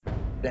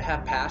To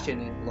have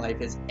passion in life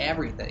is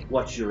everything.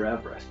 What's your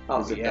Everest? Oh,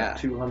 Is it yeah.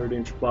 that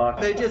 200-inch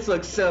box? They just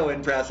look so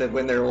impressive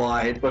when they're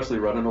wide. Especially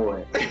running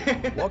away.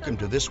 Welcome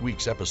to this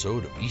week's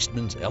episode of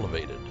Eastman's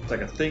Elevated. It's like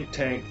a think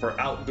tank for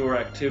outdoor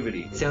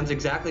activity. Sounds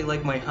exactly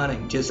like my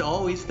hunting. Just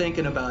always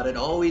thinking about it,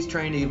 always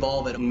trying to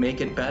evolve it and make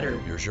it better.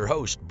 Here's your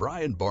host,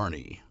 Brian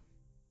Barney.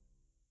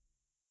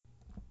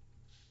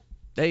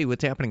 Hey,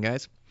 what's happening,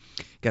 guys?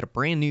 Got a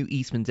brand new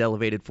Eastman's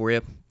Elevated for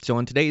you. So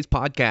on today's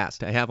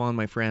podcast, I have on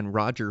my friend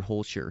Roger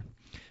Holscher.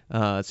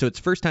 So it's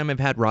the first time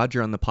I've had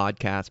Roger on the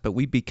podcast, but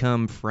we've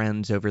become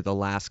friends over the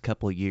last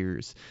couple of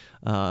years.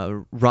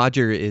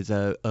 Roger is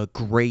a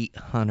great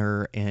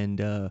hunter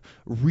and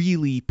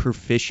really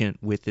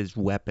proficient with his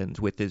weapons,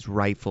 with his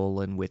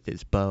rifle and with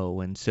his bow.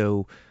 And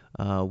so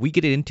we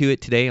get into it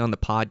today on the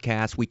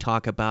podcast. We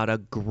talk about a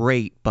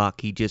great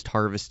buck he just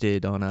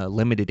harvested on a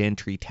limited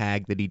entry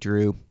tag that he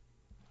drew.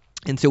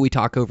 And so we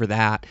talk over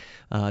that,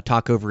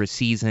 talk over a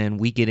season.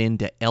 We get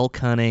into elk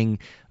hunting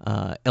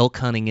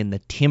in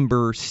the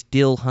timber,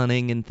 still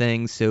hunting and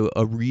things. So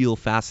a real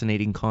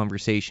fascinating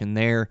conversation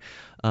there.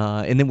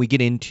 And then we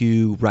get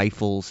into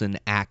rifles and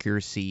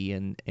accuracy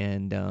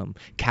and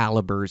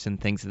calibers and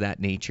things of that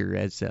nature,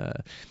 as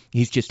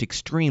he's just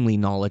extremely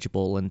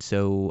knowledgeable. And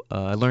so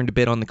I learned a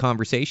bit on the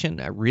conversation.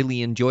 I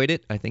really enjoyed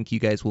it. I think you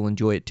guys will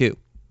enjoy it too.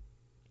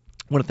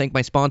 I want to thank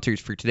my sponsors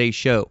for today's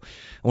show.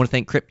 I want to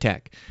thank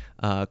Kryptek.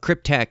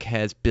 Kryptek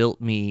has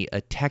built me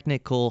a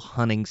technical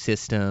hunting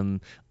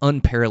system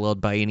unparalleled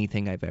by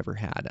anything I've ever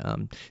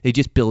had. They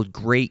just build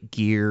great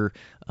gear.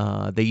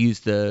 They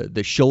use the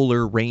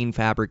Scholler rain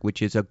fabric,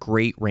 which is a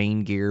great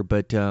rain gear,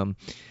 but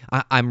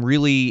I'm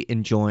really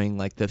enjoying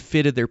like the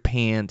fit of their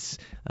pants.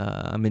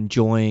 I'm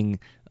enjoying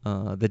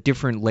the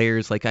different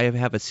layers. Like I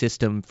have a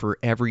system for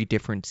every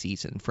different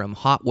season, from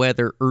hot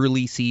weather,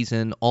 early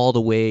season, all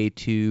the way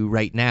to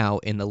right now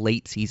in the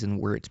late season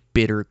where it's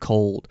bitter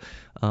cold.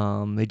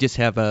 They just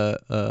have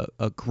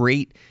a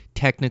great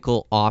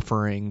technical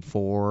offering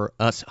for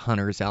us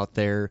hunters out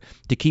there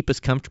to keep us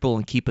comfortable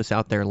and keep us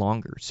out there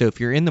longer. So if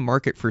you're in the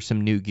market for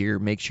some new gear,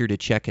 make sure to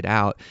check it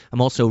out.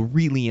 I'm also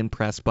really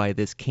impressed by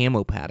this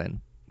camo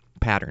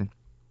pattern.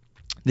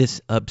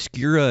 This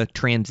Obscura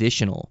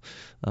Transitional.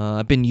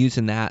 I've been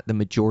using that the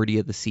majority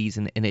of the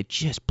season, and it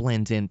just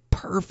blends in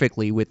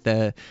perfectly with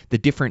the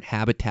different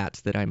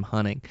habitats that I'm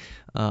hunting.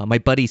 My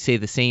buddies say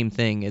the same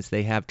thing, as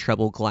they have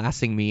trouble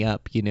glassing me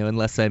up,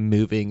 unless I'm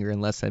moving or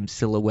unless I'm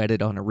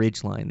silhouetted on a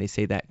ridgeline. They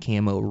say that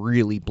camo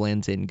really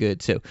blends in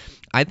good. So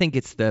I think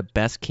it's the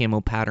best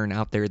camo pattern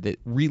out there that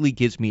really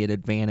gives me an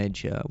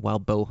advantage while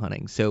bow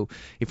hunting. So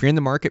if you're in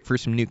the market for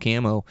some new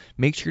camo,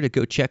 make sure to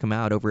go check them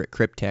out over at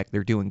Kryptek.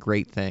 They're doing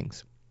great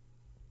things.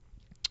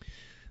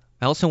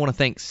 I also want to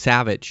thank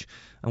Savage.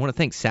 I want to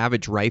thank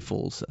Savage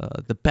Rifles,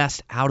 the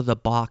best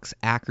out-of-the-box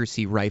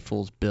accuracy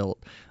rifles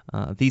built.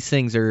 These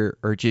things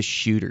are just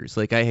shooters.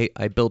 Like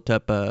I built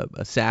up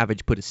a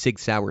Savage, put a Sig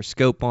Sauer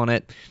scope on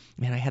it.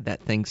 Man, I had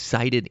that thing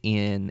sighted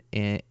in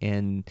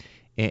and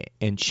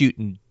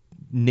shooting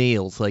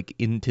nails like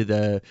into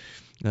the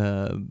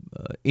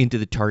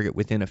target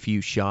within a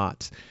few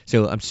shots.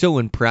 So I'm so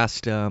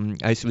impressed.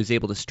 I was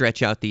able to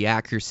stretch out the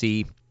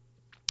accuracy.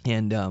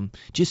 And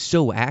just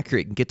so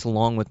accurate and gets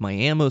along with my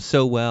ammo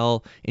so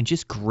well, and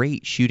just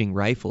great shooting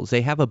rifles.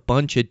 They have a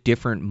bunch of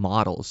different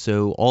models,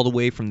 so all the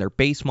way from their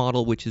base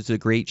model, which is a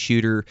great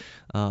shooter.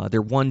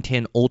 Their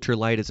 110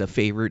 Ultralight is a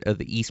favorite of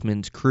the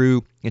Eastman's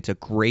crew. It's a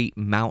great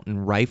mountain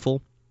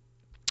rifle.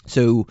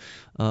 So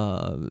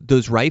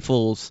those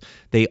rifles,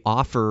 they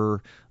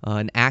offer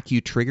an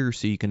Accu trigger,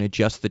 so you can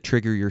adjust the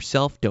trigger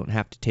yourself, don't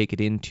have to take it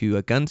into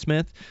a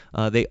gunsmith.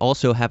 They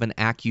also have an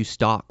Accu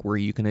stock where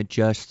you can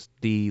adjust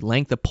the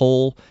length of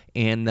pole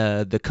and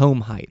the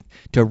comb height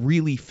to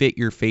really fit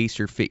your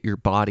face or fit your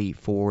body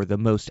for the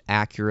most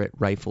accurate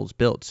rifles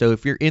built. So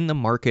if you're in the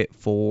market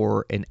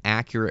for an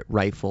accurate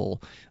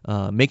rifle,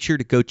 make sure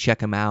to go check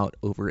them out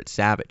over at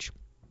Savage.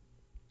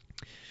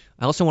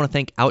 I also want to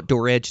thank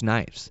Outdoor Edge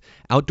Knives.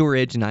 Outdoor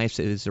Edge Knives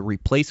is a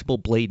replaceable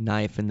blade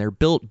knife, and they're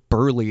built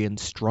burly and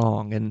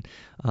strong, and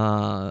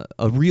a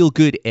real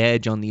good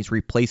edge on these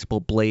replaceable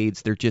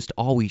blades. They're just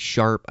always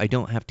sharp. I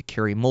don't have to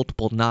carry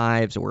multiple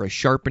knives or a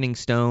sharpening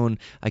stone.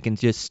 I can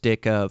just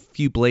stick a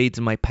few blades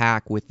in my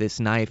pack with this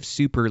knife,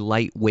 super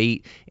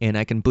lightweight, and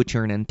I can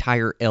butcher an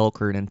entire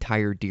elk or an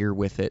entire deer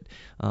with it.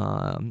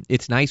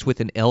 It's nice with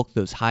an elk.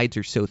 Those hides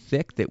are so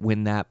thick that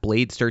when that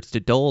blade starts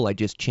to dull, I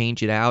just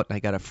change it out, and I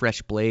got a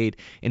fresh blade,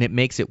 and it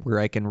makes it where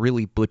I can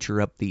really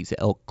butcher up these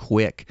elk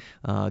quick,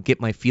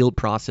 get my field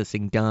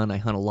processing done. I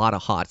hunt a lot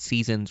of hot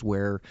seasons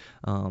where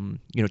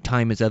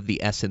time is of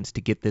the essence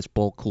to get this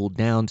bull cooled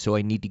down, so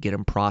I need to get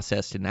them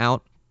processed and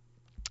out.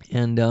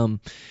 And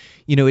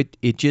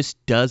it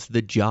just does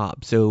the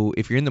job. So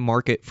if you're in the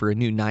market for a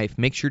new knife,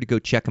 make sure to go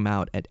check them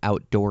out at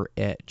Outdoor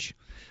Edge.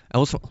 I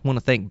also want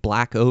to thank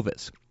Black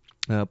Ovis.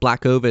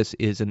 Black Ovis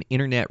is an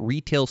internet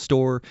retail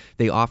store.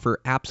 They offer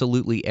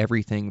absolutely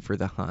everything for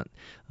the hunt.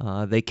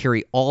 They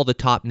carry all the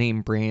top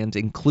name brands,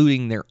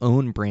 including their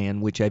own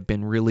brand, which I've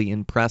been really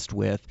impressed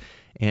with.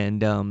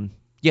 And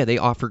yeah, they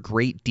offer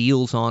great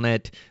deals on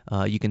it.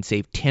 You can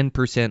save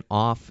 10%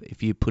 off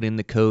if you put in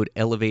the code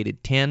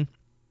Elevated10.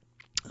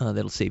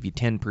 That'll save you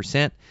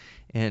 10%.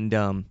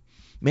 And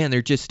man,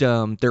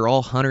 they're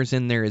all hunters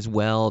in there as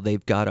well.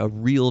 They've got a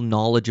real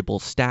knowledgeable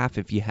staff.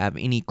 If you have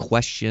any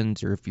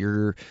questions or if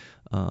you're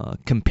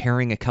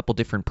comparing a couple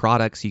different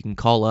products, you can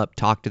call up,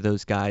 talk to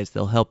those guys.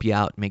 They'll help you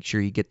out, make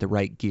sure you get the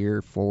right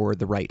gear for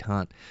the right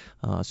hunt.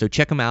 So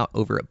check them out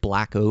over at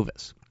Black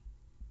Ovis.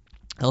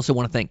 I also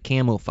want to thank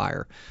Camo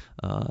Fire,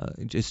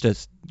 just a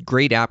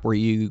great app where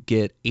you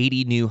get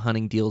 80 new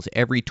hunting deals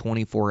every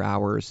 24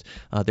 hours.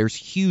 There's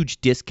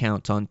huge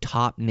discounts on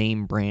top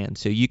name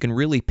brands, so you can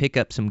really pick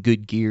up some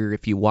good gear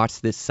if you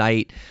watch this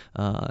site.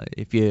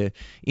 If you're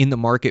in the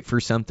market for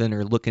something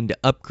or looking to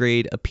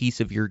upgrade a piece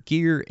of your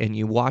gear and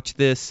you watch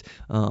this,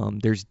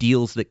 there's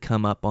deals that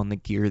come up on the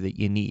gear that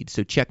you need.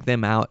 So check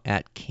them out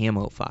at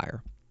Camo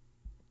Fire.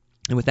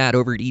 And with that,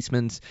 over at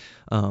Eastman's,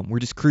 we're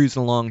just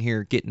cruising along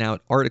here, getting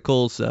out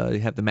articles. We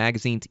have the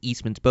magazines,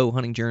 Eastman's Bow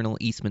Hunting Journal,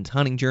 Eastman's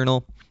Hunting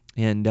Journal,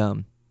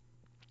 and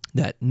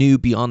that new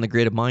Beyond the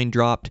Grid of Mine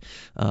dropped.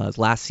 His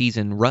last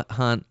season rut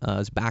hunt,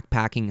 his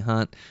backpacking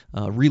hunt,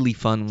 really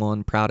fun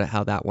one. Proud of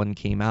how that one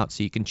came out.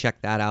 So you can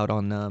check that out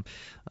on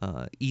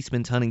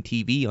Eastman's Hunting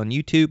TV on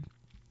YouTube.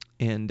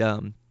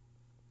 And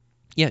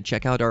yeah,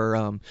 check out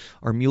our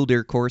mule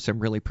deer course. I'm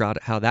really proud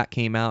of how that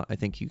came out. I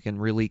think you can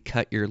really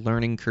cut your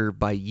learning curve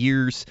by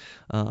years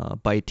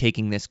by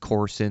taking this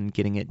course and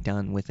getting it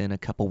done within a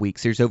couple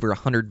weeks. There's over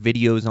 100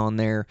 videos on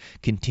there,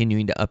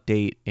 continuing to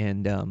update,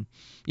 and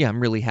yeah, I'm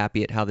really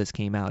happy at how this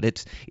came out.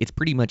 It's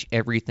pretty much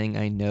everything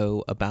I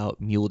know about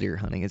mule deer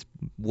hunting. It's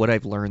what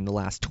I've learned the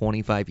last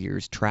 25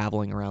 years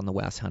traveling around the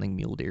West hunting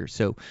mule deer.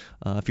 So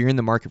if you're in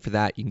the market for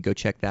that, you can go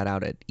check that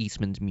out at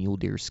Eastman's Mule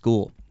Deer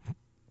School.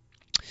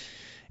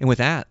 And with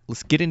that,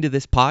 let's get into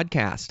this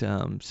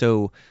podcast.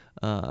 So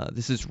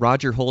this is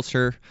Roger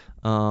Holscher.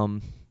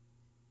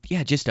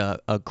 Yeah, just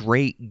a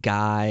great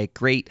guy,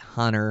 great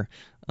hunter.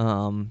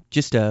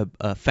 Just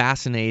a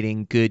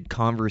fascinating, good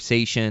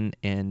conversation.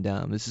 And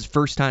this is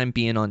first time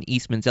being on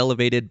Eastman's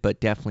Elevated,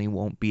 but definitely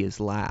won't be his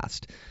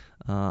last.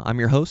 I'm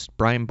your host,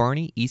 Brian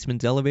Barney,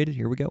 Eastman's Elevated.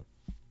 Here we go.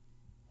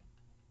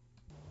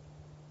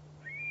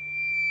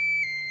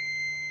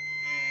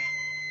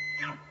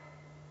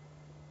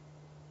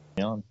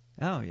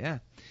 Oh, yeah.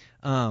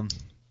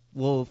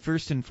 Well,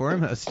 first and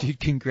foremost,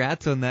 dude,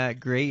 congrats on that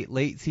great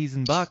late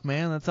season buck,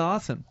 man. That's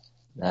awesome.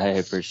 I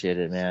appreciate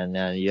it, man.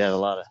 You had a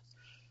lot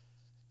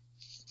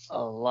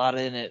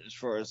in it as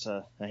far as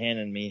a hand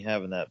in me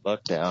having that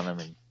buck down. I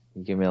mean,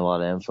 you gave me a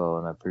lot of info,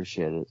 and I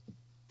appreciate it.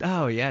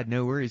 Oh yeah,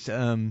 no worries.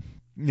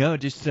 No,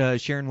 just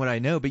sharing what I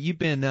know. But you've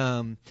been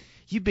in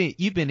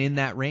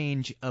that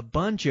range a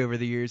bunch over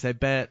the years. I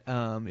bet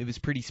it was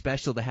pretty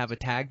special to have a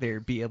tag there,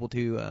 be able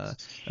to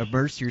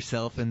immerse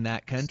yourself in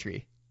that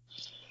country.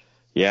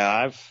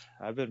 Yeah,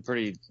 I've been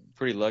pretty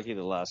lucky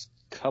the last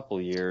couple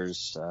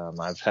years.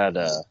 I've had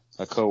a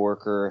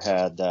coworker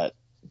had the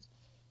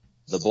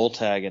bull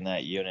tag in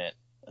that unit,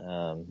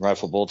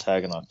 rifle bull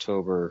tag in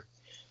October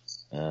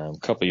a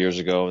couple years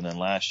ago, and then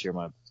last year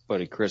my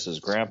buddy Chris's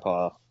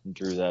grandpa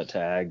drew that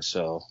tag,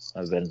 so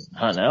I've been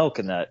hunting elk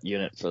in that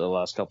unit for the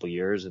last couple of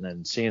years and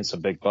then seeing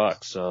some big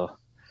bucks, so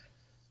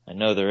I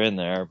know they're in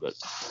there, but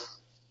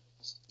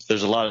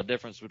there's a lot of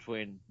difference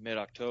between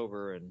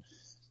mid-October and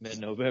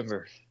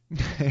mid-November.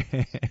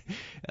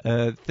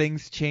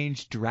 Things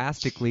change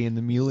drastically in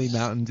the Muley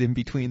Mountains in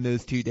between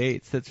those two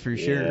dates, that's for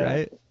sure,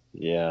 right?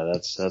 Yeah,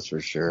 that's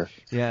for sure.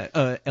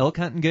 Yeah, elk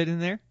hunting good in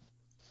there?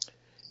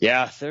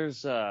 Yeah,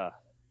 there's the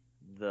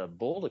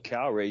bull to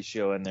cow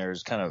ratio in there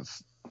is kind of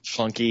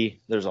funky.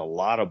 There's a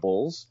lot of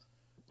bulls,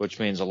 which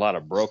means a lot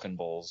of broken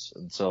bulls.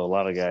 And so a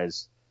lot of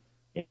guys,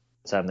 by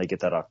the time they get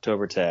that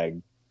October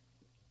tag,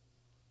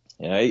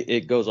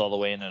 it goes all the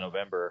way into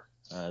November.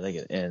 I think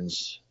it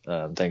ends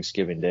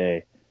Thanksgiving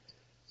Day.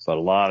 But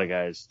a lot of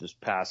guys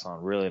just pass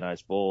on really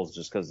nice bulls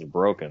just because they're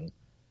broken,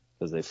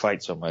 because they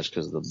fight so much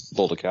because of the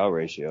bull to cow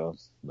ratio.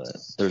 But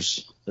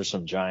there's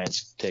some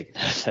giants taking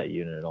that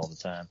unit all the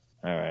time.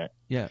 All right.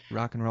 Yeah,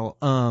 rock and roll.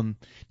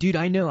 Dude,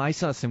 I know I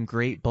saw some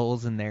great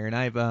bulls in there,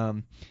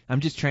 and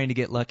I'm just trying to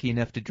get lucky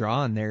enough to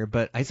draw in there,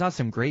 but I saw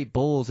some great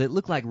bulls. It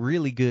looked like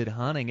really good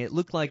hunting. It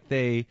looked like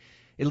they,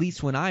 at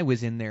least when I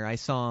was in there, I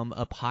saw them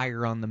up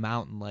higher on the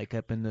mountain, like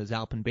up in those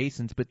Alpine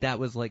basins, but that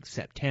was like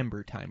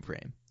September time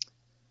frame.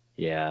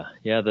 Yeah.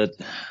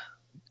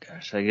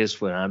 Gosh, I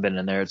guess when I've been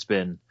in there, it's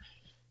been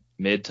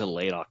mid to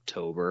late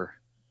October,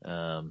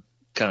 kind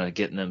of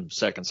getting them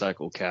second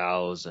cycle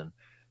cows and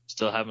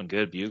still having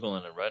good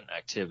bugling and rutting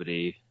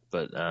activity,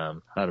 but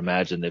I'd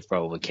imagine they've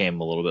probably came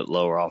a little bit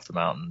lower off the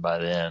mountain by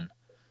then.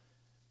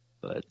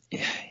 But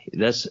yeah,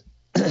 that's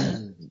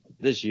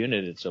this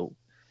unit. It's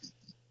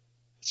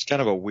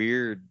kind of a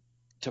weird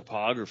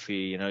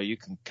topography. You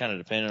can kind of,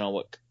 depending on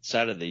what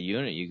side of the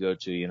unit you go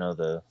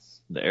to,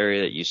 the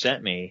area that you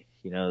sent me,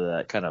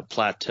 that kind of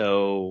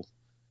plateau,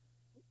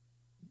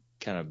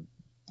 kind of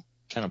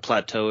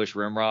plateauish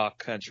rim rock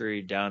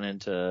country down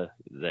into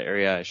the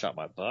area I shot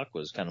my buck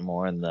was kind of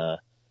more in the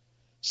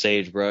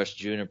sagebrush,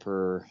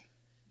 juniper,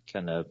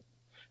 kind of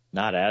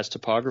not as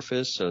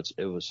topographous, so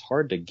it was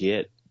hard to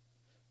get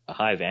a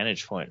high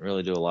vantage point and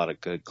really do a lot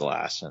of good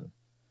glassing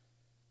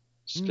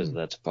just because of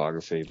that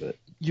topography. But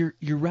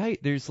you're right.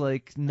 There's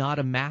like not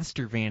a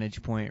master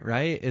vantage point,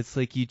 right? It's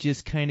like you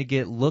just kind of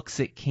get looks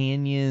at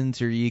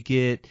canyons, or you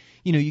get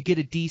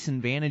a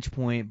decent vantage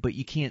point, but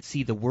you can't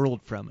see the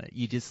world from it.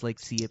 You just like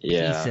see a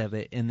piece of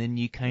it, and then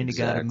you kind of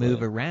got to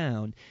move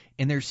around.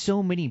 And there's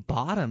so many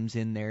bottoms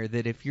in there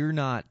that if you're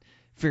not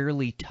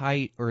fairly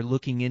tight or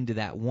looking into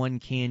that one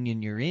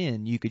canyon you're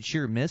in, you could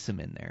sure miss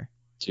them in there.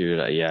 Dude,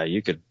 yeah,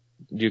 you could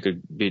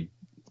be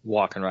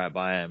walking right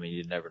by him and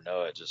you'd never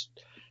know it.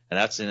 And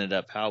that's ended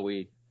up how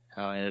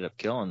I ended up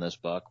killing this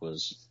buck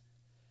was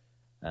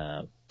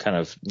kind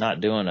of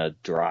not doing a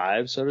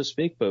drive, so to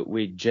speak, but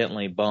we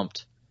gently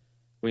bumped.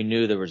 We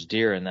knew there was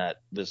deer in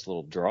this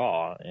little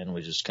draw, and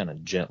we just kind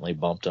of gently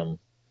bumped him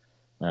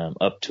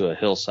up to a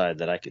hillside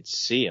that I could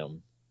see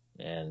him.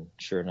 And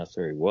sure enough,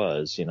 there he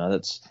was.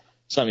 That's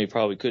something you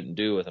probably couldn't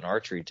do with an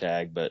archery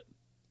tag, but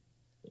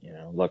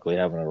luckily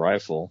having a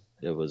rifle,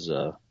 it was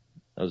a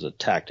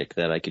tactic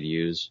that I could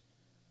use.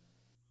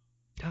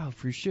 Oh,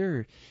 for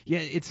sure. Yeah,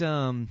 it's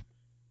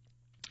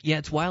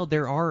wild.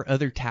 There are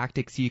other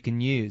tactics you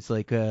can use,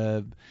 like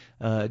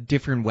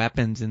different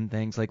weapons and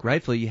things. Like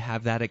rifle, you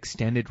have that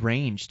extended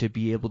range to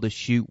be able to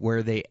shoot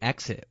where they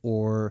exit,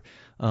 or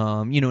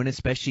and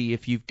especially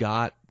if you've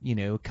got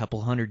a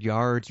couple hundred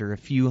yards or a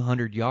few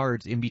hundred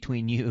yards in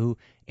between you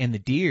and the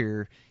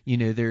deer,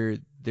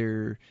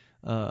 they're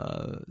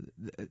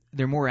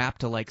more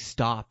apt to like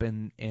stop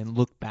and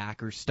look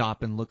back, or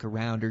stop and look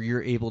around, or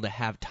you're able to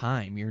have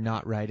time. You're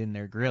not right in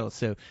their grill.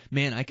 So,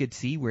 man, I could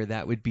see where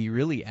that would be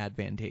really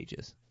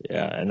advantageous.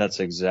 Yeah, and that's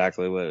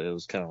exactly what it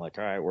was. Kind of like,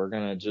 all right, we're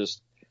going to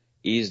just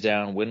ease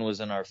down. Wind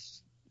was in our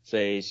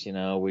face.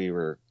 We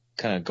were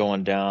kind of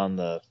going down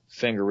the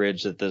finger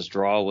ridge that this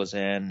draw was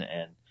in,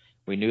 and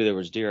we knew there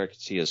was deer. I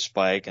could see a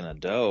spike and a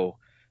doe,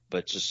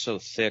 but just so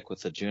thick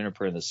with the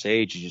juniper and the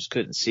sage, you just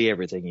couldn't see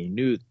everything. You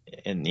knew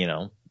in,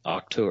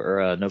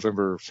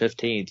 November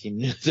 15th, you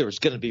knew there was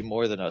going to be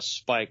more than a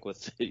spike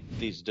with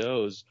these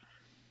does.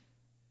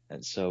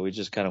 And so we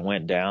just kind of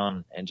went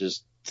down, and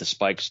just the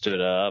spike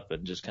stood up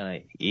and just kind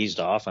of eased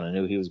off, and I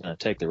knew he was going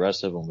to take the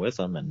rest of them with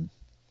him. And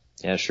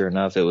yeah, sure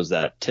enough, it was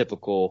that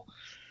typical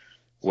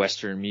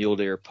Western mule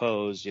deer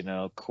pose,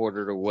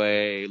 quartered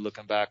away,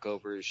 looking back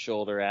over his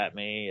shoulder at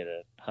me at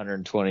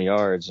 120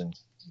 yards, and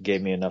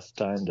gave me enough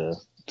time to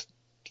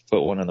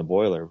put one in the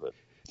boiler. But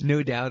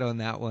no doubt on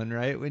that one,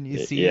 right? When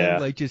you see him,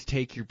 like, just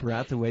take your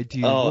breath away.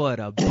 Dude, what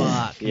a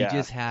buck. He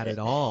just had it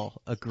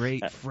all. A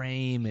great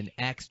frame and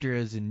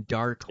extras and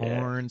dark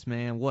horns,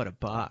 man. What a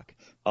buck.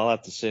 I'll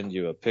have to send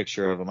you a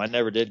picture of him. I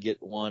never did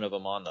get one of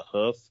them on the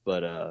hoof,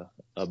 but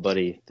a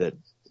buddy that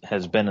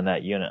has been in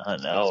that unit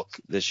hunting elk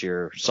this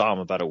year saw him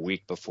about a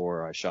week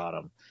before I shot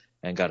him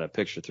and got a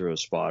picture through a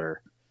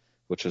spotter,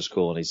 which was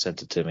cool, and he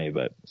sent it to me.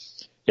 But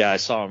yeah, I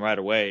saw him right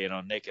away,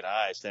 naked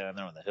eye, standing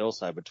there on the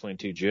hillside between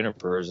two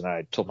junipers. And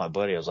I told my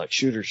buddy, I was like,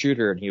 shoot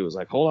her. And he was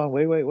like, hold on,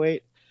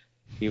 wait.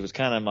 He was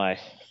kind of my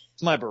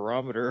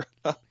barometer.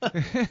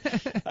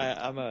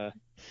 I'm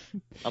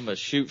a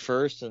shoot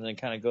first and then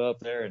kind of go up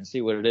there and see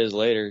what it is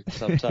later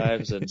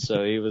sometimes. And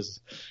so he was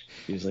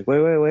like,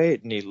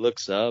 wait. And he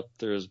looks up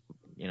through his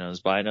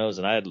binos.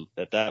 And I had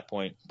at that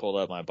point pulled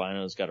up my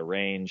binos, got a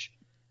range,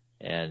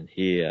 and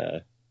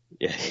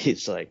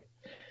he's like,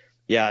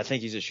 yeah, I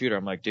think he's a shooter.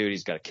 I'm like, dude,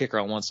 he's got a kicker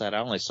on one side. I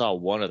only saw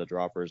one of the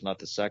droppers, not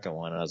the second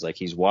one. And I was like,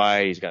 he's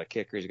wide. He's got a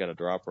kicker. He's got a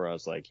dropper. I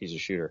was like, he's a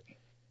shooter.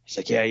 He's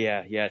like,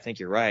 yeah, I think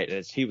you're right.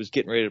 And he was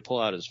getting ready to pull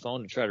out his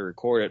phone to try to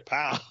record it.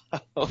 Pow!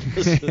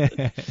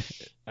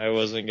 I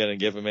wasn't going to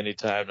give him any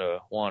time to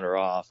wander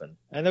off.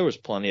 And there was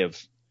plenty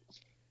of,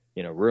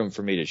 room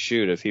for me to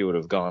shoot if he would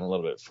have gone a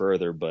little bit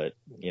further. But,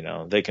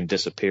 they can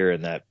disappear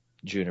in that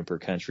juniper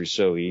country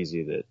so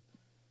easy that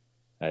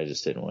I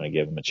just didn't want to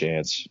give him a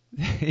chance.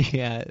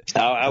 Yeah.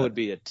 I would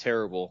be a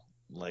terrible,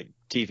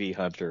 TV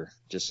hunter.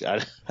 Just,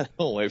 I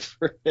don't wait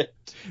for it.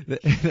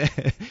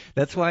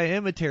 That's why I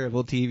am a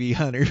terrible TV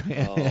hunter.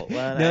 Oh,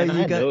 well,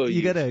 no,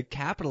 you got to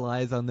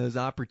capitalize on those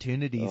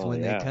opportunities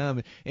when they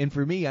come. And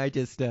for me, I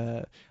just,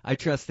 I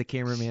trust the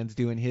cameraman's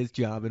doing his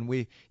job, and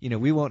we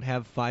won't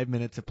have 5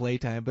 minutes of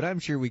playtime, but I'm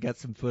sure we got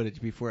some footage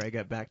before I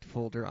got back to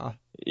full draw.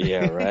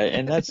 Yeah, right.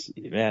 And that's,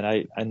 man,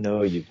 I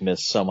know you've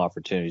missed some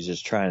opportunities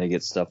just trying to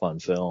get stuff on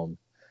film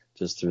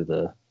just through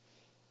the,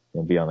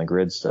 be on the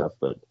grid stuff,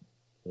 but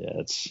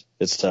yeah,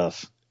 it's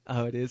tough.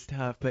 Oh, it is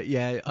tough, but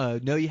yeah,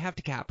 no, you have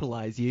to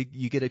capitalize. You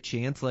get a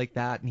chance like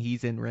that, and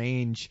he's in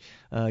range.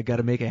 Got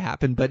to make it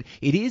happen. But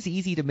it is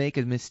easy to make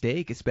a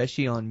mistake,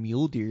 especially on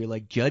mule deer.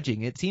 Like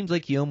judging, it seems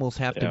like you almost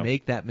have to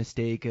make that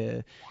mistake.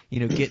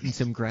 Getting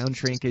some ground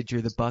shrinkage,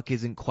 or the buck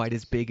isn't quite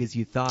as big as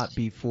you thought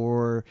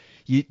before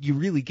you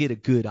really get a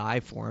good eye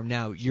for him.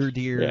 Now your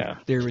deer,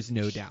 there was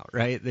no doubt,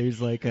 right? There's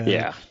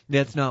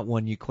that's not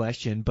one you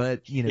question.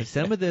 But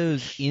some of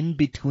those in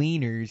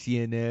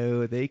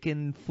betweeners, they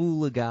can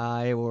fool a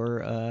guy.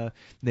 Or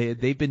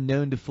they've been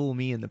known to fool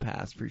me in the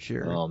past, for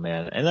sure. Oh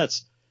man, and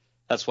that's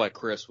that's why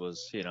Chris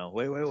was,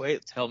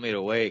 wait, tell me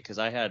to wait, because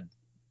I had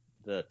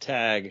the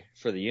tag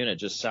for the unit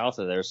just south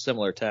of there,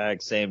 similar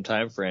tag, same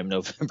time frame,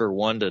 November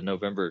 1 to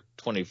November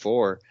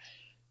 24,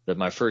 that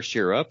my first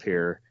year up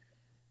here,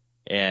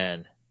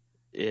 and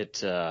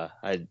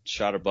I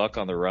shot a buck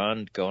on the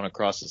run going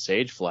across the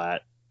sage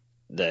flat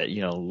that,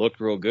 looked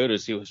real good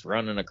as he was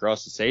running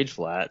across the sage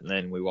flat. And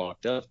then we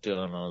walked up to him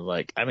and I was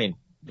like,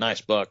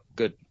 nice buck,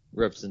 good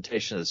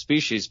representation of the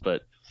species,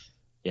 but,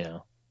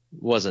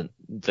 wasn't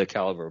the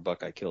caliber of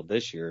buck I killed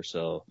this year.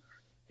 So,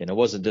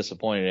 wasn't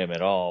disappointing him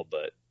at all,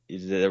 but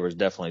there was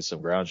definitely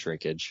some ground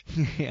shrinkage.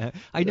 Yeah,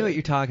 I know what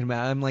you're talking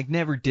about. I'm like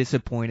never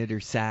disappointed or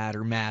sad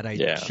or mad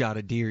I shot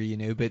a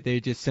deer, but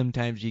they just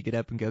sometimes you get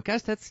up and go,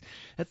 gosh, that's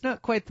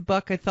not quite the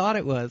buck I thought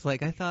it was.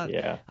 Like I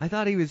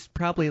thought he was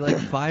probably like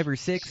 5 or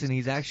 6 and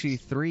he's actually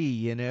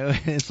 3, And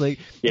it's like,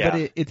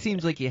 but it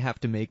seems like you have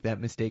to make that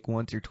mistake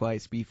once or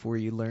twice before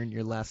you learn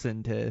your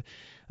lesson to,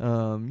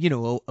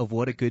 of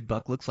what a good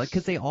buck looks like,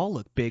 because they all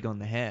look big on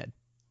the head.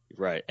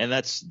 Right, and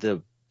that's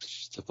the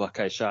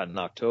buck I shot in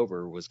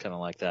October was kind of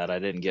like that. I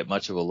didn't get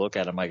much of a look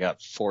at him. I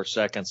got 4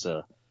 seconds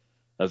of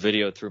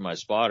video through my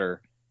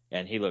spotter,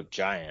 and he looked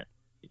giant,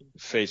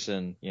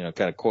 facing,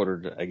 kind of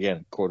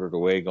quartered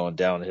away, going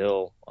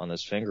downhill on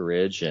this finger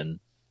ridge. And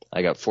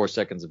I got 4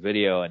 seconds of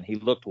video, and he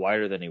looked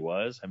wider than he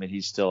was.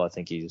 He's still, I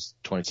think he's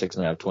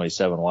 26.5,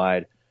 27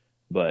 wide,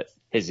 but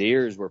his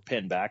ears were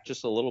pinned back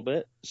just a little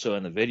bit. So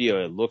in the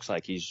video, it looks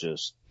like he's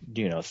just,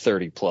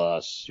 30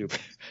 plus,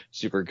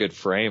 super good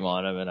frame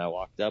on him. And I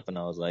walked up and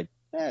I was like,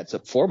 it's a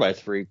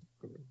 4x3,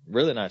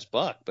 really nice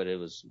buck, but it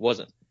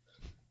wasn't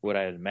what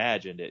I had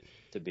imagined it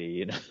to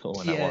be,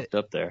 when I walked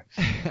up there.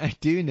 I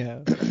do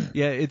know.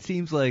 Yeah, it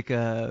seems like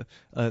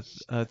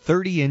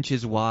 30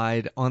 inches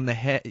wide on the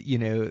head,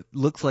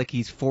 looks like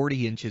he's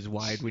 40 inches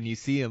wide when you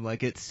see him.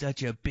 Like, it's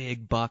such a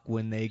big buck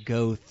when they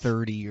go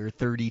 30 or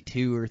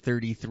 32 or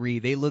 33.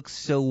 They look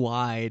so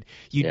wide.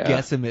 You'd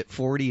guess them at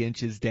 40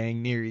 inches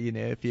dang near,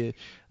 if you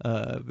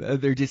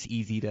they're just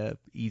easy to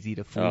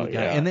fool. Oh,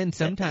 yeah. And then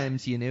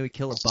sometimes, you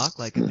kill a buck.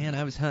 Like, man,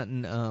 I was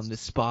hunting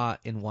this spot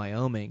in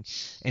Wyoming,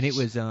 and it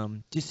was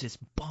just this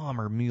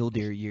bomber mule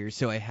deer year.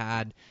 So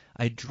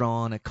I'd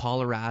drawn a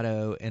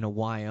Colorado and a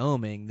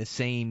Wyoming the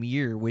same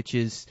year, which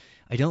is,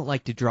 I don't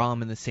like to draw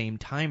them in the same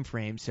time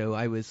frame. So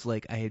I was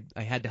like, I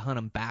had to hunt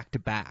them back to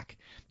back.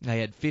 I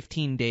had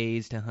 15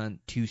 days to hunt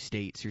 2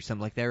 states or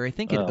something like that. Or I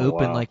think it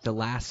opened like the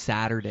last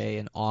Saturday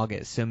in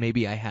August. So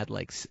maybe I had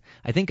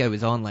I think I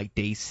was on like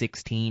day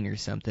 16 or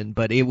something.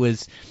 But it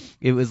was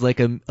like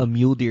a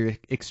mule deer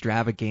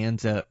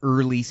extravaganza,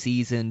 early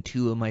season,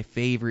 2 of my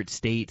favorite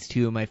states,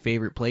 2 of my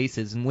favorite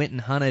places, and went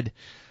and hunted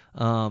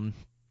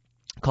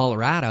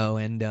Colorado,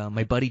 and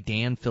my buddy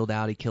Dan filled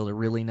out. He killed a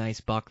really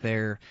nice buck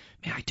there.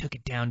 Man, I took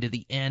it down to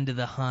the end of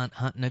the hunt,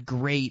 hunting a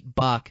great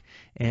buck,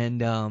 and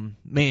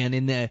man,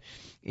 in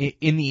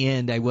the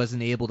end, I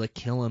wasn't able to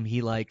kill him. He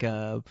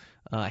had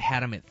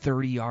him at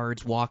 30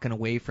 yards walking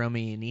away from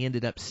me, and he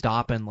ended up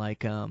stopping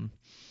like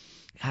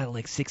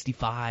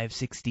 65,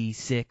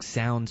 66.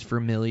 Sounds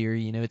familiar,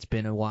 it's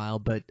been a while,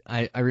 but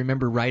I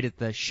remember right at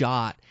the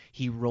shot,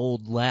 he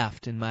rolled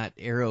left, and my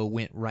arrow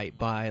went right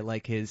by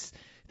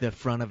the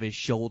front of his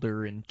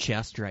shoulder and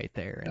chest right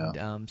there.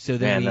 And so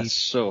then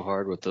that's so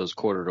hard with those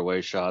quartered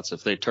away shots.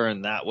 If they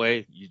turn that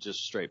way, you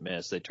just straight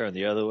miss. They turn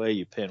the other way,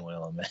 you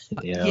pinwheel them.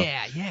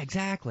 Yeah,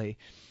 exactly.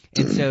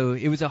 And so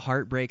it was a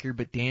heartbreaker,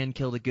 but Dan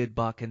killed a good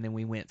buck, and then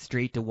we went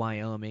straight to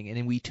Wyoming, and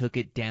then we took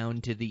it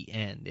down to the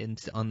end. And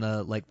on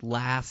the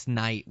last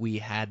night we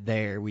had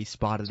there, we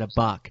spotted a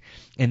buck,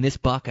 and this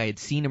buck, I had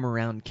seen him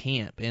around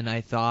camp, and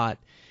I thought,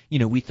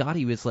 we thought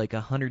he was like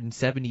a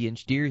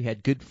 170-inch deer. He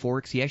had good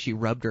forks. He actually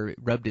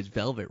rubbed his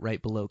velvet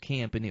right below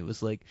camp, and it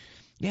was like,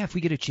 yeah, if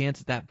we get a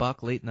chance at that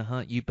buck late in the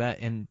hunt, you bet.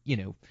 And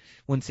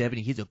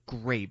 170, he's a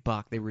great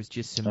buck. There was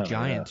just some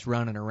giants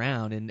running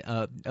around, and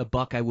a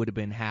buck I would have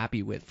been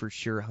happy with for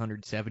sure.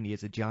 170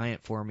 is a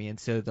giant for me. And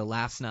so the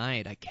last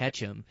night I catch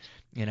him,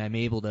 and I'm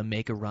able to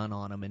make a run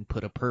on him and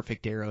put a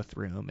perfect arrow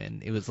through him.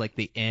 And it was like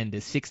the end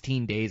of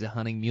 16 days of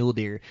hunting mule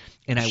deer.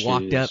 And I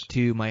walked up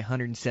to my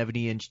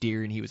 170-inch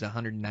deer, and he was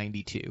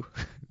 192.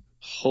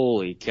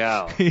 Holy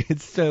cow!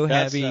 It's so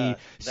heavy,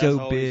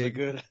 so big.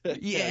 Good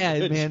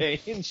man.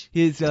 Change.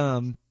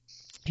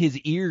 His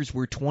ears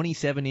were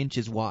 27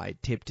 inches wide,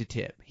 tip to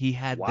tip. He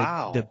had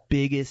the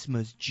biggest,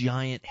 most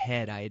giant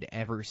head I had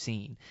ever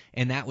seen,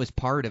 and that was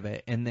part of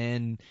it. And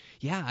then,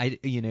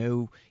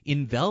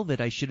 in velvet,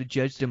 I should have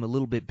judged him a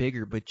little bit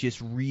bigger, but just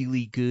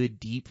really good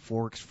deep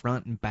forks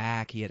front and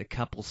back. He had a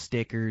couple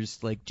stickers,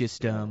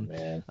 just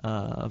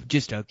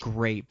a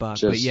great buck.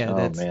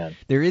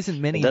 There isn't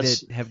many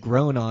that have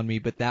grown on me,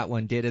 but that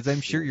one did. As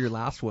I'm sure your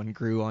last one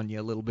grew on you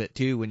a little bit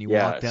too when you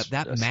walked up.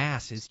 That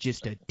mass is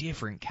just a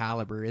different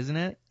caliber, isn't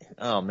it?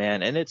 Oh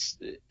man, and it's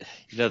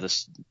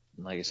this.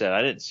 Like I said,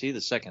 I didn't see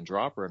the second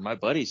dropper, and my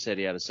buddy said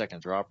he had a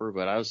second dropper,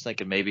 but I was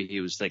thinking maybe he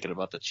was thinking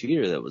about the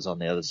cheater that was on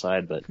the other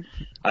side, but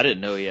I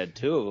didn't know he had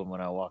 2 of them when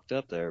I walked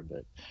up there.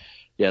 But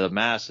yeah, the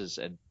mass is,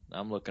 and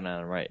I'm looking at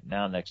him right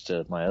now next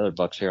to my other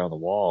bucks here on the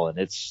wall, and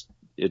it's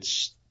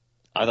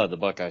I thought the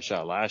buck I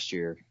shot last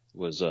year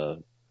was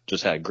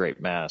just had great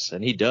mass,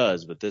 and he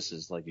does, but this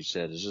is, like you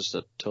said, is just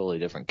a totally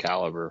different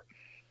caliber.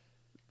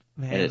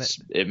 Man, And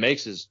it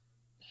makes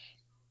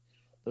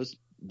those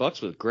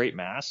bucks with great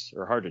mass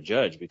are hard to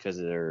judge because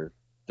their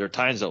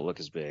tines don't look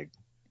as big.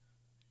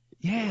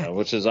 yeah.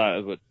 Which is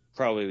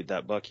probably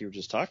that buck you were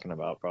just talking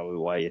about, probably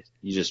why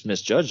you just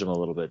misjudged him a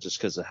little bit, just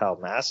because of how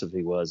massive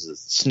he was, the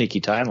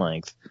sneaky tine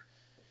length.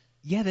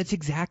 Yeah, that's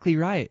exactly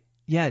right.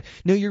 Yeah,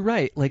 no, you're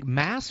right. Like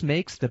mass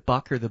makes the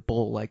buck or the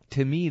bull. Like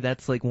to me,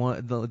 that's like one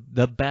of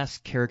the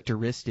best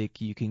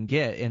characteristic you can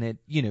get, and it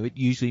it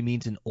usually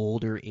means an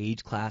older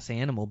age class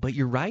animal. But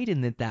you're right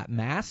in that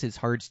mass is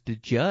hard to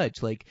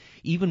judge. Like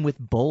even with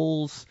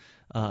bulls.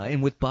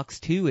 And with bucks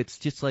too, it's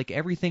just like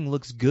everything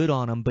looks good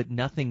on them, but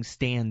nothing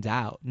stands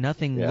out.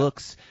 Nothing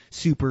looks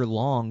super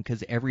long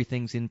because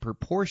everything's in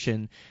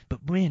proportion.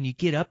 But man, you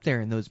get up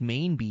there and those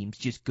main beams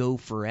just go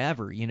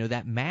forever.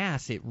 That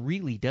mass, it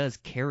really does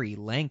carry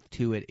length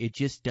to it. It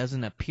just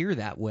doesn't appear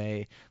that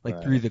way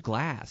like through the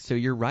glass. So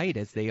you're right,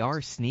 as they are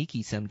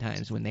sneaky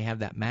sometimes when they have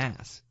that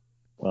mass.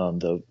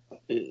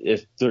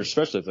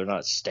 Especially if they're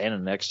not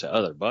standing next to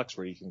other bucks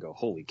where you can go,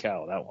 holy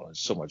cow, that one is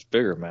so much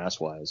bigger mass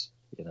wise.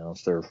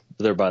 If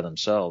they're by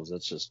themselves,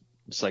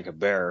 it's like a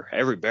bear.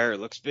 Every bear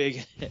looks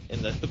big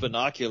in the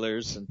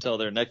binoculars until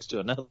they're next to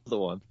another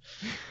one.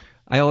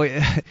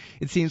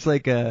 It seems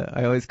like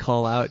I always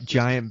call out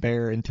giant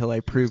bear until I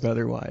prove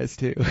otherwise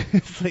too.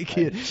 It's like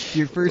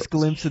your first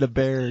glimpse of a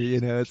bear,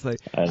 it's like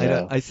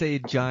I say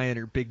giant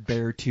or big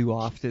bear too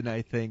often,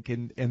 I think,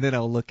 and then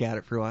I'll look at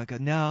it for a while and go,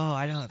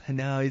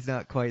 no, he's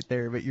not quite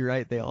there. But you're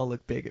right, they all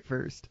look big at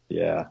first.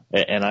 Yeah,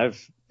 and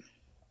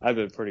I've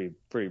been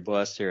pretty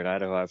blessed here in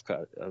Idaho. I've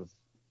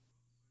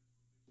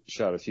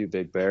shot a few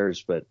big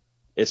bears, but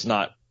it's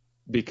not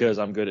because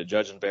I'm good at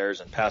judging bears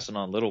and passing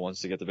on little ones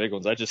to get the big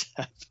ones. I just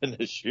happen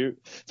to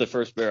shoot the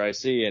first bear I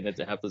see, and it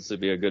happens to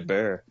be a good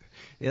bear.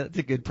 Yeah, that's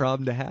a good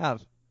problem to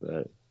have.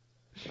 But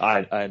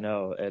I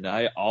know, and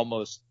I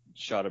almost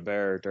shot a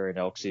bear during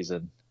elk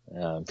season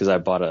because I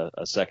bought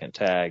a second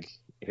tag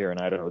here in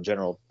Idaho,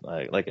 general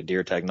like a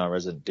deer tag,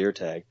 non-resident deer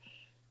tag,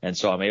 and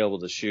so I'm able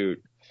to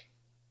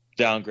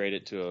downgrade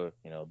it to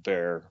a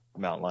bear,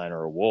 mountain lion,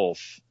 or a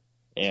wolf,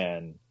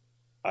 and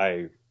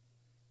I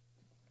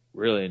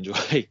really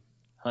enjoy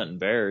hunting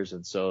bears.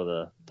 And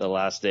so the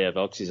last day of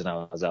elk season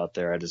I was out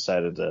there, I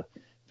decided to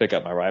pick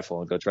up my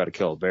rifle and go try to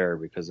kill a bear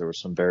because there were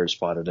some bears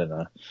spotted in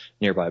a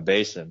nearby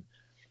basin,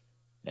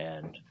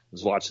 and I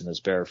was watching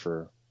this bear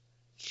for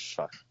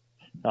I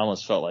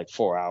almost felt like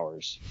 4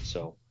 hours.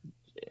 So,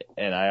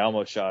 and I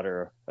almost shot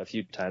her a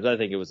few times. I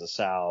think it was a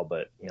sow,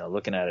 but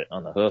looking at it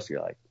on the hoof,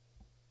 you're like,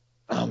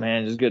 oh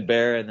man, it's a good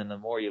bear. And then the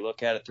more you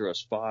look at it through a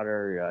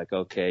spotter, you're like,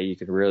 okay, you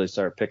can really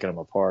start picking them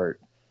apart.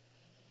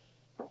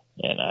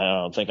 And I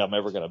don't think I'm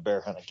ever going to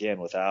bear hunt again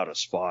without a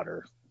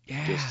spotter.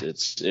 Yeah.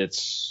 Just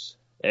it's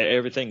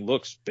everything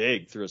looks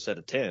big through a set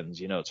of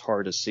tens. It's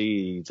hard to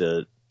see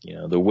the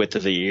width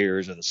of the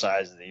ears or the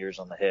size of the ears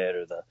on the head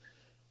or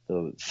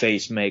the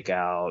face make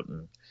out,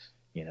 and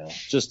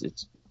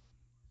it's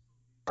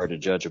hard to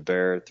judge a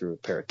bear through a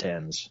pair of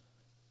tens.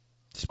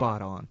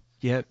 Spot on.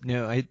 Yep.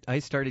 No, I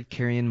started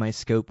carrying my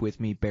scope with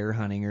me bear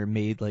hunting, or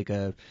made like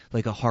a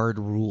hard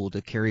rule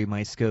to carry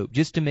my scope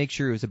just to make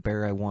sure it was a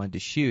bear I wanted to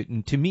shoot.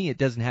 And to me, it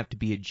doesn't have to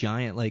be a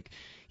giant. Like,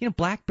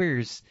 black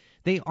bears,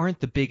 they aren't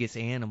the biggest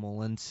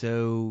animal, and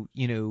so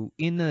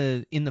in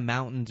the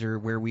mountains or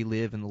where we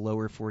live in the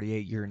lower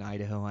 48, you're in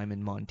Idaho, I'm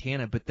in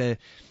Montana, but a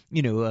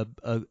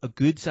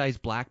good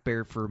sized black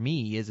bear for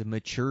me is a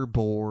mature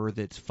boar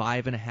that's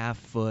 5.5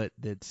 foot,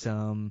 that's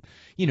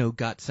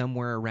got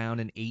somewhere around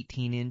an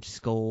 18-inch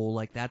skull.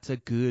 Like, that's a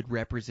good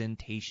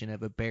representation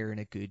of a bear and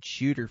a good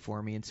shooter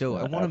for me. And so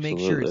I want to make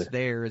sure it's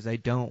there, as I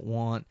don't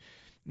want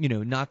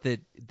not that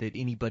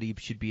anybody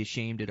should be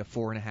ashamed at a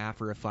 4.5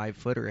 or a 5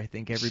 footer. I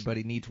think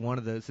everybody needs one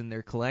of those in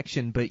their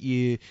collection, but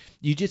you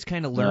just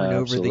kind of learn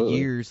over the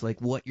years, like,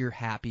 what you're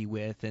happy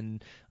with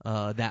and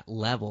that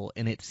level.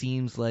 And it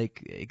seems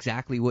like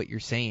exactly what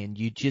you're saying.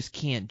 You just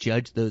can't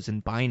judge those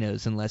in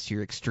binos unless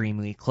you're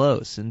extremely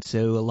close. And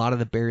so a lot of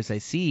the bears I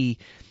see,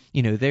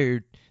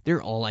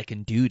 they're all I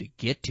can do to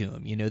get to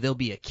them. They'll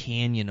be a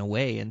canyon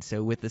away. And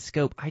so with the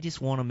scope, I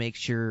just want to make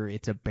sure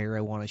it's a bear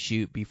I want to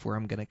shoot before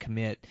I'm going to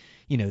commit,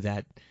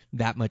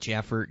 that much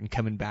effort and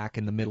coming back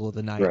in the middle of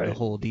the night, the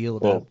whole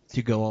deal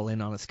to go all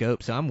in on a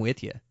scope. So I'm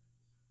with you.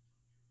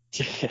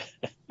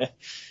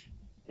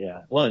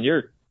 Yeah. Well,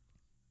 and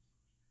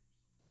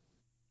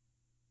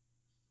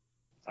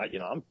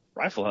I'm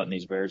rifle hunting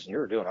these bears, and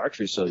you're doing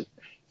archery. So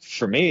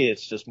for me,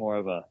 it's just more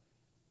of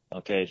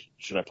okay,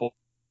 should I pull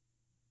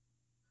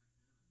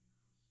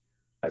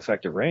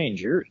effective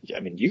range? You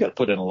got to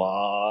put in a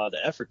lot of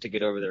effort to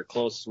get over there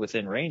close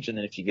within range. And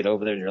then if you get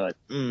over there and you're like,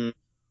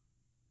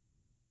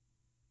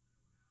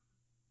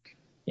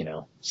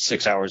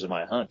 6 hours of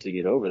my hunt to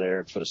get over there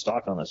and put a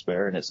stock on this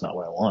bear, and it's not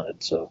what I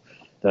wanted. So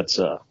that's,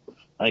 I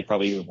think,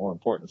 probably even more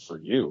important for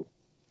you.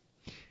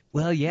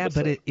 Well, yeah,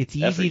 but it's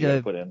easy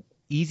to put in.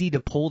 easy to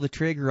pull the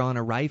trigger on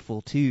a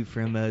rifle too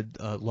from a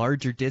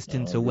larger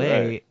distance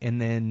away, right.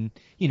 and then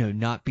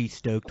not be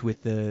stoked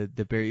with the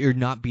bear, or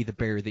not be the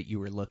bear that you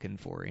were looking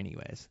for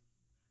anyways.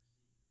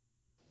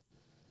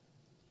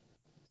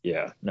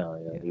 Yeah, no,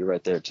 Yeah. you're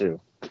right there too.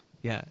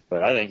 Yeah.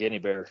 But I think any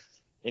bear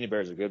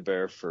is a good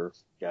bear for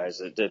guys.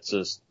 It's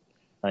just,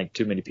 I think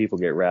too many people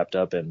get wrapped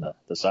up in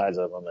the size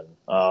of them, and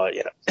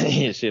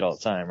you see it all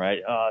the time,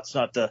 right? It's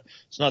not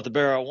the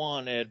bear I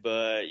wanted,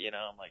 but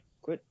I'm like,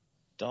 quit,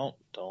 don't,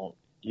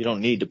 you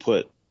don't need to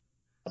put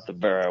the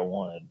bear I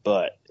wanted,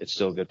 but it's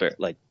still a good bear.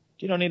 Like,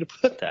 you don't need to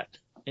put that.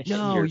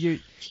 No, you're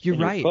in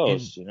right. Your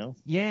post,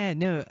 Yeah,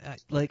 no,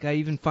 like I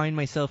even find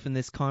myself in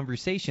this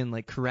conversation,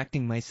 like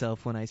correcting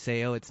myself when I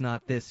say, oh, it's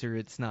not this or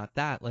it's not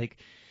that. Like,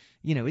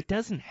 it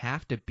doesn't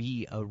have to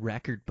be a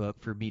record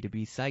book for me to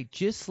be psyched,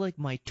 just like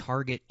my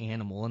target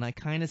animal. And I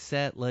kind of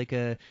set like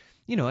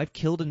I've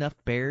killed enough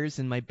bears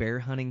in my bear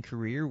hunting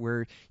career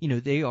where,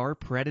 they are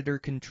predator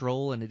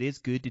control, and it is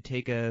good to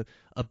take a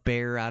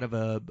bear out of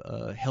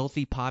a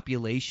healthy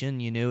population,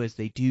 as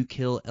they do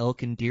kill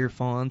elk and deer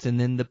fawns, and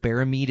then the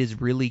bear meat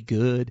is really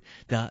good.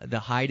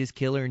 The hide is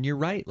killer, and you're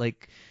right,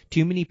 like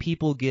too many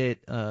people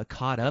get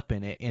caught up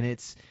in it, and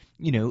it's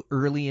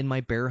early in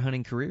my bear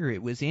hunting career,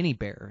 it was any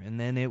bear. And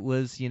then it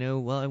was,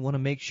 well, I want to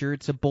make sure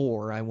it's a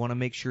boar. I want to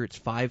make sure it's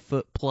 5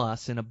 foot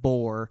plus and a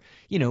boar,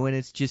 and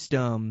it's just,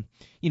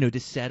 to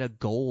set a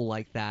goal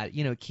like that,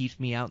 it keeps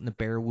me out in the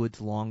bear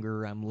woods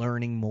longer. I'm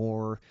learning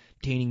more,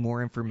 obtaining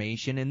more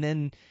information. And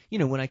then,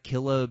 when I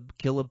kill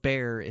a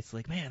bear, it's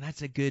like, man,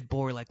 that's a good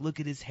boar. Like, look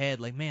at his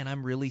head. Like, man,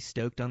 I'm really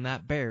stoked on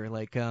that bear.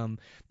 Like,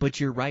 but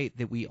you're right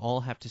that we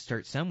all have to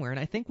start somewhere. And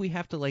I think we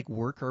have to like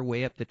work our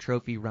way up the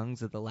trophy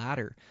rungs of the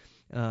ladder.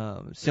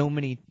 So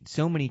many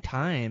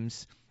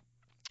times,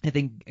 I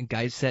think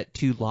guys set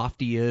too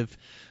lofty of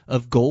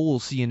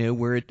goals,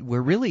 where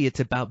really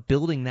it's about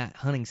building that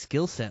hunting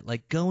skill set,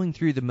 like going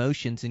through the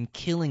motions and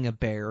killing a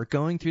bear, or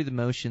going through the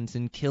motions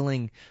and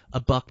killing a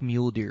buck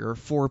mule deer, or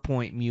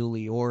 4-point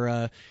muley,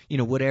 or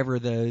whatever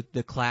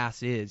the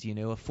class is, a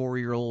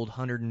 4-year-old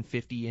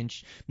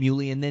 150-inch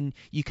muley, and then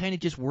you kind of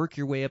just work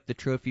your way up the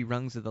trophy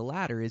rungs of the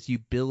ladder as you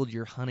build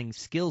your hunting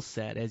skill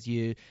set, as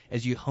you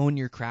hone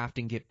your craft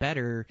and get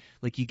better.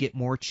 Like, you get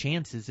more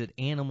chances at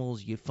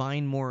animals, you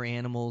find more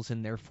animals,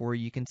 and therefore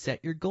you can set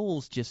your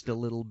goals just a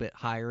little bit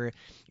higher.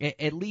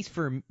 At least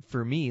for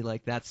me,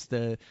 like that's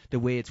the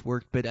way it's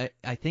worked. But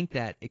I think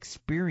that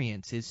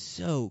experience is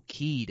so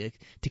key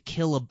to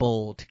kill a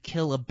bull, to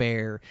kill a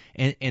bear,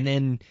 and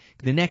then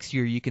the next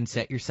year you can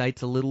set your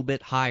sights a little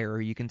bit higher,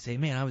 or you can say,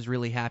 man, I was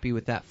really happy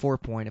with that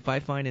 4-point. If I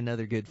find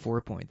another good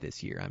 4-point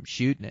this year, I'm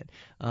shooting it.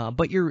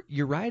 But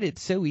you're right,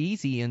 it's so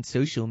easy in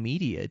social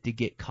media to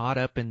get caught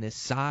up in this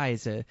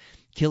size,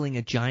 killing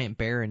a giant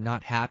bear and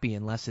not happy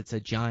unless it's a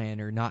giant,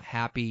 or not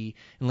happy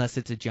unless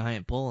it's a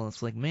giant bull. And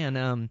it's like,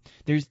 man,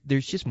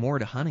 there's just more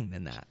to hunting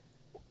than that.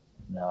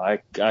 No,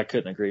 I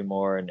couldn't agree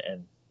more. And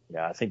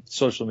yeah, I think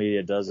social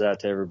media does that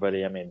to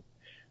everybody. I mean,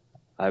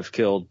 I've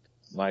killed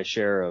my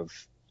share of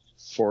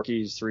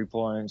forkies, 3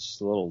 points,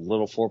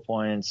 little 4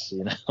 points,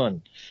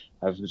 and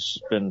I've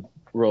just been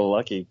real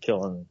lucky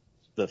killing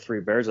the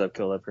 3 bears I've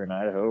killed up here in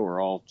Idaho. Were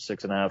all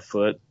 6.5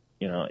 foot,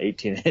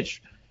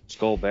 18-inch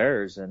skull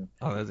bears. And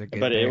those are good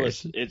but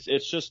bears.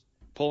 it's just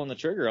pulling the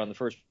trigger on the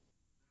first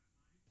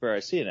bear I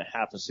see, and it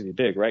happens to be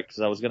big, right?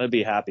 Because I was going to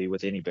be happy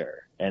with any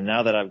bear, and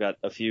now that I've got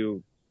a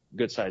few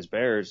good sized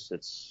bears,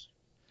 it's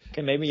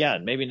okay.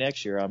 Maybe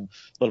next year I'm a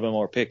little bit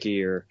more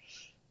picky, or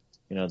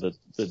the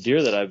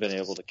deer that I've been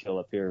able to kill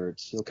up here,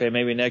 it's okay.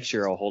 Maybe next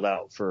year I'll hold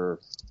out for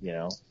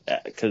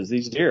because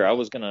these deer, I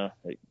was gonna,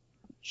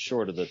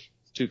 short of the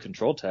 2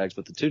 control tags,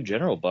 but the 2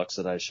 general bucks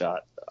that I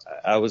shot,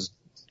 I was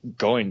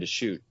going to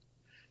shoot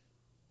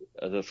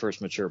the first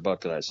mature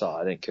buck that I saw.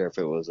 I didn't care if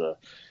it was a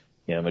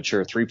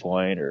mature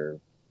 3-point or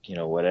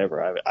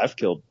whatever. I've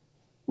killed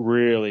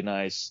really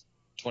nice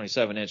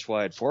 27-inch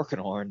wide fork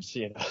and horns,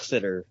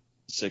 that are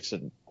 6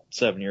 and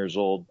 7 years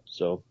old.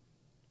 So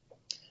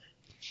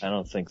I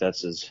don't think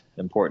that's as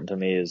important to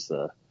me as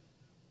the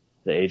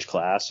age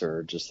class,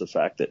 or just the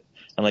fact that,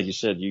 and like you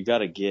said, you got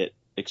to get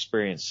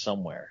experience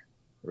somewhere,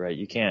 right?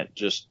 You can't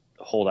just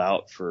hold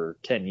out for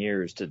 10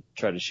 years to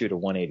try to shoot a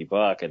 180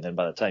 buck, and then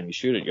by the time you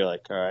shoot it, you're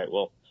like, all right,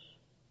 well,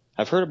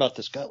 I've heard about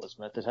this gutless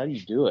method. How do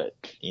you do it?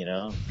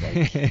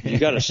 Like, you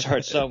got to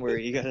start somewhere.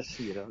 You got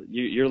to,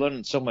 you're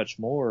learning so much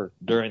more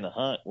during the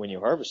hunt when you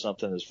harvest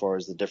something, as far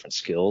as the different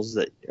skills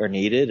that are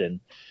needed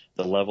and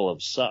the level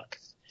of suck,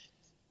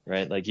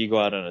 right? Like, you go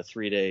out on a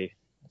 3-day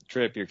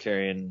trip, you're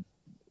carrying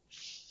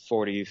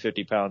 40,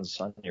 50 pounds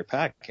on your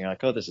pack. And you're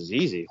like, oh, this is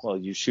easy. Well,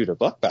 you shoot a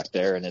buck back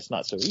there, and it's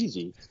not so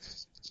easy.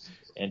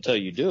 Until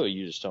you do it,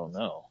 you just don't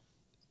know.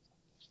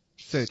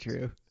 So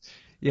true.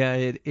 Yeah,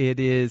 it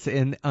is.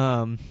 And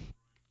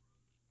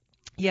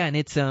yeah, and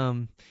it's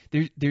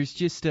there's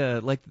just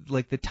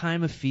like the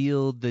time of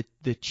field,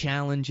 the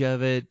challenge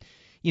of it,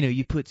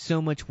 you put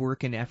so much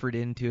work and effort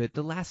into it.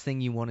 The last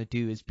thing you want to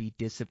do is be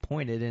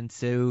disappointed. And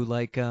so,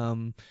 like,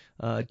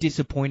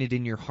 disappointed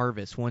in your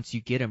harvest once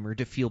you get him, or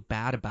to feel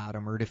bad about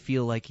him, or to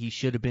feel like he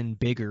should have been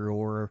bigger,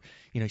 or,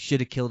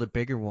 should have killed a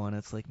bigger one.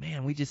 It's like,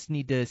 man, we just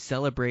need to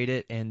celebrate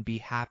it and be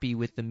happy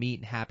with the meat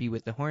and happy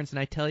with the horns. And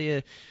I tell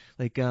you,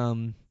 like,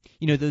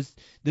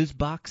 those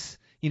bucks,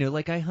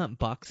 like I hunt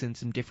bucks in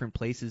some different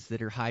places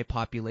that are high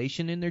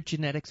population, and their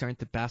genetics aren't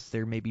the best.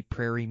 They're maybe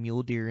prairie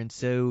mule deer. And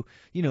so,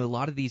 a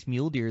lot of these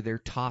mule deer, their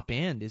top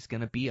end is going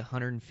to be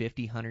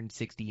 150,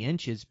 160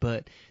 inches,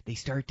 but they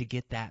start to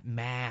get that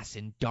mass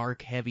and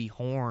dark, heavy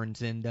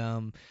horns. And,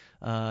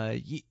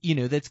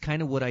 that's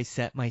kind of what I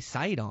set my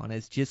sight on.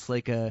 It's just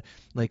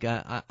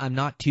I'm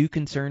not too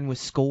concerned with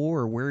score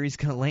or where he's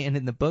going to land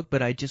in the book,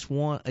 but I just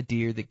want a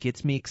deer that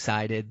gets me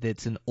excited,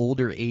 that's an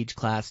older age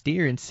class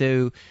deer. And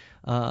so,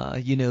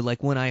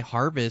 like when I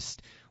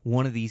harvest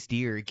one of these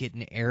deer, get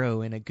an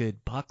arrow in a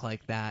good buck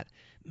like that,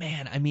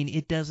 man, I mean,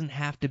 it doesn't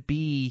have to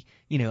be,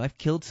 I've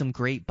killed some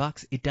great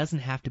bucks. It doesn't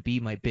have to be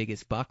my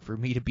biggest buck for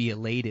me to be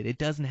elated. It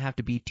doesn't have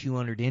to be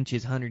 200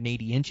 inches,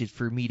 180 inches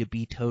for me to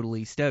be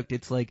totally stoked.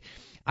 It's like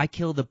I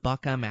kill the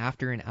buck I'm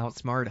after and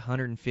outsmart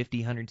 150,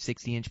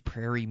 160 inch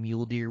prairie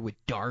mule deer with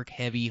dark,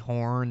 heavy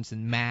horns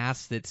and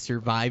mass that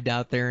survived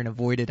out there and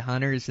avoided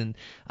hunters. And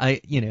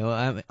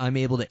I'm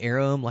able to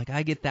arrow him. Like,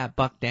 I get that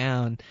buck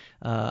down.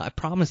 I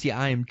promise you,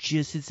 I am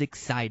just as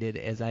excited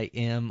as I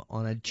am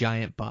on a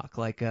giant buck.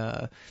 Like,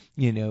 the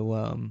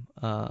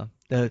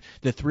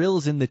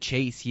thrills in the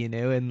chase,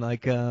 and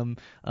like, and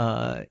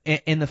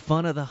the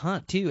fun of the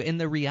hunt too. And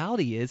the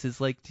reality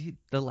is like, dude,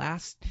 the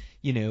last,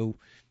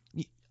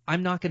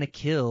 I'm not going to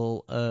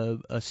kill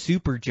a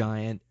super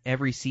giant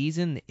every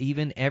season,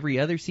 even every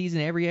other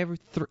season, every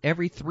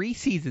 3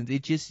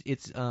 seasons.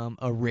 It's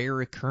a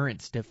rare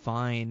occurrence to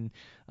find,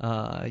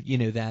 the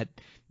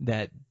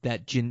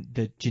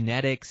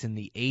genetics and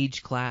the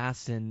age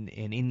class and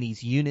in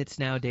these units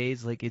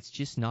nowadays. Like, it's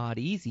just not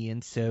easy.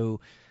 And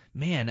so,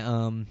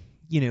 man,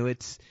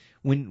 it's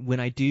when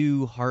I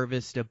do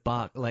harvest a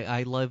buck, like,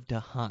 I love to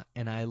hunt,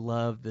 and I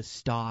love the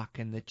stalk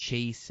and the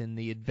chase and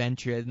the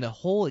adventure and the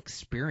whole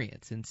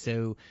experience. And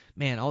so,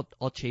 man,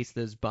 I'll chase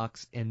those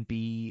bucks and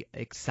be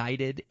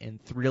excited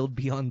and thrilled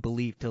beyond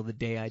belief till the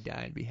day I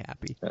die and be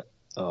happy.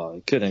 Oh, I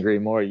couldn't agree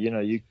more.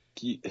 You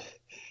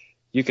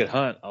could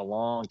hunt a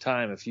long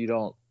time if you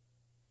don't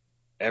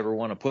ever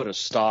want to put a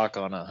stalk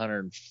on a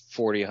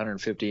 140,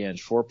 150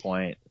 inch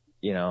 4-point.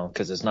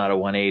 Because it's not a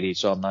 180,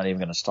 so I'm not even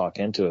going to stalk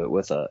into it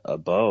with a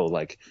bow.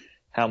 Like,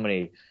 how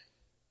many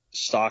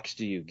stalks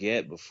do you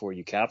get before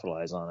you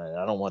capitalize on it?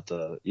 I don't want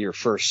your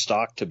first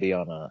stalk to be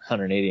on a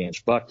 180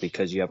 inch buck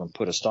because you haven't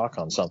put a stalk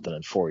on something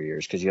in 4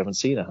 years because you haven't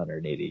seen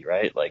 180,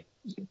 right? Like,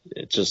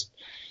 it just,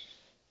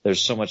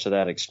 there's so much of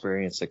that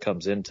experience that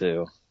comes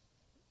into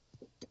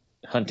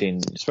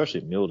hunting, especially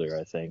mule deer.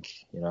 I think,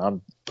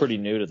 I'm pretty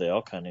new to the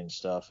elk hunting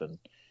stuff, and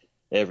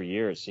every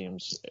year it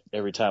seems,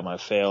 every time I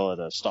fail at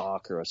a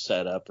stalk or a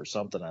setup or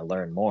something, I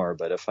learn more.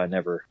 But if I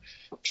never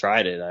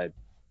tried it, I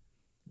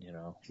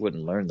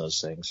wouldn't learn those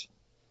things.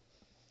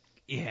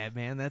 Yeah,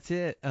 man, that's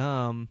it.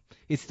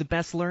 It's the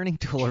best learning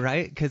tool,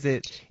 right? Because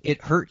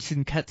it hurts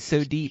and cuts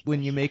so deep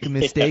when you make a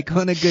mistake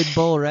on a good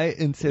bull, right?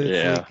 And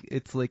so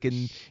it's like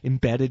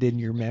embedded in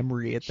your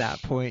memory at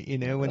that point,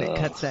 when it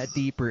cuts that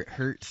deep or it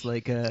hurts.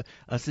 Like,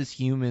 us as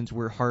humans,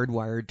 we're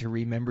hardwired to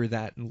remember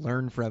that and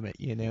learn from it,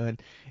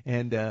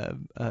 and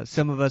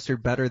some of us are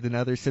better than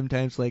others.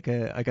 Sometimes, like,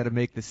 I got to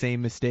make the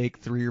same mistake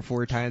 3 or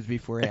 4 times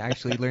before I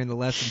actually learn the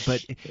lesson.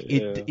 But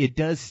it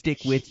does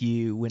stick with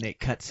you when it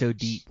cuts so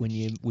deep, when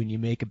you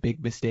make a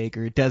big mistake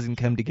or it doesn't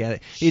come together.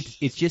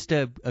 It's just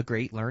a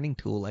great learning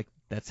tool. Like,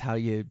 that's how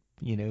you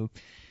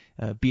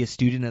be a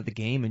student of the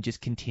game and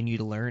just continue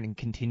to learn and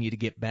continue to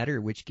get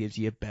better, which gives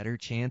you a better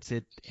chance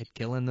at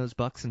killing those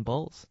bucks and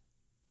bulls.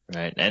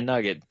 Right, and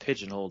not get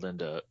pigeonholed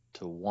into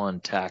one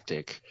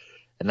tactic.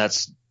 And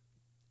that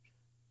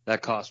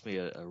cost me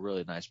a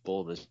really nice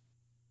bull this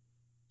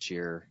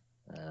year.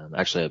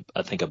 Actually,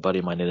 I think a buddy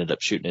of mine ended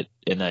up shooting it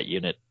in that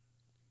unit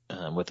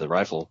with a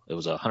rifle. It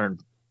was a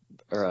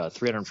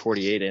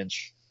 348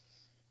 inch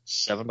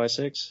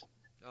 7x6.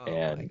 Oh,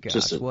 and my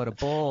gosh, what a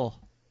bull.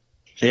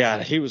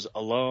 Yeah, he was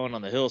alone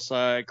on the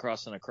hillside,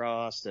 crossing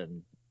across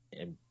and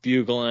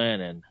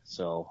bugling. And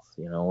so,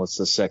 what's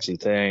the sexy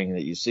thing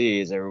that you see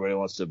is everybody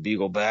wants to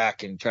bugle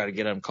back and try to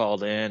get him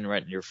called in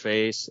right in your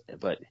face.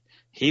 But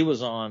he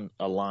was on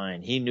a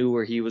line. He knew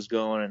where he was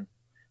going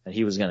and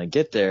he was going to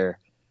get there.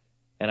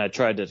 And I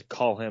tried to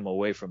call him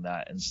away from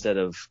that instead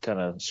of kind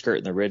of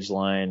skirting the ridge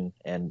line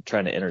and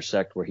trying to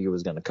intersect where he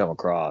was going to come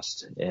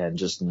across and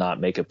just not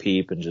make a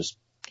peep and just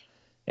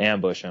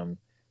ambush him.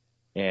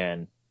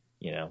 And,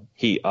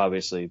 he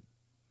obviously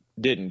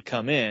didn't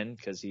come in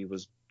because he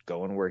was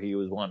going where he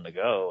was wanting to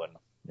go and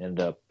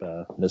ended up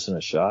missing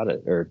a shot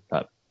or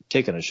not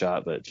taking a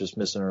shot, but just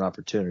missing an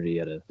opportunity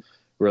at a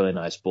really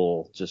nice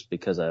bull just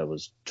because I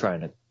was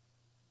trying to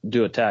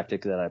do a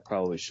tactic that I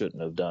probably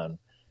shouldn't have done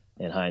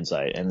in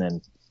hindsight. And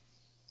then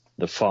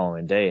the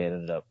following day I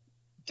ended up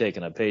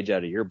taking a page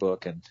out of your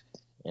book and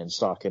and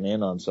stalking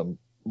in on some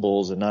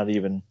bulls and not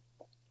even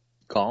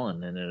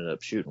calling, and ended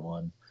up shooting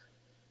one.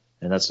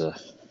 And that's a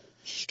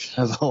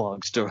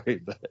long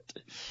story, but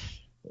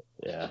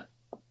yeah,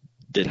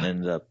 didn't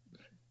end up.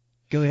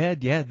 Go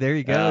ahead. Yeah, there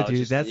you go,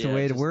 dude. That's the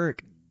way to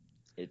work.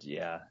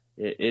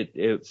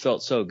 It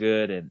felt so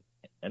good,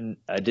 and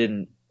I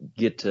didn't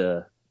get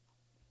to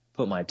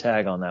put my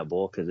tag on that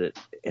bull because it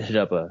ended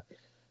up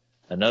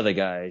another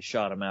guy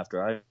shot him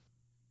after I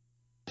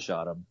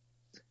shot him,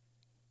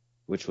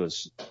 which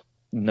was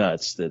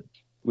nuts that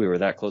we were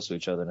that close to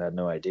each other and had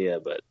no idea.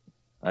 But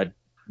I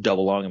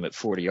double longed him at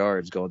 40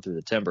 yards going through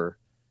the timber.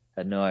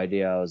 Had no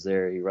idea I was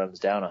there. He runs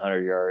down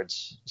 100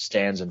 yards,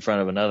 stands in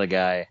front of another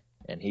guy,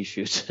 and he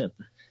shoots him.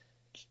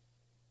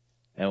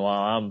 And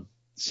while I'm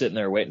sitting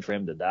there waiting for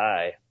him to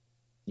die,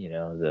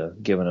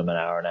 giving him an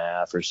hour and a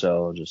half or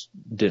so, just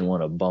didn't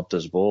want to bump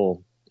this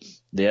bull.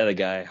 The other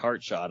guy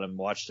heart shot him,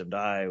 watched him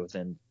die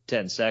within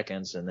 10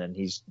 seconds, and then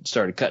he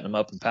started cutting him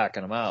up and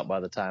packing him out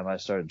by the time I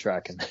started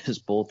tracking his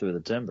bull through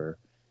the timber.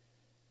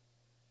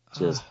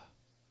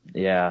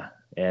 Yeah.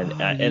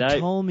 And you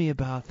told me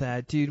about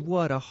that, dude.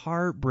 What a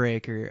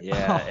heartbreaker.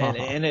 Yeah.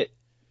 And it,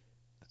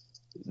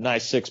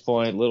 nice 6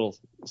 point, little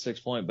 6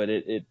 point, but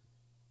it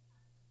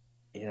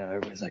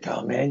everybody's like,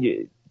 oh man,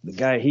 the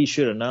guy, he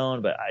should have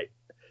known, but I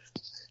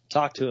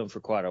talked to him for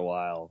quite a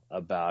while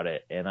about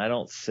it. And I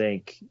don't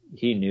think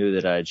he knew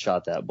that I had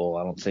shot that bull.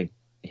 I don't think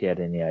he had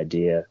any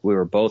idea. We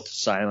were both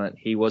silent.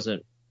 He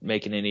wasn't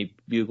making any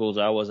bugles.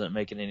 I wasn't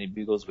making any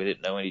bugles. We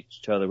didn't know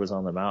each other was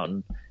on the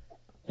mountain.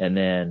 And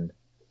then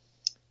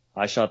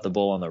I shot the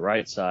bull on the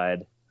right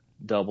side,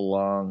 double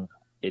long.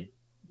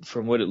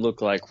 From what it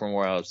looked like from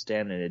where I was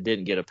standing, it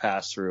didn't get a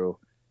pass through.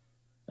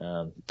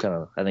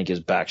 I think his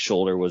back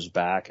shoulder was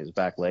back, his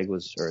back leg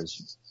was, or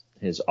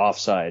his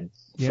offside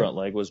front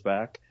leg was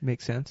back.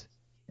 Makes sense.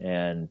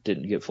 And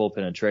didn't get full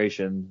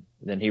penetration.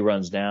 Then he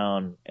runs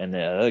down, and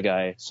the other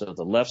guy, so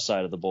the left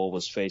side of the bull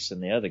was facing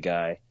the other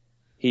guy.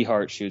 He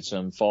heart shoots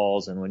him,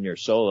 falls, and when you're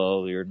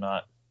solo, you're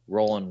not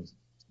rolling,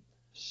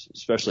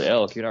 especially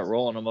elk, you're not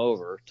rolling them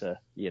over to,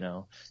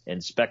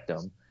 inspect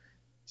them.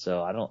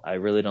 So I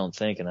really don't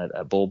think, and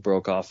that bull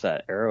broke off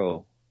that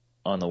arrow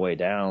on the way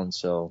down.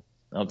 So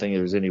I don't think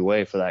there was any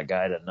way for that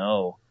guy to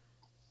know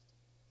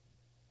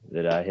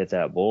that I hit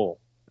that bull.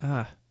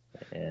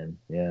 And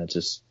yeah,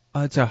 it's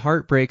a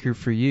heartbreaker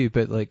for you,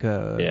 but like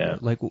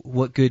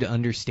what good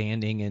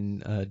understanding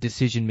and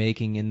decision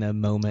making in the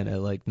moment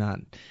of like not,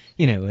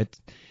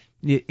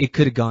 it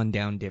could have gone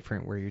down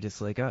different where you're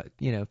just like,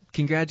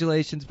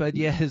 congratulations, bud.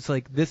 Yeah, it's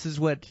like, this is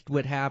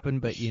what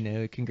happened, but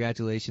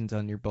congratulations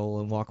on your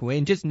bull, and walk away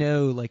and just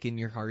know, like, in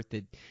your heart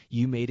that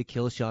you made a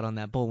kill shot on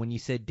that bull. When you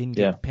said didn't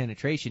get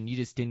penetration, you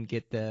just didn't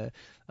get the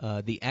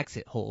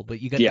exit hole,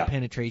 but you got the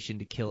penetration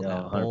to kill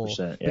that bull.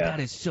 100%, But that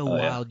is so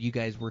wild. Yeah. You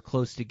guys were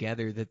close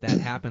together that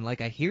happened.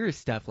 Like, I hear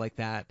stuff like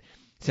that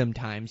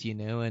sometimes,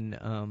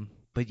 and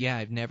but yeah,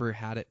 I've never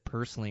had it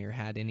personally or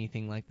had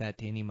anything like that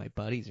to any of my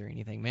buddies or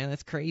anything. Man,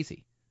 that's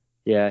crazy.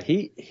 Yeah,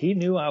 he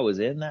knew I was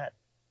in that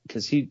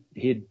because he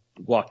had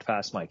walked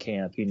past my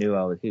camp. He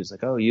knew he was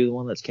like, oh, you the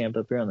one that's camped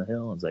up here on the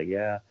hill? I was like,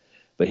 yeah.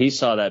 But he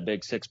saw that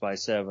big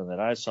 6x7 that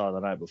I saw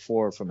the night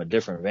before from a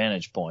different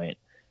vantage point.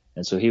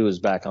 And so he was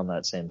back on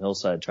that same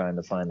hillside trying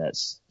to find that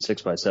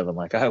 6x7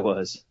 like I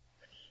was.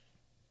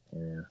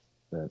 Yeah,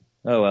 but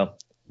oh well.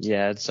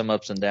 Yeah, it had some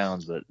ups and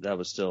downs, but that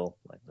was still,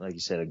 like you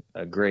said,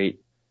 a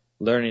great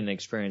learning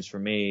experience for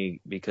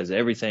me because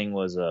everything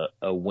was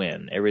a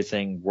win.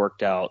 Everything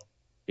worked out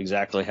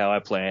exactly how I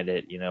planned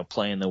it,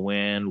 playing the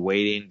wind,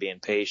 waiting, being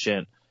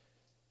patient,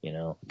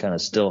 kind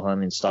of still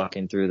hunting,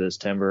 stalking through this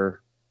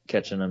timber,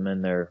 catching them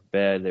in their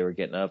bed. They were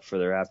getting up for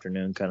their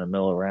afternoon kind of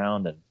mill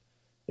around, and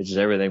it just,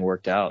 everything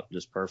worked out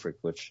just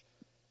perfect, which,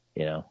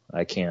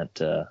 I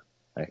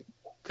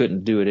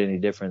couldn't do it any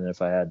different than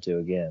if I had to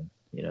again.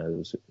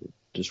 It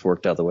just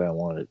worked out the way I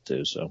wanted it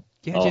to. So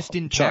yeah, just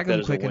didn't tag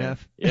them quick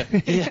enough. Yeah,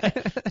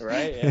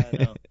 right. Yeah, I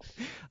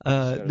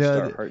know.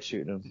 Start heart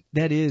shooting them.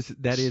 That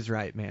is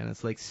right, man.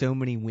 It's like so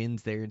many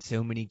wins there and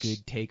so many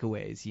good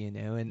takeaways,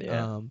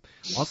 and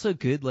also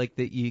good like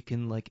that you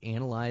can like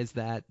analyze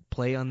that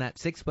play on that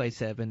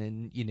 6x7,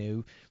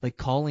 and like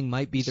calling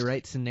might be the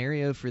right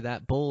scenario for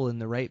that bull in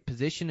the right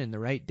position in the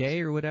right day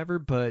or whatever,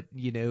 but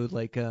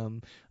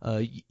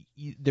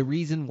the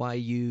reason why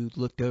you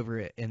looked over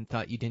it and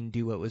thought you didn't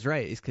do what was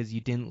right is because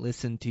you didn't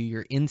listen to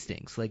your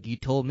instincts. Like you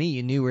told me,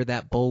 you knew where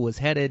that bull was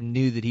headed and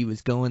knew that he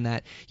was going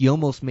that. You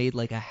almost made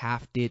like a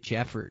half-ditch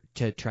effort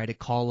to try to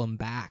call him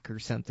back or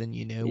something,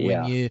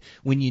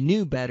 when you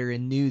knew better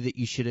and knew that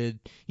you should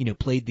have,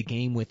 played the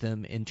game with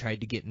him and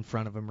tried to get in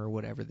front of him or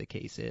whatever the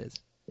case is.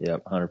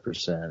 Yep,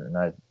 100%. And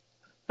I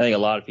think a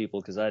lot of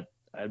people, because I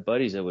had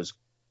buddies that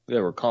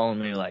were calling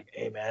me like,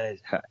 hey man,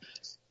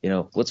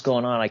 what's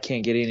going on? I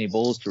can't get any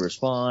bulls to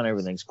respond.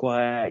 Everything's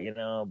quiet.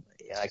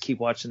 I keep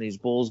watching these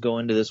bulls go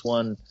into this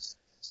one,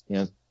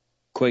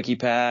 quakey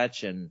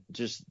patch and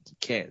just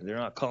can't. They're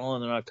not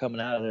calling. They're not coming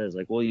out of there. It's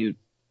like, well, you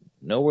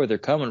know where they're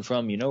coming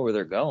from. You know where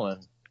they're going.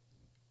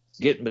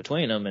 Get in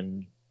between them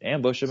and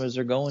ambush them as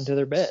they're going to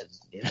their bed,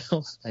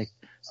 like,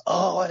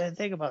 oh, I didn't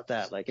think about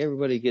that. Like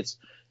everybody gets,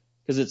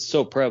 because it's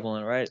so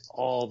prevalent, right?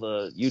 All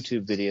the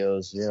YouTube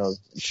videos,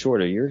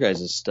 short of your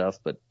guys' stuff,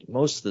 but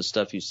most of the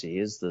stuff you see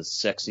is the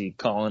sexy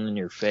calling in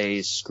your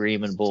face,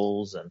 screaming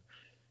bulls. And,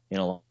 a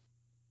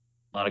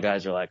lot of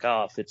guys are like,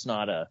 oh,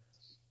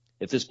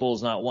 if this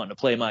bull's not wanting to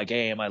play my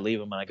game, I leave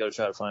him and I go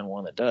try to find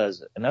one that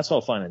does. And that's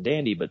all fine and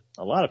dandy, but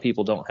a lot of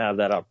people don't have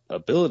that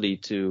ability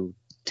to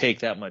take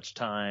that much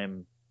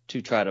time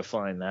to try to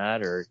find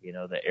that, or,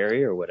 the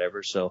area or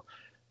whatever. So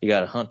you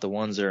got to hunt the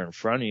ones that are in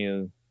front of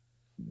you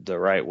the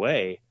right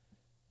way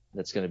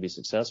that's going to be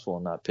successful,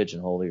 and not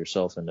pigeonhole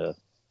yourself into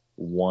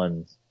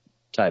one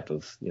type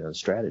of,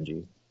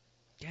 strategy.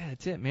 Yeah,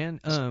 that's it,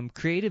 man.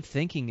 Creative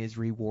thinking is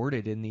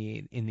rewarded in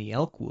the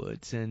elk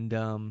woods. And,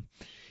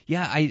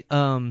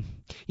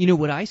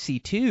 what I see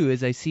too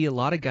is I see a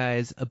lot of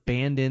guys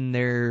abandon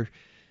their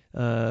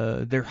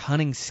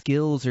hunting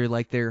skills, or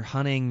like their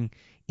hunting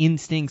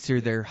instincts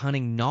or their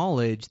hunting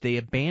knowledge. They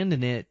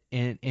abandon it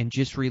and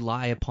just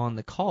rely upon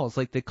the calls.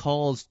 Like the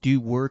calls do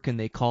work and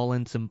they call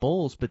in some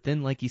bulls, but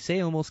then, like you say,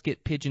 almost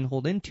get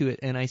pigeonholed into it.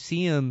 And I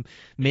see them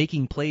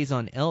making plays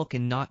on elk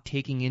and not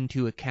taking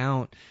into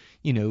account,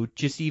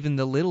 just even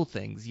the little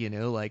things,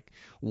 like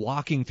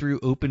walking through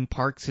open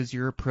parks as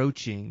you're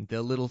approaching,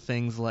 the little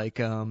things like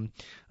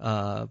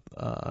not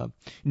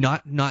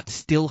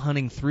still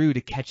hunting through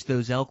to catch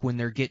those elk when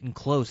they're getting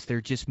close. They're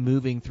just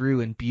moving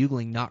through and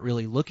bugling, not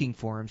really looking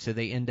for them, so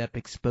they end up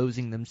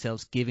exposing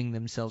themselves, giving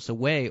themselves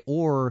away,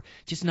 or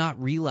just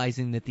not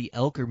realizing that the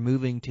elk are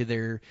moving to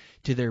their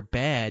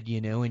bed,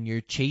 and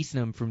you're chasing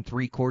them from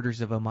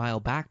 3/4 of a mile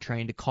back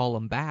trying to call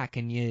them back,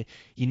 and you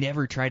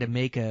never try to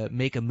make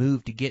a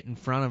move to get in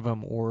front of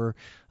them, or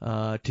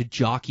to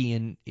jockey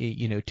and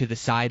to the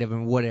side of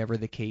them, whatever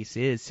the case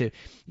is. So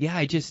yeah,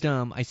 I just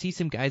I see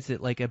some guys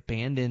that like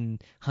abandon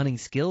hunting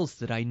skills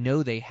that I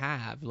know they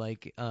have,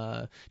 like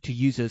to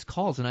use those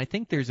calls. And I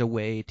think there's a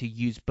way to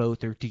use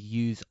both, or to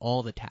use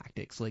all the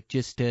tactics, like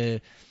just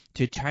to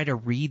try to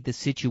read the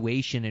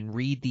situation and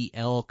read the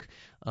elk,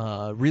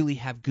 really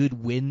have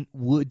good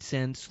wood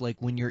sense,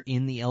 like when you're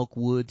in the elk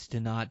woods, to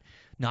not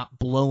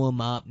blow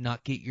them up,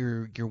 not get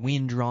your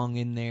wind wrong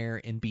in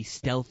there, and be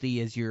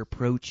stealthy as you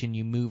approach and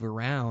you move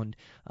around,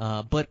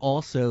 but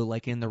also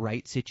like in the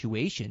right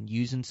situation,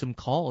 using some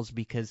calls,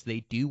 because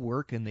they do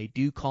work and they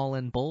do call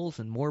in bulls,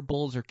 and more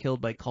bulls are killed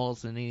by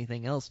calls than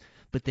anything else.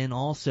 But then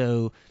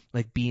also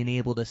like being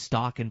able to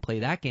stalk and play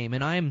that game.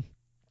 And I'm,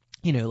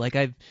 like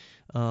I've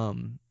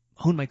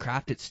honed my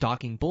craft at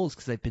stalking bulls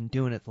because I've been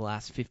doing it the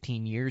last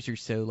 15 years or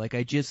so. Like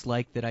I just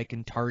like that I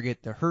can target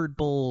the herd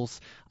bulls.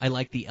 I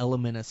like the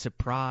element of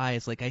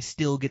surprise. Like I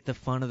still get the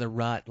fun of the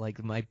rut.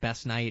 Like my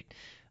best night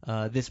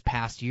this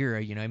past year,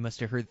 I must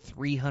have heard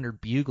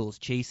 300 bugles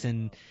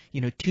chasing,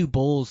 2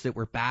 bulls that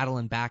were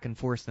battling back and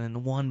forth. And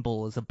then one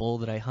bull is a bull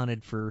that I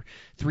hunted for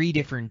 3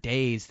 different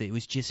days that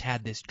was just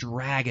had this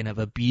dragon of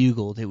a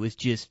bugle. That was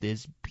just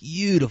this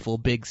beautiful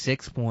big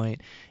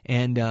 6-point.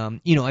 And,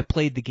 I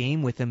played the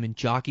game with him and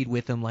jockeyed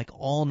with him like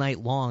all night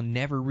long,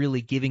 never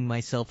really giving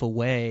myself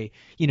away,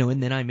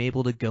 and then I'm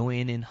able to go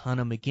in and hunt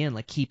him again,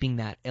 like keeping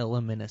that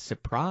element of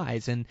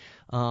surprise. And,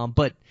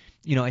 but,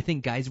 I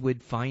think guys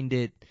would find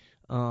it,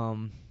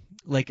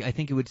 like I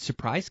think it would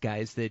surprise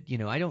guys that,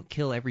 I don't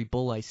kill every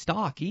bull I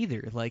stalk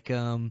either. Like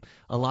a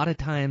lot of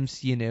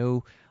times,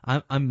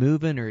 I'm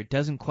moving, or it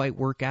doesn't quite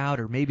work out,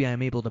 or maybe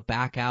I'm able to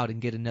back out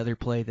and get another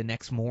play the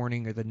next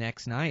morning or the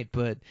next night.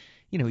 But,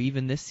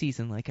 even this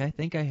season, like I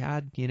think I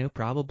had,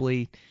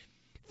 probably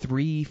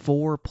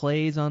 3-4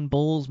 plays on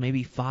bulls,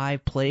 maybe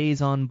 5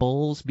 plays on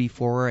bulls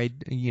before I,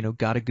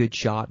 got a good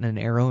shot and an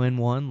arrow in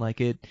one.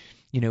 Like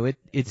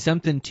it's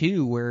something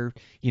too where,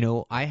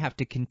 I have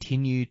to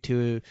continue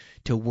to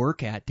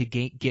work at to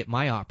get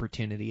my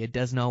opportunity. It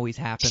doesn't always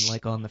happen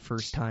like on the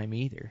first time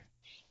either.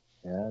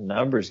 Yeah,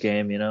 numbers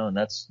game, and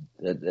that's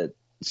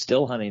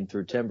still hunting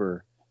through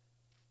timber.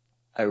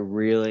 I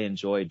really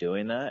enjoy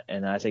doing that,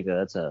 and I think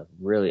that's a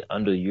really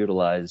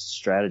underutilized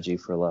strategy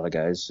for a lot of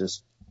guys.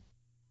 Just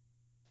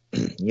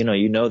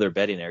their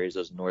bedding areas,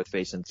 those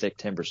north-facing thick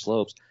timber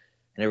slopes.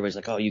 And everybody's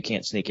like, oh, you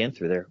can't sneak in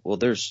through there. Well,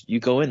 you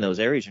go in those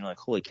areas and you're like,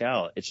 holy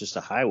cow, it's just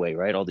a highway,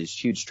 right? All these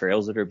huge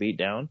trails that are beat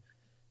down.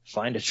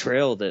 Find a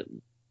trail that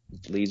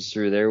leads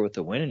through there with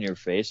the wind in your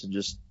face and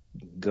just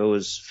go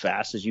as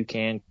fast as you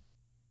can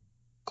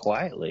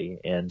quietly.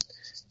 And,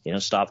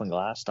 stopping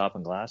glass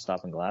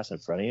in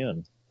front of you.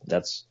 And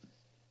that's,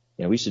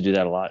 we used to do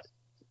that a lot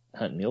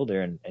hunting mule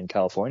deer in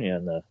California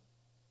in the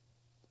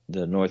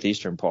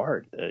northeastern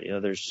part.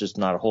 There's just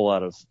not a whole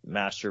lot of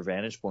master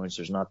vantage points.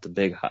 There's not the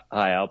big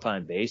high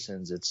alpine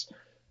basins. It's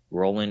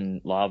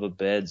rolling lava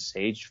beds,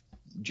 sage,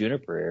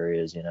 juniper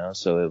areas,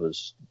 so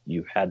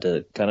you had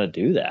to kind of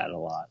do that a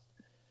lot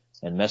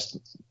and mess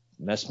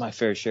my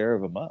fair share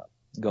of them up,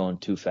 going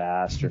too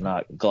fast or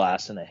not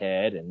glassing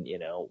ahead and,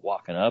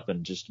 walking up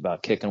and just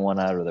about kicking one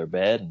out of their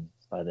bed. And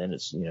by then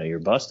it's, you're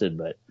busted,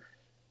 but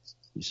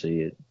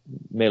you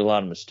made a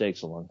lot of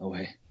mistakes along the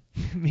way.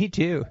 Me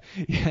too.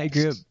 Yeah, I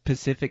grew up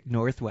Pacific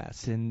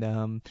Northwest,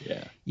 and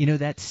Yeah.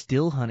 that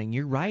still hunting.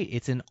 You're right.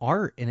 It's an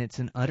art, and it's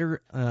an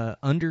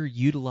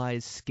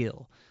underutilized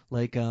skill.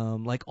 Like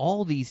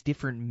all these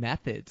different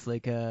methods.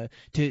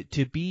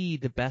 To be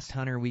the best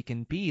hunter we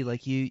can be,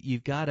 like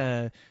you've got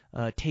to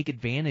take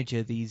advantage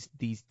of these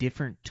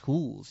different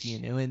tools.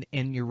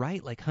 And you're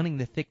right. Like hunting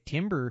the thick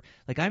timber.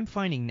 Like I'm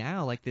finding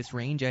now, like this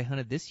range I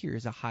hunted this year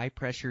is a high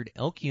pressured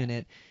elk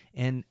unit.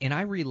 And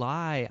I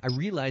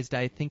realized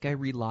I think I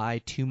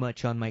rely too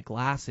much on my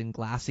glass and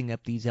glassing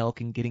up these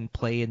elk and getting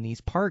play in these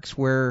parks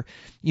where,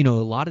 a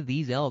lot of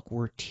these elk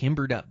were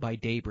timbered up by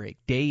daybreak,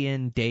 day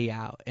in, day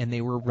out, and they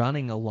were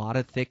running a lot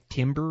of thick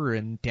timber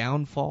and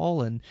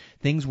downfall and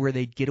things where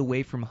they'd get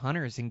away from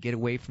hunters and get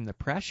away from the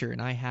pressure. And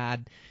I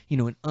had,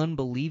 an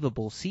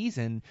unbelievable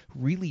season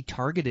really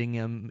targeting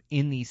them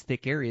in these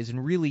thick areas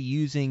and really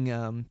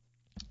using,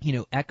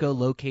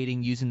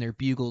 echolocating using their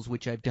bugles,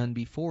 which I've done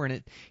before,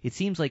 and it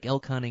seems like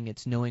elk hunting,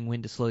 it's knowing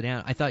when to slow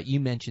down. I thought you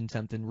mentioned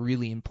something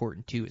really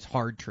important too, is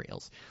hard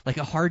trails. Like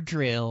a hard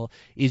trail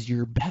is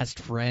your best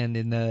friend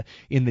in the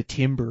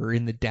timber,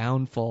 in the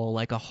downfall.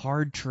 Like a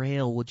hard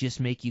trail will just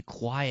make you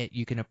quiet.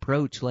 You can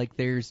approach. Like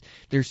there's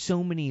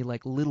so many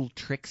like little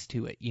tricks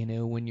to it,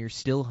 when you're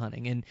still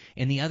hunting.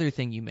 And the other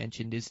thing you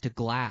mentioned is to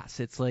glass.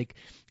 It's like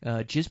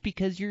just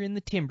because you're in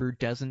the timber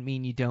doesn't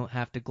mean you don't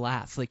have to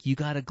glass. Like you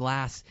got to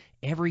glass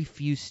every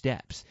few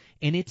steps,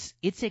 and it's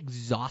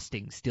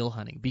exhausting still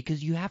hunting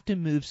because you have to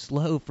move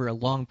slow for a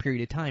long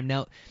period of time.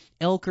 Now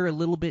elk are a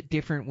little bit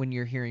different when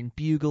you're hearing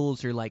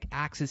bugles, or like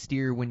axis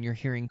deer when you're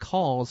hearing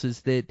calls,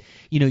 is that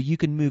you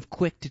can move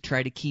quick to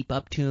try to keep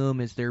up to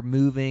them as they're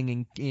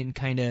moving, and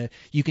kind of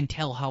you can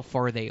tell how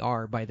far they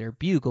are by their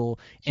bugle,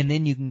 and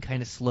then you can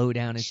kind of slow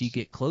down as you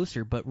get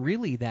closer. But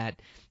really that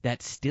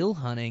still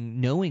hunting,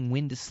 knowing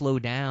when to slow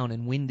down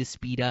and when to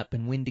speed up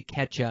and when to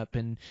catch up,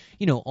 and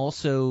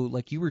also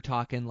like you were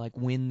talking, like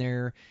when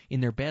they're in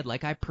their bed,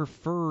 like I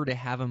prefer to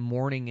have them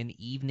morning and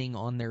evening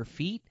on their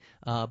feet,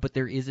 but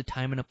there is a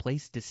time and a place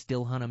to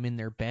still hunt them in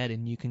their bed,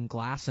 and you can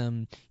glass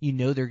them.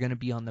 They're going to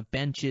be on the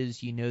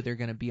benches, they're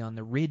going to be on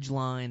the ridge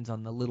lines,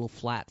 on the little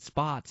flat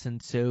spots,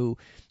 and so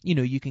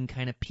you can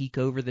kind of peek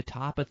over the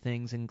top of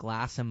things and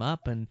glass them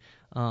up. And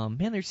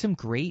man, there's some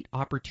great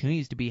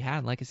opportunities to be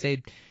had. Like I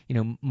said,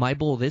 my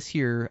bull this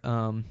year,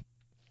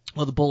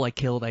 well, the bull I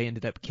killed, I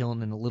ended up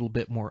killing in a little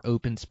bit more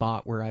open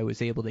spot where I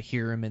was able to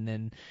hear him and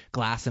then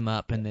glass him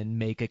up and then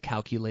make a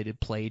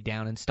calculated play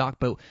down in stock.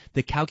 But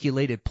the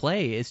calculated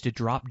play is to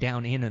drop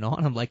down in and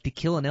on him. Like to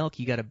kill an elk,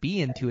 you got to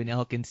be into an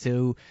elk. And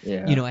so,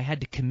 I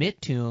had to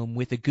commit to him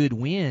with a good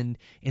wind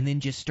and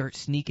then just start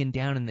sneaking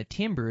down in the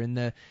timber. And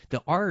the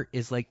art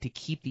is like to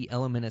keep the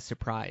element of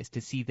surprise, to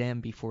see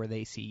them before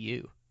they see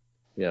you.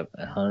 Yep,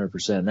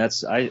 100%.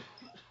 That's I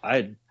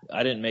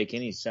didn't make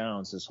any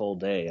sounds this whole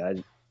day.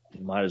 I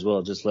might as well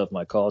have just left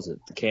my calls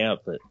at the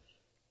camp, but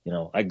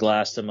I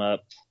glassed them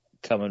up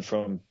coming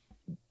from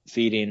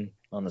feeding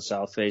on the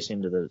south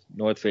facing to the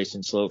north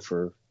facing slope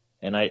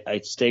and I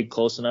stayed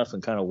close enough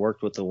and kind of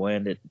worked with the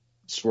wind at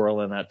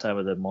swirling that time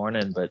of the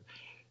morning, but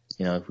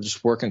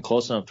just working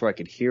close enough to where I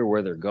could hear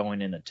where they're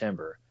going in the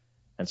timber.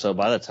 And so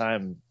by the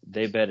time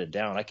they bedded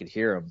down, I could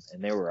hear them,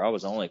 and I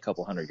was only a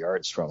couple hundred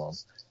yards from them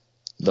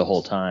the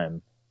whole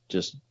time,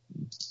 just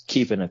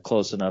keeping it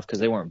close enough because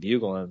they weren't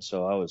bugling.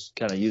 So I was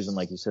kind of using,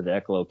 like you said, the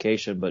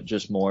echolocation, but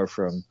just more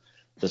from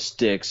the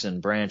sticks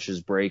and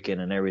branches breaking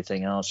and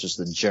everything else, just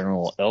the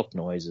general elk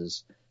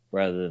noises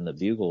rather than the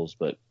bugles,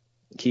 but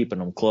keeping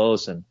them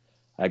close. And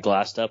I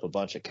glassed up a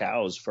bunch of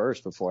cows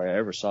first before I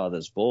ever saw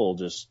this bull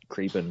just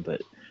creeping.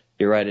 But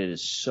you're right, it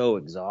is so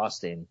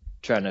exhausting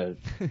trying to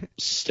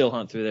still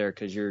hunt through there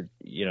because you're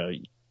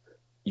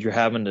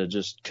having to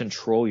just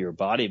control your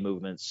body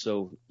movements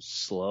so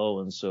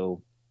slow and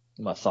so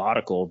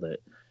methodical that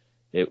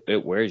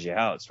it wears you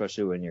out,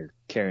 especially when you're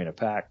carrying a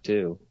pack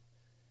too.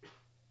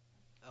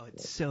 Oh,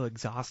 it's so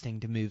exhausting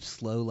to move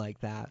slow like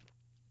that.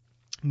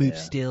 Move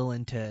still,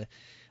 and to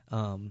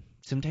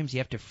sometimes you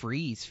have to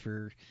freeze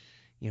for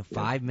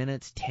 5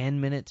 minutes,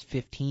 10 minutes,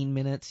 15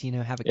 minutes,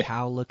 have a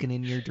cow looking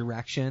in your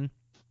direction.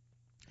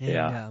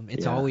 And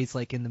it's always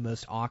like in the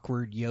most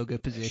awkward yoga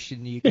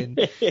position you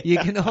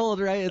can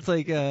hold, right? It's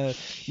like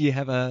you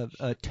have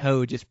a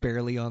toe just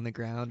barely on the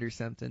ground or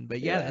something.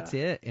 But that's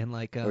it. And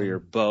like or your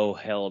bow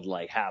held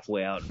like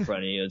halfway out in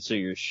front of you, and so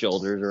your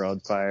shoulders are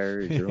on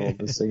fire as you're holding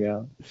this thing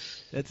out.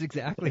 That's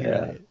exactly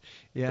right.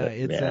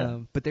 Yeah,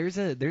 but there's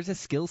a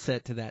skill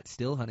set to that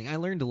still hunting. I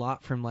learned a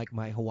lot from like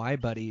my Hawaii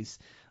buddies.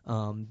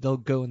 They'll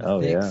go in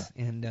the thicks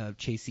and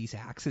chase these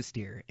axis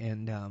deer,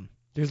 and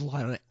there's a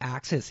lot of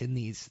axis in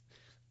these.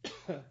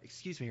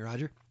 Excuse me,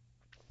 Roger.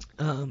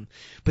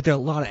 But there are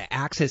a lot of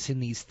access in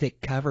these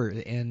thick cover,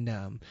 and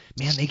man,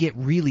 they get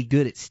really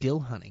good at still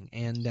hunting,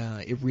 and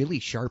it really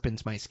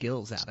sharpens my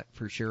skills at it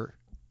for sure.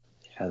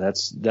 Yeah,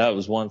 that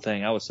was one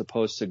thing. I was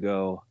supposed to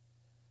go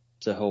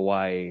to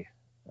Hawaii.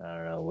 I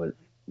don't know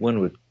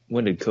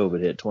when did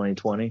COVID hit?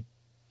 2020.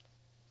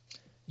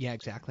 Yeah,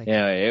 exactly.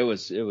 Yeah, it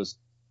was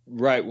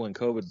right when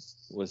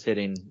COVID was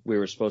hitting, we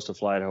were supposed to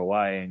fly to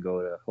Hawaii and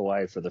go to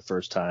Hawaii for the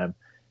first time.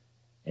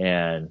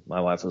 And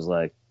my wife was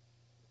like,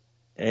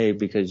 hey,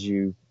 because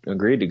you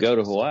agreed to go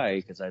to Hawaii,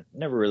 because I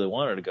never really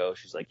wanted to go.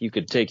 She's like, you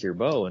could take your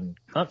bow and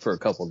hunt for a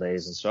couple of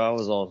days. And so I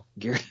was all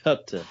geared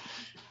up to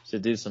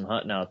do some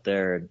hunting out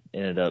there, and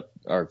ended up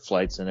our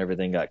flights and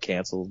everything got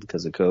canceled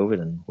because of COVID,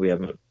 and we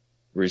haven't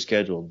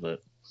rescheduled.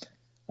 But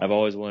I've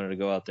always wanted to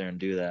go out there and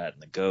do that,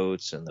 and the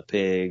goats and the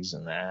pigs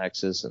and the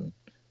axis and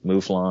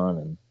mouflon,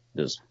 and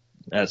just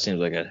that seems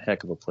like a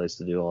heck of a place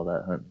to do all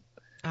that hunting.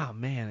 Oh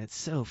man, it's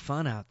so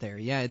fun out there.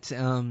 Yeah,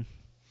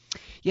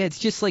 it's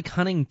just like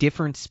hunting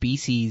different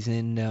species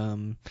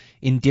in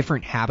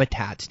different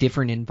habitats,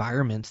 different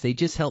environments. They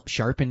just help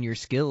sharpen your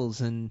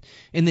skills, and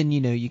then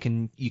you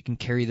can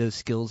carry those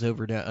skills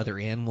over to other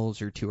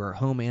animals or to our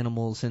home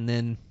animals, and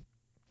then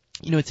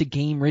it's a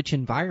game-rich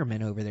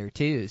environment over there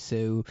too,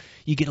 so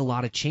you get a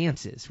lot of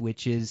chances,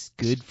 which is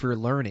good for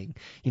learning.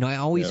 I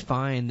always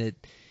find that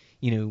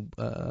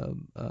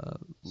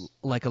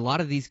like a lot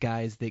of these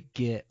guys that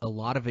get a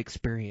lot of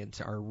experience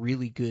are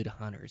really good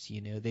hunters.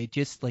 They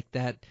just like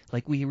that,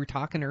 like we were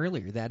talking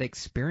earlier, that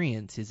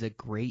experience is a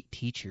great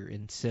teacher.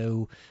 And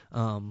so,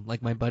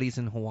 like my buddies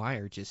in Hawaii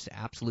are just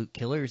absolute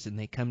killers, and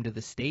they come to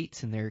the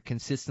States and they're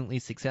consistently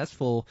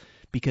successful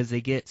because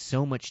they get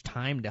so much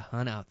time to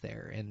hunt out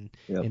there and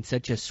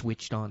such a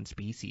switched on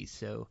species.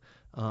 So,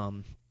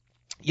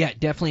 yeah,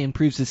 it definitely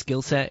improves the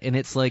skill set, and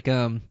it's like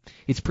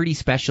it's pretty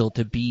special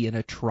to be in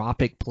a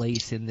tropic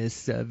place in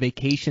this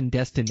vacation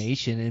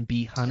destination and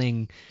be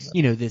hunting,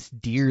 this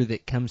deer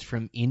that comes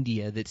from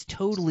India that's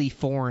totally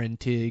foreign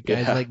to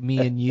guys like me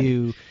and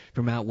you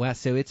from out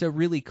west. So it's a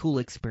really cool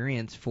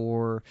experience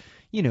for,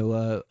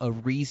 a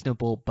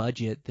reasonable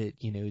budget that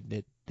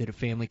that a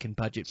family can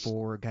budget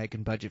for, a guy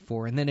can budget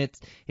for, and then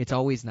it's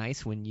always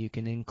nice when you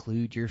can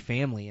include your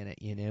family in it,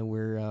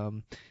 where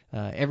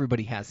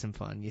everybody has some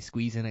fun. You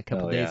squeeze in a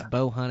couple days of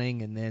bow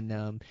hunting, and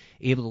then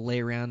able to lay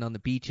around on the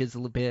beaches a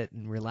little bit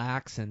and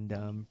relax,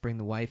 and bring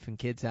the wife and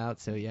kids out.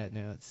 So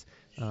it's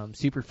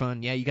super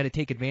fun. Yeah, you got to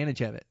take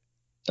advantage of it.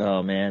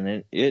 Oh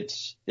man,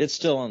 it's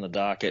still on the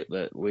docket,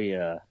 but we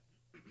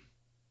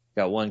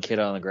got one kid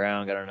on the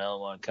ground, got another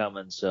one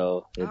coming,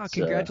 so it's,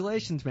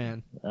 congratulations,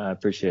 man. I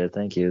appreciate it,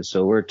 thank you.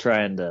 So we're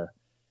trying to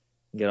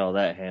get all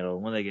that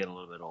handled. When they get a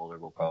little bit older,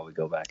 we'll probably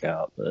go back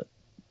out, but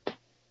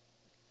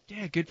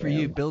yeah, good for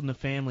you, building a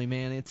family,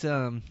 man. It's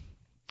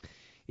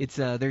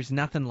there's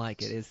nothing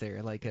like it, is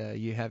there? Like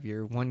you have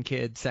your one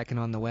kid, second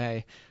on the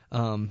way.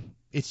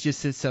 It's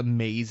just this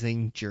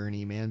amazing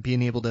journey, man.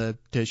 Being able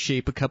to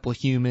shape a couple of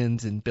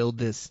humans and build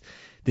this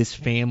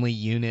family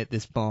unit,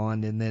 this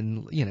bond, and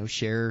then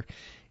share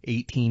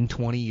 18,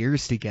 20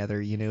 years together,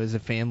 as a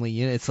family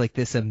unit. It's like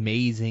this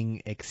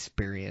amazing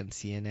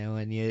experience, and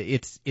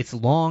it's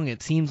long.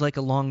 It seems like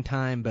a long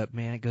time, but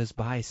man, it goes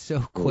by so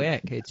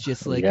quick. It's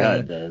just like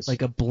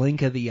a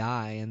blink of the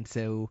eye. And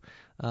so,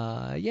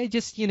 us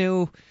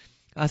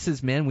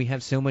as men, we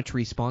have so much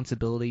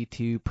responsibility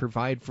to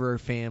provide for our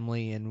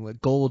family, and we're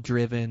goal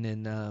driven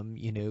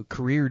and,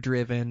 career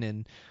driven.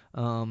 And,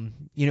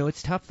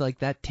 it's tough. Like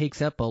that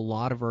takes up a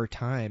lot of our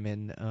time.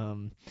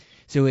 And,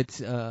 so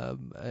it's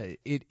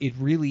it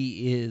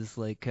really is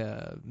like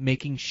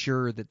making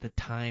sure that the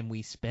time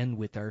we spend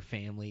with our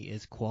family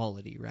is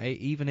quality, right?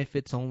 Even if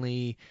it's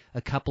only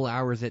a couple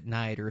hours at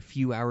night or a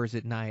few hours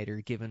at night,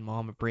 or giving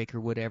mom a break or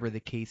whatever the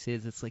case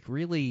is, it's like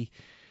really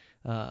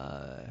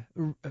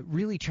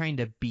trying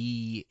to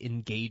be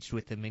engaged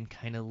with them, and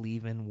kind of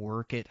leaving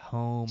work at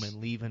home and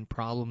leaving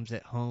problems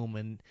at home,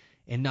 and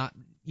not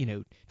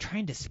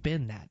trying to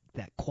spend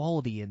that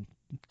quality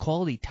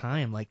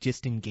time, like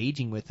just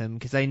engaging with them.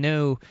 Because I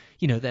know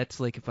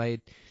that's like, if I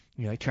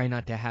try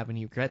not to have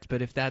any regrets,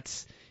 but if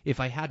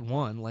I had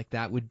one, like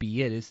that would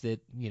be it, is that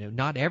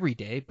not every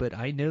day, but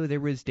I know there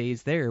was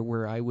days there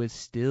where I was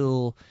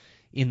still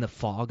in the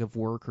fog of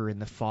work, or in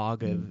the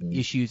fog of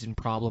issues and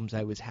problems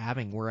I was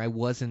having, where I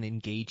wasn't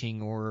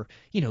engaging or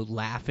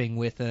laughing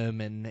with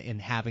them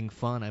and having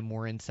fun. I'm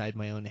more inside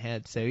my own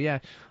head. So yeah,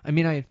 I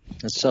mean,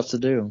 it's tough to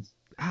do.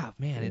 Ah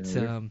man, it's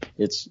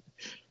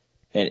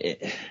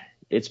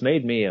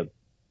made me I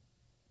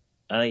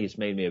think it's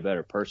made me a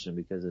better person,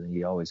 because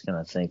you always kind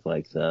of think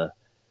like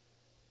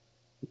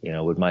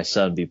would my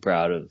son be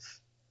proud of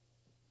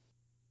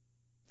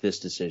this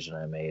decision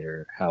I made,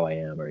 or how I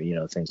am, or,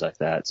 things like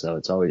that.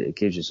 So it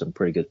gives you some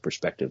pretty good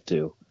perspective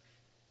too.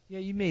 Yeah,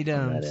 you made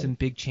some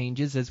big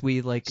changes, as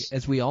we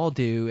all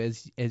do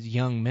as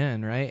young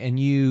men, right? And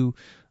you,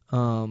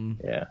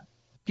 yeah,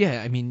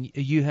 I mean,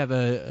 you have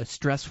a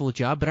stressful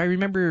job, but I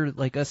remember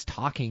like us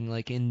talking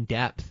like in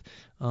depth.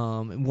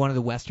 One of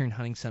the Western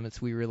hunting summits,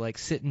 we were like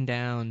sitting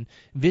down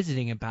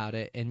visiting about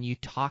it, and you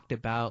talked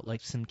about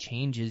like some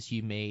changes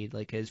you made,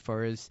 like as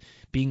far as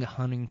being a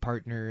hunting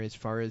partner, as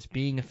far as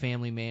being a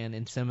family man,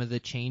 and some of the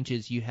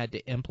changes you had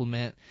to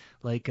implement,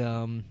 like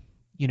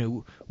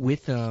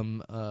with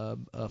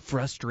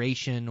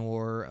frustration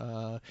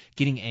or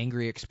getting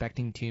angry,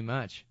 expecting too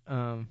much.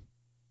 And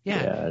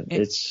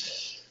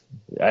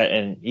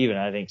even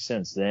I think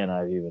since then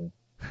I've even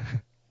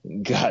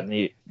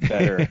gotten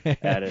better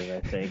at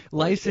it, I think.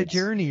 Life's a It's-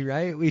 journey,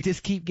 right? We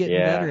just keep getting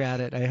Yeah. better at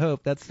it. I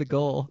hope that's the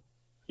goal.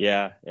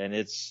 Yeah, and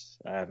it's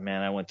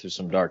man, I went through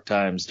some dark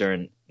times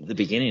during the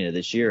beginning of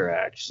this year,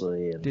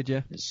 actually. And Did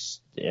you?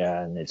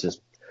 and it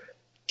just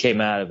came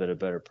out of it a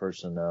better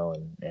person, though.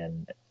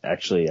 And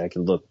actually, I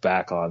could look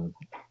back on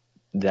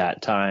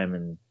that time,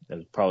 and it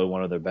was probably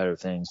one of the better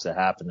things that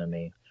happened to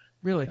me.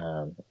 Really?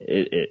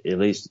 At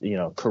least,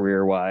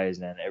 career wise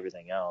and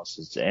everything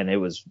else. And it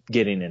was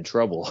getting in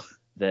trouble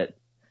that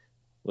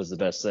was the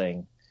best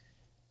thing.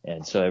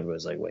 And so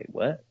everybody's like, wait,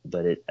 what?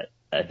 But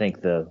I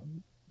think the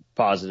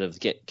positive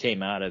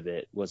came out of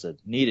it was a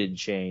needed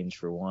change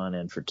for one,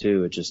 and for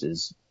two, it just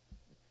has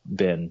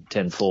been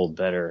tenfold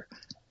better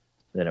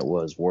than it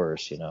was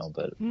worse,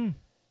 but it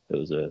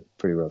was a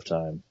pretty rough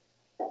time.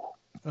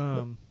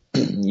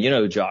 You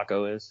know who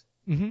Jocko is?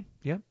 Mm-hmm.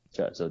 Yeah.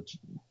 So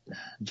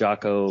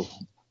Jocko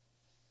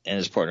and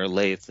his partner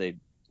Laith, they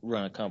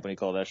run a company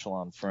called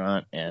Echelon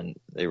Front, and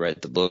they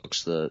write the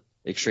books, the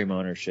Extreme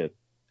Ownership,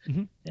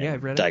 Mm-hmm. Yeah,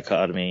 I've read it.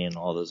 Dichotomy, and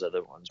all those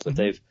other ones. But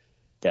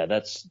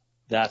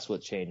that's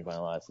what changed my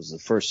life, was the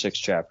first 6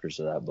 chapters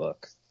of that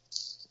book.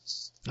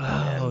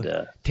 Oh,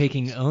 And,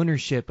 taking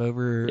ownership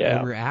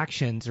over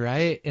actions,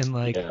 right? And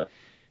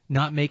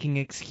not making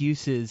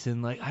excuses,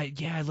 and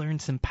I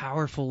learned some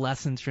powerful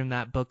lessons from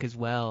that book as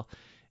well.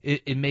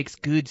 It makes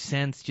good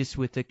sense just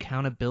with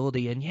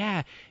accountability,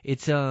 and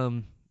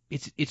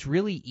it's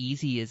really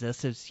easy as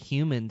us as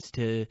humans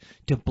to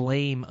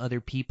blame other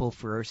people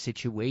for our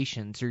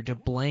situations, or to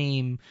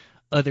blame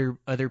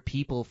other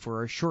people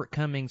for our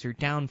shortcomings or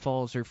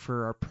downfalls or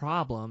for our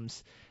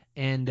problems.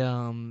 And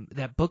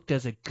that book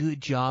does a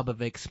good job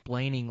of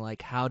explaining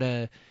how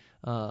to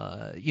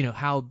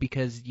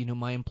because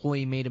my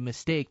employee made a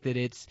mistake, that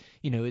it's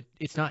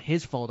not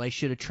his fault. I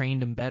should have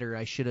trained him better.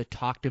 I should have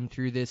talked him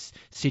through this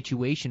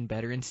situation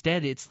better.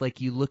 Instead, it's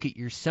like you look at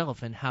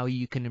yourself and how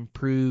you can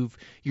improve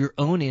your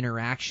own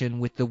interaction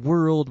with the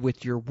world,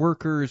 with your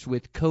workers,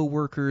 with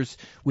coworkers,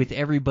 with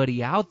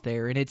everybody out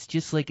there. And it's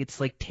just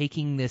it's like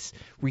taking this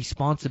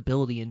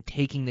responsibility and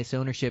taking this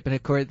ownership. And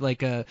of course,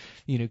 go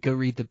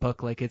read the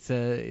book.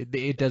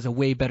 It does a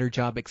way better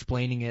job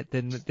explaining it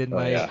than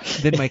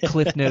my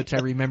Cliff Notes I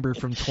remember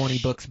from 20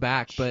 books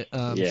back, but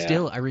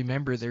still I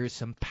remember there's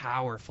some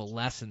powerful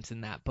lessons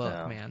in that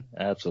book, man.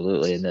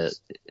 Absolutely. And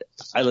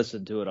I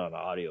listened to it on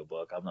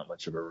audiobook. I'm not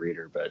much of a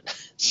reader, but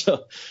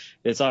so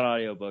it's on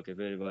audiobook if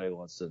anybody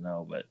wants to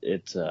know. But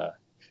it's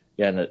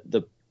and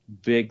the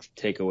big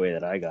takeaway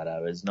that I got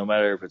out of it is, no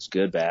matter if it's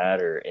good,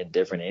 bad, or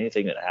indifferent,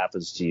 anything that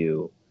happens to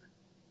you,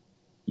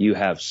 you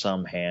have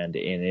some hand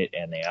in it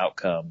and the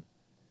outcome,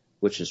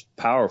 which is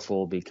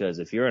powerful, because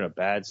if you're in a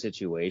bad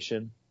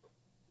situation,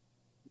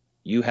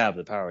 you have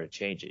the power to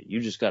change it.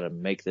 You just got to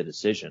make the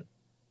decision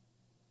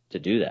to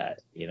do that,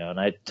 and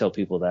I tell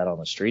people that on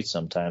the streets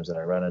sometimes that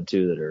I run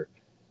into that are,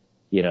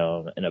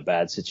 in a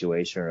bad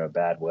situation or a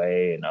bad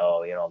way. And,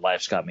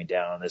 life's got me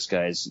down. This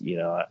guy's,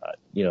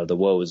 the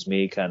woe is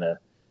me kind of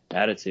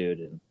attitude.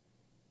 And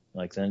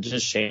then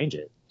just change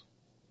it.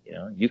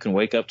 You can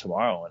wake up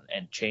tomorrow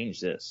and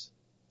change this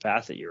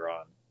path that you're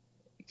on,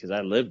 because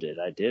I lived it.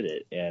 I did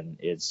it. And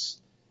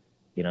it's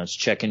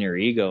checking your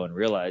ego and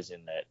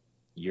realizing that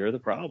you're the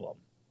problem,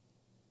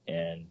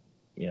 and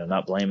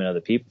not blaming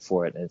other people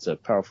for it. And it's a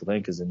powerful thing,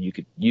 because then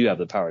you have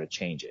the power to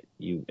change it.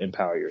 You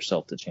empower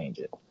yourself to change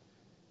it.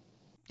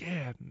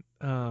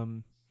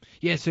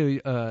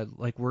 So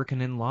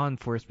working in law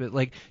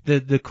enforcement,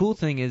 the cool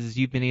thing is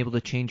you've been able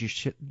to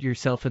change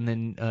yourself and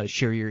then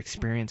share your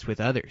experience with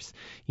others,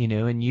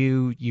 and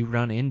you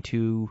run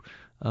into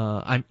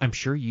I'm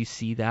sure you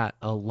see that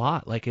a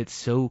lot. It's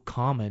so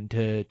common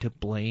to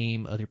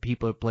blame other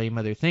people or blame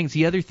other things.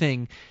 The other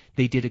thing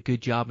they did a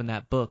good job in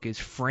that book is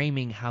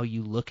framing how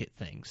you look at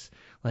things.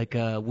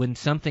 When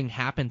something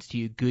happens to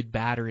you, good,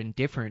 bad, or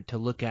indifferent, to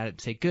look at it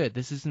and say, good,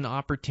 this is an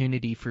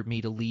opportunity for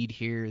me to lead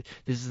here.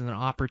 This is an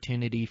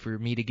opportunity for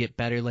me to get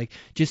better.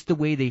 Just the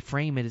way they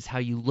frame it is how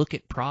you look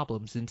at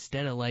problems,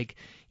 instead of when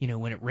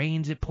it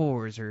rains, it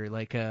pours, or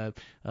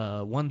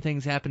one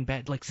thing's happened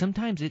bad.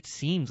 Sometimes it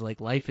seems like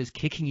life is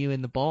kicking you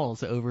in the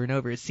balls over and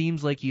over. It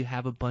seems like you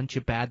have a bunch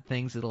of bad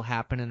things that'll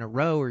happen in a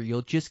row, or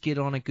you'll just get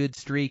on a good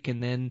streak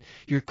and then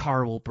your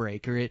car will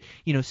break, or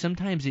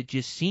sometimes it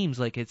just seems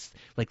like it's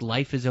like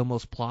life is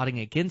almost plotting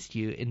against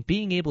you. And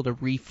being able to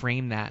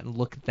reframe that and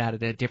look at that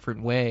in a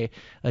different way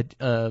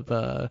of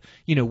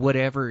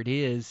whatever it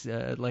is,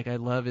 I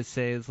love to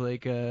say, is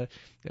good,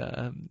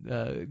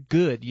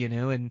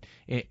 and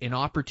an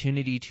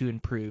opportunity to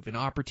improve, an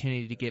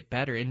opportunity to get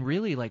better, and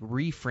really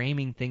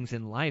reframing things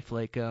in life.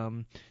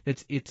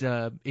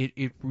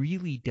 It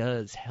really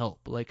does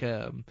help.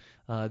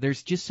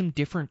 There's just some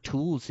different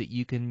tools that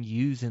you can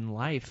use in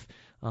life.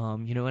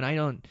 And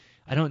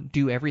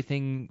do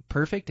everything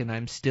perfect, and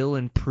I'm still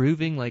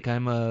improving. Like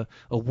I'm a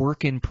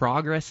work in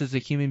progress as a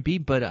human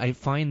being, but I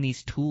find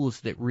these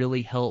tools that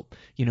really help,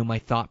 my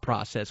thought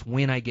process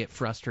when I get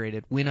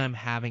frustrated, when I'm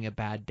having a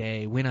bad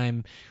day, when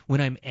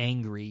I'm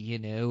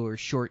angry, or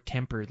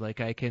short-tempered.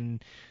 Like I can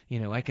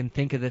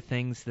think of the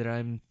things that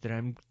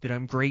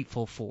I'm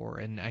grateful for,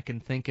 and I can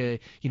think of,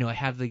 I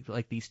have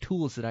these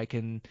tools that I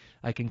can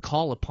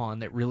call upon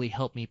that really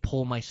help me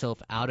pull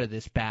myself out of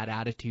this bad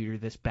attitude or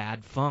this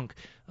bad funk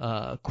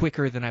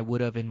quicker than I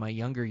would have in my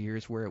younger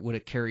years, where it would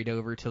have carried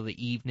over till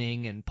the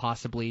evening and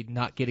possibly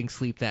not getting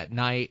sleep that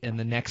night and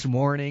the next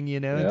morning,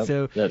 Yep. And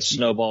so that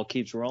snowball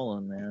keeps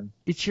rolling, man.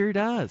 it sure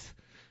does.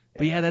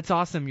 But yeah, that's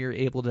awesome. You're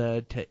able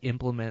to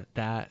implement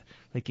that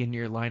like in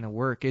your line of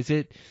work. Is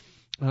it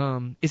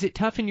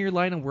tough in your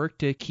line of work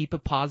to keep a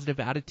positive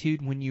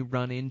attitude when you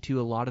run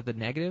into a lot of the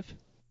negative?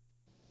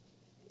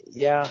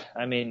 Yeah,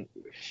 I mean,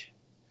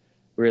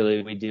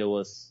 really, we deal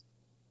with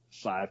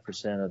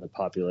 5% of the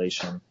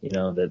population,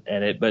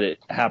 but it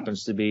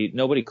happens to be,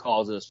 nobody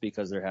calls us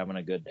because they're having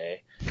a good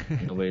day.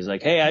 Nobody's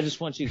like, hey, I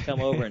just want you to come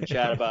over and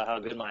chat about how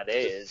good my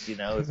day is.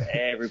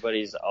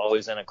 Everybody's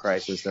always in a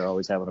crisis. They're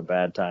always having a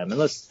bad time.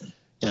 Unless,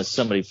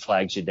 somebody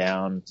flags you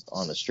down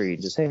on the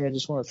street, just, hey, I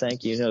just want to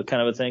thank you,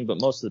 kind of a thing. But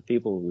most of the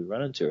people we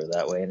run into are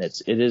that way. And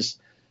it is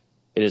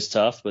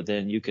tough, but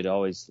then you could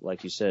always,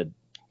 like you said,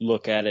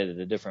 look at it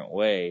in a different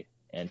way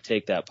and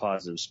take that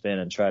positive spin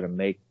and try to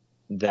make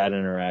that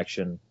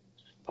interaction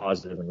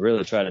positive and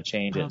really try to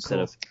change it instead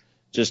of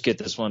just get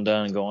this one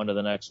done and go on to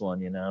the next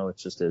one.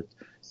 It's just a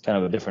kind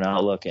of a different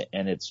outlook,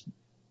 and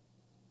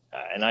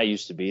I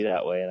used to be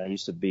that way, and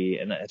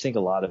I think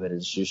a lot of it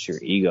is just your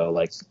ego.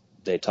 Like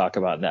they talk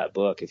about in that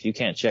book, if you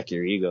can't check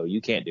your ego,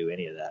 you can't do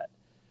any of that.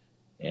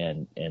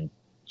 And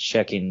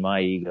checking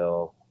my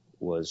ego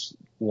was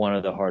one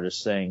of the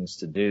hardest things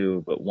to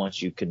do, but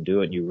once you can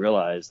do it and you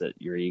realize that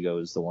your ego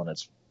is the one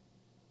that's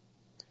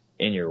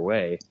in your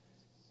way,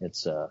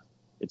 it's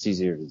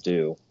easier to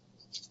do.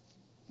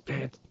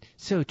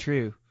 So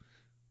true.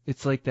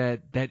 It's like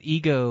that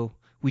ego,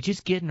 we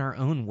just get in our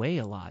own way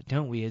a lot,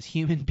 don't we, as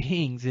human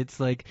beings? It's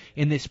like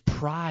in this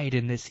pride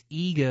and this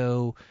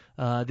ego,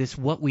 this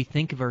what we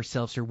think of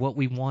ourselves or what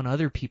we want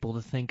other people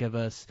to think of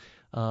us,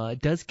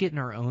 it does get in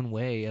our own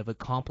way of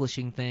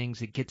accomplishing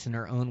things. It gets in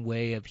our own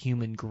way of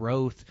human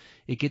growth.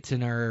 It gets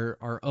in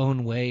our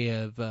own way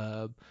of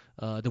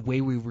the way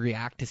we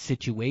react to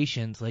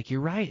situations. Like you're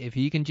right. If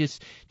you can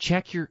just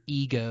check your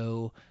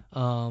ego,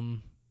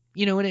 and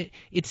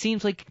it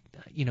seems like,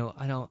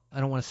 I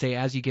don't want to say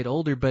as you get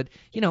older, but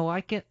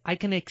I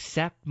can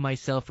accept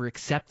myself or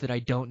accept that I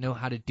don't know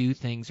how to do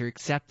things or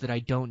accept that I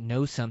don't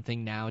know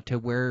something now, to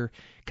where,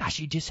 gosh,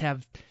 you just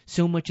have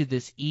so much of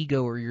this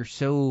ego, or you're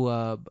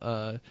so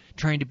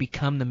trying to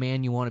become the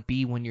man you want to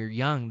be when you're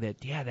young that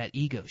that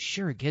ego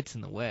sure gets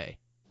in the way.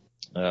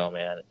 Oh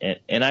man.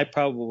 And I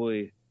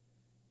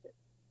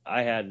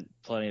had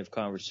plenty of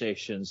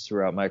conversations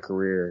throughout my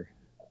career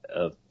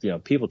of,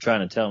 people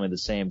trying to tell me the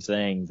same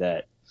thing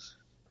that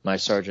my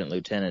sergeant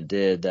lieutenant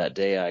did that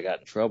day I got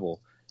in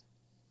trouble.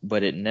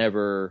 But it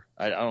never,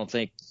 I don't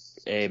think,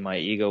 my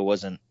ego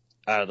wasn't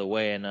out of the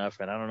way enough,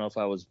 and I don't know if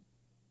I was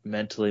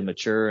mentally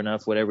mature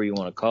enough, whatever you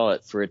want to call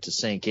it, for it to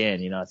sink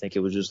in. I think it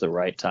was just the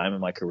right time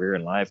in my career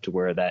and life to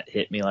where that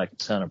hit me like a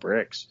ton of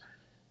bricks,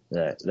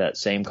 that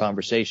same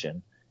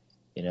conversation,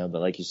 but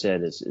like you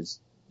said, it's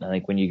I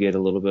think when you get a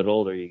little bit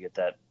older, you get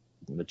that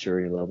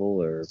maturity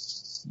level or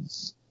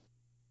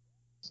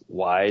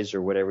wise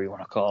or whatever you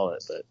want to call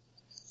it. But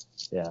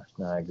yeah,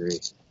 no, I agree.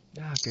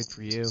 Ah, good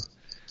for you.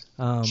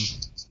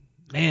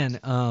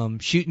 Man,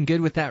 shooting good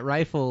with that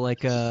rifle.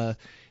 Like,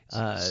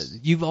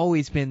 you've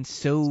always been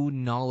so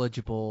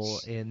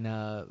knowledgeable in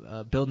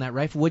building that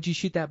rifle. What'd you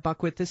shoot that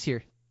buck with this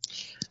year?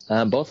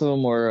 Both of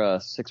them were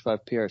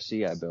 6.5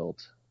 PRC I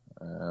built.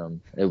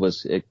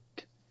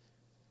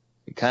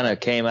 It kind of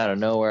came out of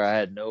nowhere. I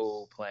had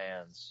no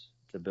plans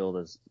to build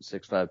a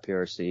 6.5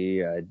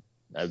 PRC.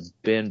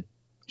 I've been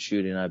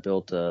shooting. I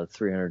built a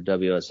 300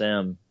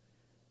 WSM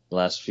the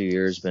last few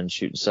years, been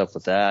shooting stuff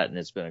with that, and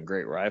it's been a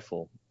great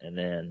rifle. And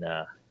then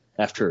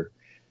after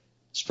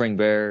spring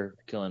bear,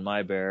 killing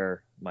my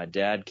bear, my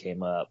dad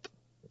came up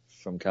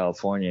from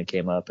California,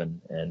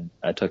 and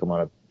I took him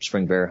on a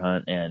spring bear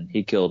hunt, and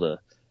he killed a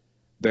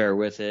bear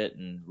with it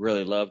and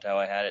really loved how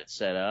I had it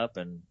set up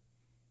and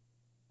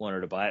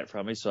wanted to buy it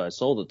from me. So I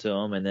sold it to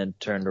him, and then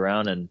turned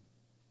around and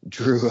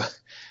drew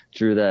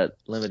that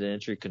limited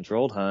entry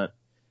controlled hunt.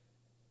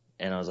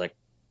 And I was like,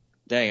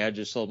 dang, I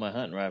just sold my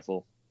hunting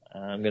rifle.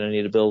 I'm going to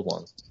need to build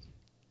one.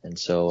 And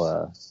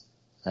so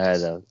I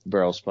had a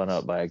barrel spun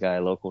up by a guy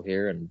local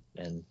here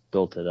and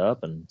built it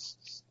up and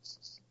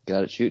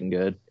got it shooting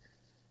good.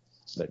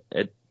 But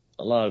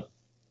a lot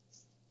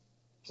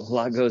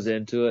goes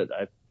into it.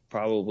 I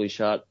probably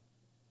shot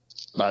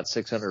about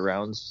 600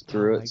 rounds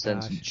through it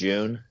since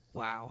June.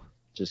 Wow.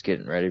 Just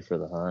getting ready for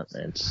the hunt.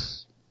 And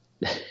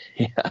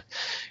yeah.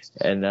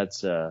 And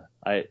that's,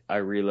 I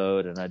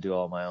reload and I do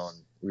all my own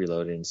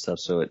reloading and stuff.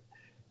 So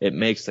it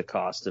makes the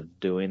cost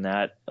of doing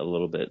that a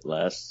little bit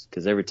less,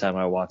 because every time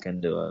I walk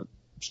into a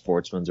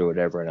Sportsman's or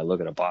whatever and I look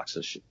at a box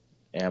of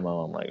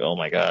ammo, I'm like, oh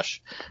my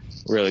gosh,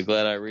 really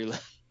glad I reloaded.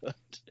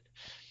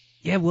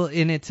 Yeah, well,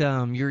 and it's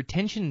your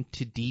attention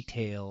to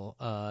detail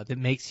that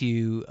makes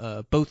you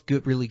both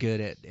really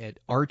good at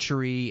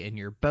archery and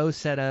your bow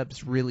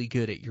setups, really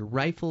good at your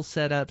rifle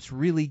setups,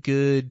 really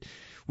good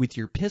with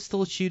your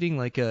pistol shooting.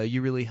 Like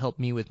you really helped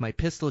me with my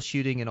pistol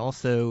shooting, and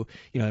also,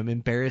 I'm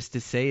embarrassed to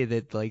say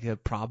that like a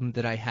problem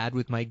that I had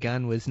with my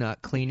gun was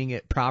not cleaning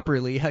it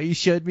properly. How you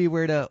showed me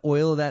where to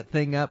oil that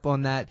thing up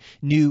on that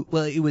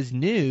it was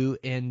new,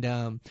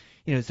 and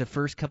it's the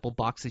first couple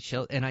boxes of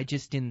shells, and I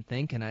just didn't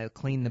think, and I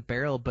cleaned the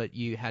barrel, but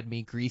you had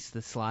me grease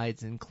the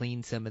slides and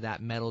clean some of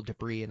that metal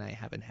debris, and I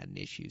haven't had an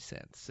issue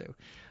since. So,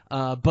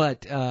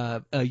 but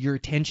your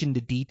attention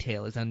to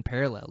detail is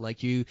unparalleled.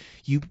 Like you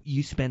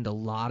spend a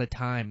lot of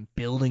time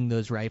building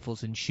those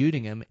rifles and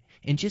shooting them,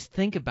 and just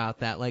think about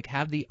that. Like,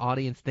 have the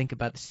audience think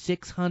about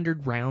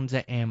 600 rounds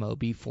of ammo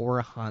before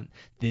a hunt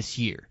this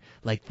year.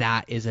 Like,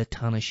 that is a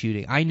ton of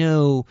shooting. I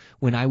know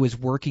when I was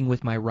working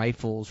with my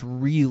rifles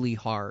really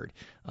hard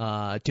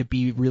to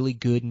be really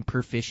good and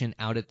proficient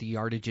out at the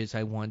yardages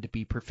I wanted to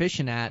be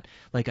proficient at,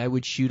 like I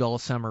would shoot all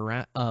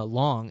summer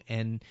long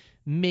and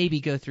maybe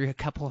go through a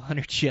couple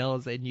hundred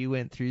shells, and you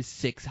went through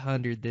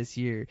 600 this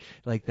year.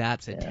 Like,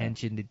 that's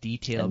attention to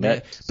detail.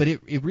 But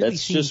it really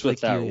that's seems just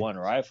with like that one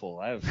rifle.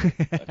 I have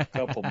a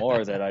couple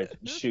more that I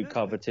shoot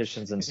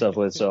competitions and stuff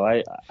with. So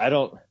I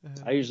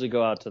usually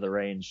go out to the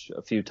range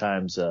a few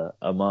times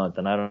a month,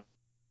 and I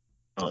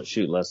don't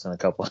shoot less than a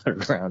couple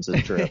hundred rounds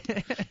a trip.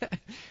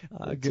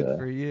 Good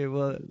for you.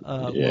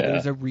 Well,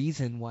 there's a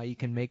reason why you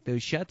can make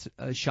those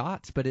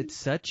shots, but it's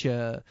such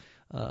an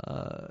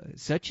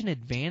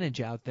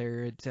advantage out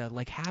there. It's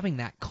like having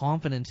that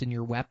confidence in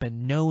your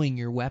weapon, knowing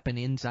your weapon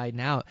inside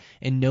and out,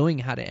 and knowing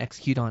how to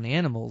execute on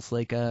animals.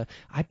 Like, I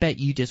bet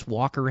you just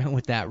walk around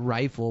with that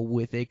rifle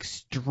with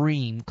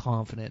extreme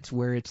confidence,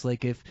 where it's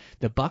like if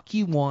the buck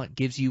you want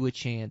gives you a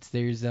chance,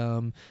 there's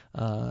you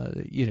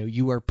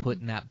are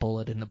putting that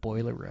bullet in the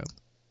boiler room.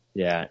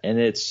 Yeah, and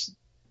it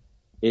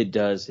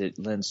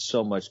lends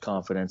so much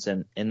confidence,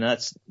 and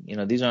that's,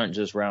 these aren't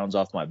just rounds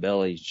off my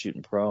belly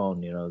shooting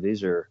prone.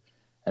 These are.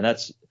 And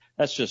that's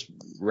just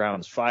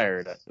rounds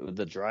fired.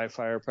 The dry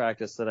fire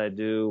practice that I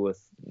do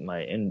with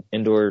my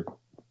indoor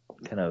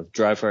kind of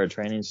dry fire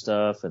training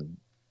stuff, and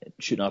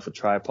shooting off of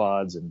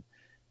tripods, and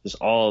just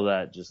all of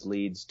that just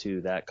leads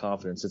to that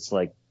confidence. It's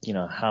like,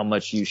 how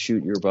much you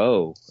shoot your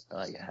bow,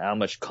 like how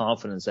much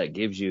confidence that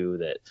gives you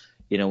that,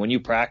 when you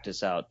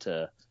practice out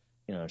to,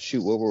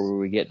 shoot, what were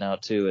we getting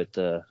out to at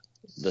the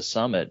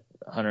summit,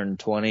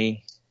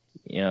 120,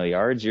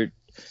 yards,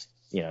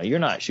 you're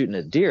not shooting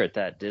a deer at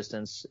that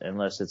distance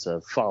unless it's a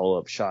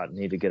follow-up shot and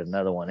need to get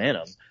another one in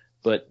them.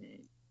 But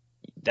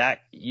that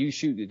you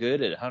shoot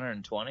good at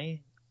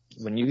 120,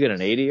 when you get an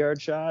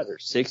 80-yard shot or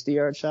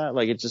 60-yard shot,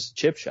 like it's just a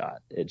chip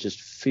shot. It just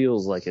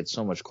feels like it's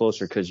so much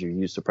closer because you're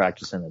used to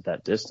practicing at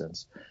that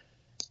distance.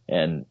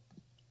 And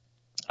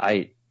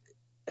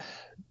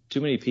too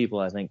many people,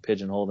 I think,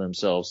 pigeonhole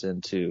themselves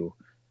into,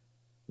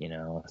 a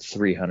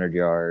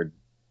 300-yard.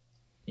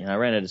 I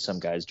ran into some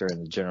guys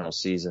during the general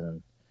season,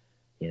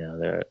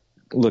 and they're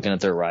looking at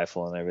their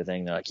rifle and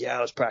everything. They're like, yeah,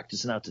 I was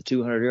practicing out to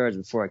 200 yards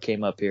before I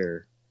came up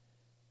here.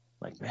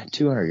 Like, man,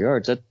 200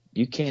 yards, that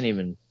you can't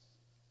even,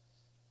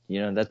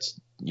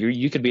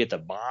 you could be at the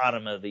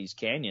bottom of these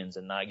canyons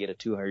and not get a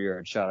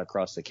 200-yard shot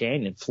across the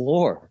canyon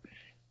floor.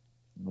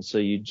 And so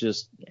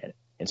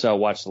so I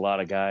watched a lot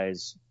of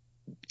guys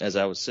as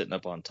I was sitting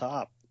up on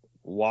top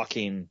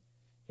walking,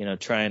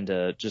 trying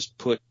to just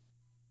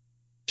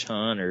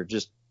hunt, or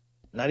just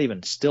not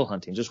even still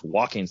hunting, just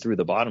walking through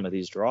the bottom of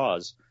these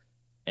draws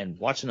and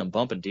watching them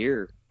bump a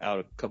deer out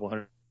a couple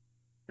hundred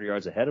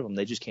yards ahead of them.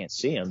 They just can't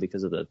see them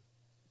because of the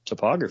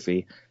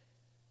topography,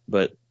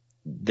 but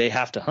they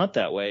have to hunt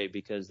that way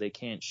because they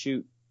can't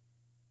shoot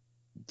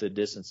the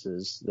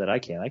distances that I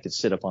can. I could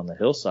sit up on the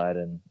hillside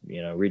and,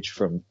 reach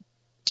from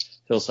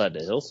hillside to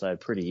hillside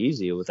pretty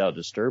easy without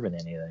disturbing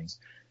anything.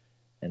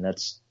 And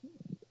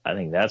I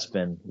think that's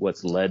been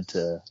what's led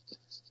to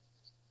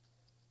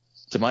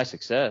my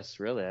success,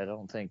 really. I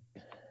don't think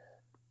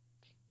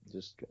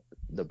just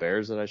the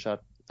bears that I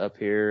shot up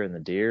here and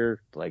the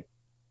deer, like,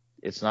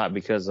 it's not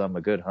because I'm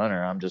a good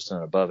hunter. I'm just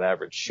an above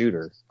average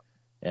shooter,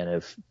 and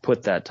have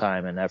put that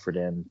time and effort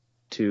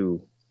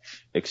into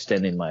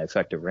extending my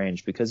effective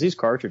range, because these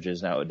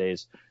cartridges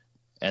nowadays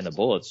and the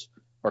bullets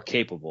are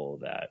capable of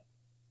that.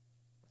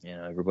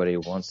 Everybody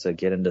wants to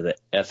get into the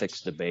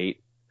ethics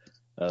debate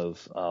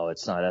of,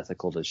 it's not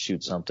ethical to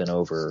shoot something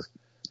over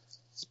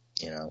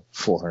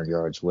 400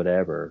 yards,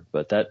 whatever.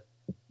 But that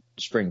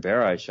spring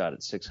bear I shot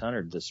at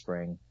 600 this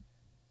spring,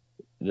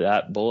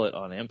 that bullet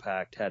on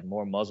impact had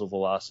more muzzle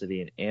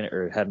velocity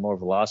and had more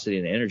velocity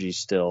and energy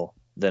still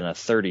than a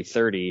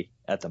 30-30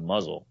 at the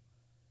muzzle.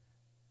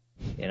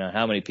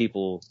 How many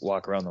people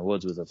walk around the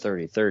woods with a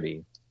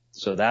 30-30?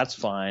 So that's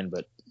fine,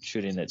 but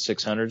shooting at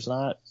 600 is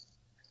not.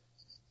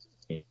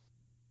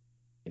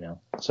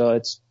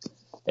 So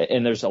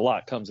and there's a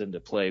lot comes into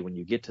play when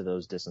you get to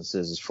those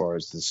distances as far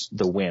as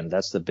the wind.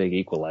 That's the big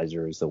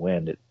equalizer, is the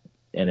wind.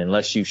 And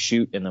unless you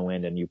shoot in the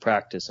wind and you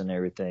practice and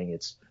everything,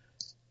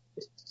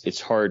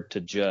 it's hard to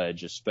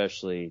judge,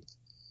 especially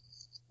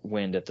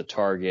wind at the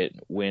target,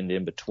 wind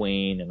in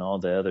between, and all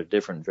the other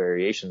different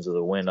variations of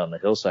the wind on the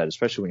hillside,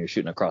 especially when you're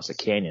shooting across a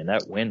canyon.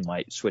 That wind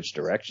might switch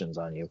directions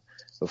on you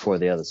before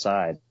the other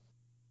side.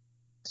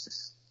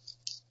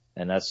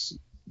 And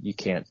you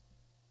can't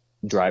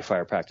dry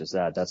fire practice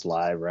that. That's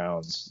live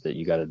rounds that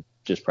you got to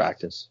just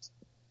practice.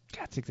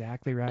 That's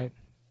exactly right.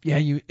 Yeah,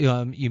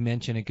 you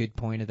mentioned a good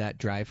point of that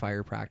dry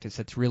fire practice.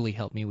 That's really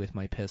helped me with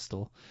my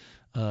pistol.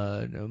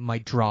 My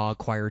draw,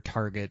 acquire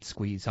target,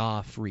 squeeze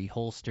off,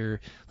 reholster,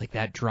 like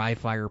that dry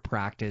fire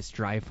practice,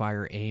 dry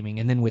fire aiming.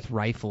 And then with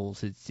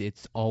rifles,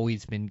 it's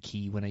always been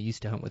key when I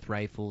used to hunt with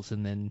rifles,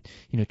 and then,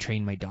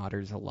 train my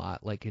daughters a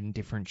lot, like in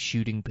different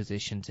shooting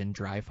positions in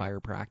dry fire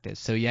practice.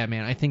 So yeah,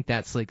 man, I think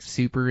that's like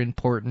super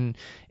important.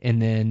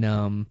 And then,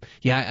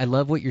 I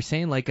love what you're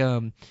saying. Like,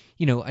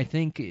 I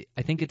think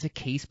it's a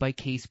case by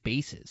case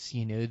basis.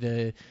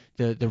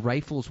 The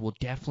rifles will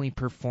definitely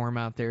perform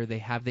out there. They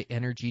have the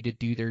energy to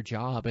do their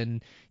job,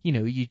 and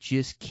you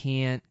just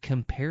can't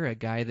compare a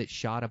guy that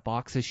shot a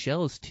box of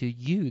shells to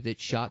you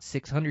that shot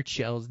 600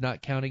 shells,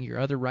 not counting your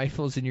other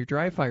rifles in your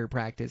dry fire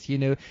practice.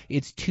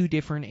 It's two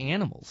different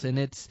animals, and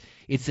it's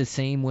the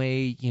same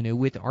way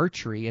with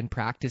archery and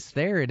practice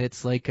there. And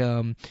it's like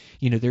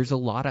there's a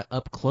lot of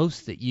up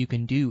close that you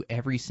can do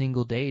every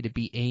single day to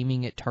be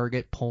aiming at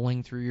target,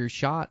 pulling through your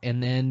shot.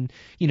 And then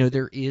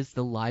there is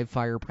the live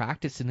fire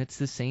practice, and it's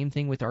the same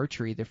thing with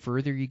archery. The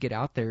further you get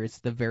out there, it's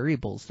the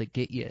variables that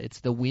get you. It's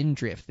the wind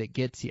drift that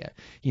gets you.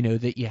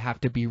 That you have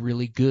to be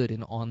really good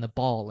and on the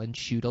ball and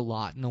shoot a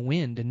lot in the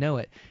wind to know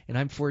it. And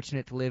I'm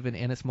fortunate to live in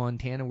Ennis,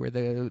 Montana, where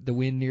the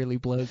wind nearly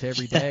blows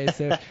every day,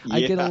 so yeah.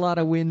 I get a lot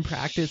of wind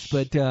practice.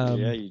 But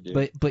yeah, you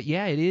do. But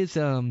yeah, it is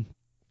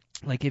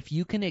like if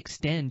you can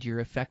extend your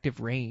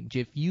effective range,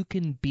 if you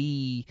can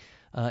be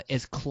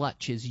as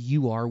clutch as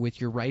you are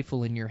with your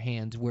rifle in your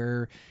hands,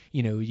 where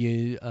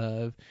you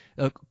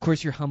of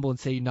course you're humble and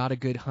say you're not a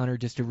good hunter,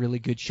 just a really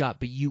good shot,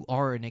 but you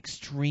are an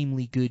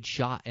extremely good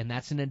shot, and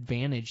that's an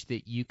advantage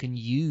that you can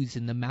use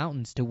in the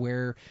mountains, to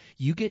where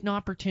you get an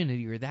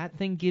opportunity or that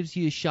thing gives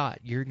you a shot,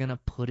 you're gonna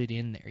put it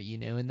in there,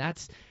 and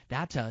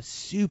that's a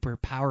super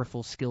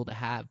powerful skill to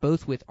have,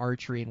 both with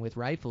archery and with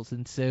rifles.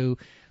 And so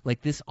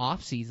like this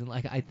off season,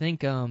 like I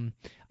think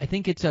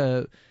it's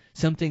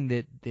something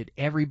that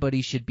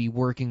everybody should be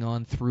working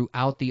on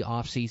throughout the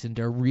off season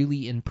to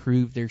really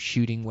improve their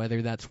shooting,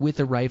 whether that's with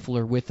a rifle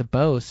or with a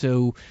bow.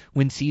 So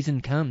when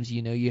season comes,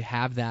 you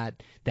have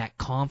that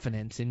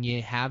confidence, and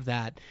you have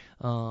that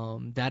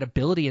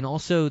ability, and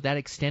also that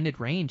extended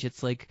range.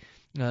 It's like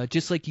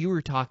just like you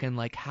were talking,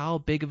 like how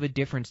big of a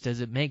difference does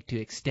it make to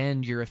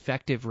extend your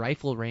effective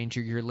rifle range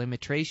or your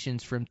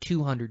limitations from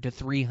 200 to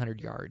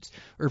 300 yards,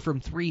 or from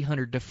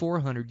 300 to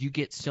 400? You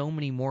get so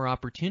many more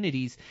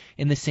opportunities.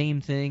 And the same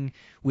thing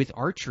with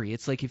archery.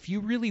 It's like if you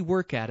really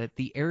work at it,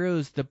 the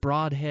arrows, the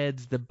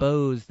broadheads, the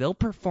bows, they'll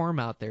perform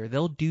out there.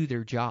 They'll do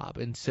their job.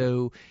 And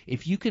so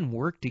if you can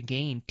work to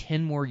gain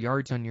 10 more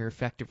yards on your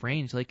effective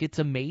range, like it's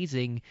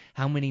amazing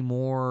how many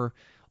more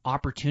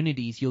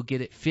opportunities you'll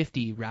get at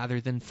 50 rather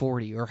than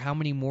 40, or how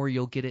many more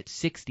you'll get at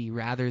 60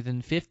 rather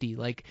than 50.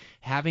 Like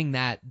having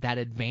that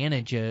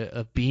advantage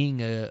of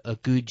being a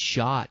good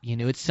shot,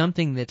 it's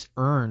something that's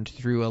earned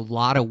through a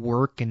lot of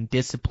work and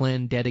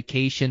discipline,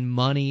 dedication,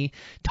 money,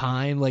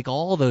 time, like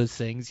all those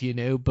things,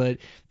 but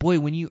boy,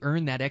 when you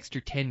earn that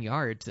extra 10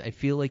 yards, I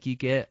feel like you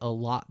get a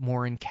lot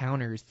more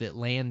encounters that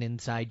land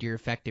inside your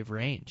effective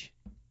range.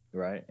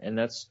 Right. And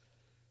that's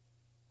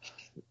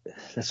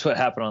what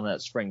happened on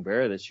that spring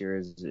bear this year.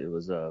 Is it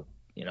was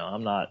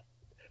I'm not,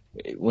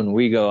 when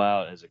we go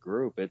out as a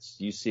group, it's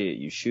you see it,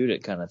 you shoot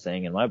it kind of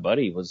thing. And my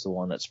buddy was the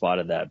one that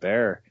spotted that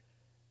bear,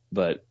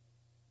 but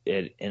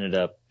it ended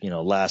up,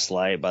 last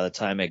light, by the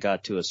time it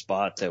got to a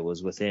spot that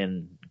was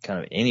within kind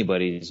of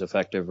anybody's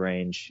effective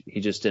range, he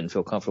just didn't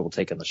feel comfortable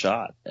taking the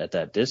shot at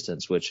that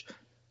distance, which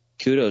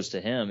kudos to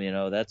him.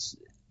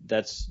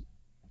 That's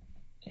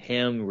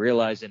him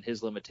realizing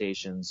his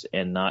limitations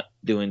and not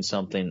doing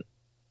something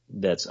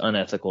that's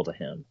unethical to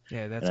him.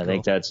 Yeah, that's and I cool.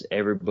 think that's,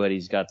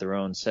 everybody's got their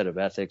own set of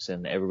ethics,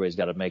 and everybody's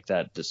got to make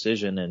that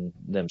decision in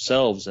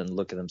themselves and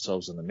look at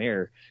themselves in the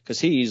mirror.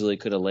 Because he easily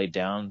could have laid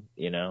down,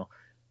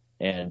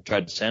 and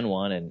tried to send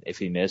one, and if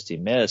he missed, he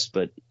missed.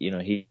 But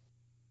he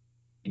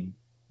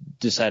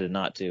decided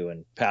not to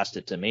and passed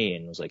it to me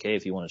and was like, "Hey,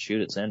 if you want to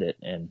shoot it, send it."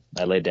 And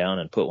I laid down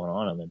and put one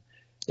on him, and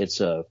it's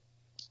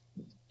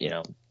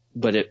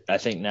But I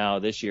think now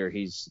this year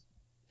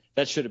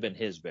that should have been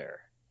his bear.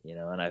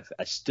 And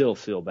I still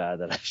feel bad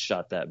that I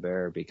shot that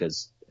bear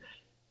because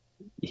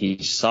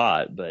he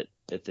saw it. But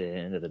at the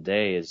end of the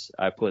day, is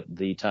I put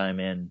the time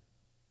in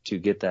to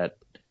get that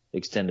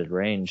extended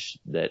range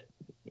that,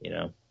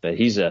 but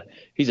he's a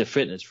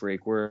fitness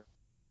freak. We're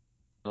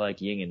like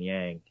yin and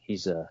yang.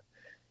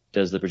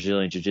 Does the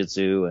Brazilian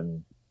jiu-jitsu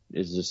and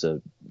is just a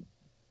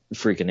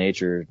freak of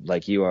nature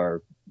like you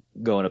are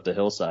going up the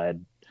hillside.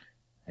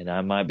 and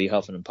I might be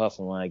huffing and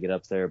puffing when I get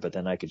up there, but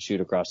then I could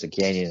shoot across the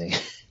canyon.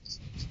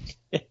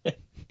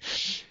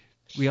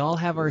 We all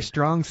have our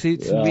strong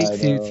suits and weak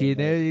suits, you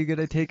know. You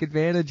gotta take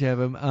advantage of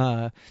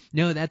them.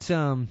 No, that's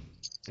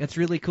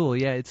really cool.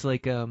 Yeah, it's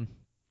like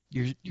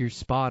you're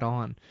spot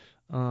on.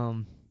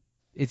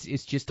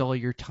 It's just all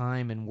your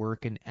time and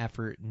work and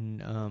effort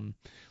and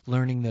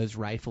learning those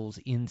rifles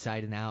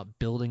inside and out,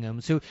 building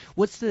them. So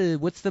what's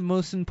the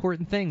most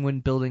important thing when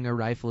building a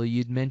rifle?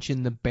 You'd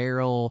mentioned the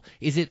barrel.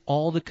 Is it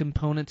all the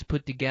components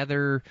put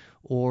together,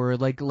 or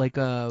like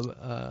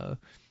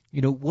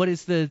you know, what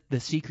is the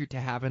secret to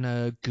having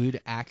a good,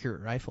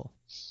 accurate rifle?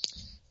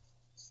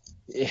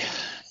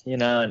 You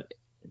know,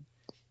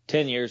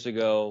 10 years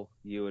ago,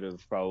 you would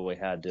have probably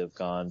had to have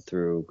gone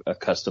through a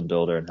custom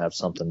builder and have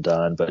something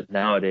done. But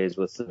nowadays,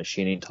 with the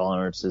machining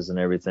tolerances and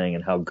everything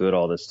and how good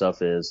all this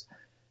stuff is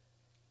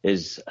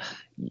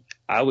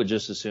I would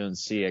just as soon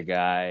see a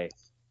guy,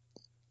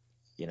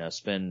 you know,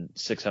 spend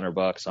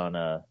 $600 on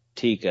a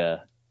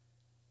Tikka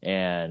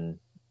and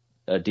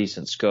a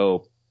decent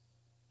scope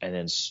and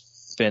then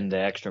spend the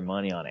extra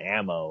money on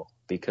ammo,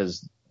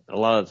 because a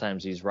lot of the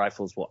times these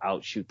rifles will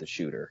outshoot the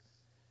shooter.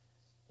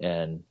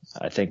 And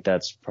I think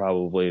that's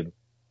probably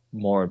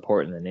more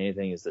important than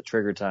anything, is the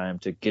trigger time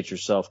to get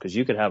yourself, because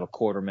you could have a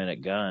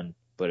 1/4-minute gun,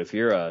 but if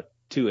you're a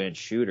 2-inch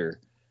shooter,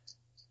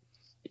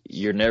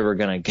 you're never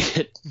going to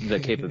get the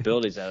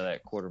capabilities out of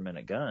that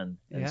 1/4-minute gun.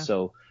 And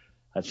so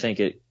I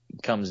think it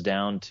comes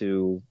down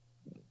to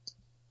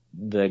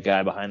the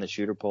guy behind the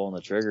shooter pulling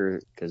the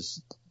trigger,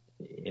 because,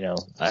 you know,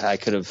 I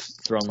could have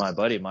thrown my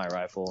buddy my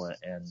rifle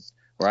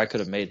or I could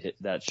have made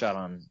that shot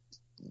on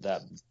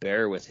that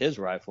bear with his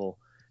rifle.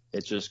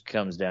 It just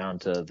comes down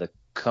to the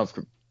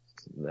comfort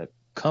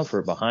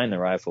behind the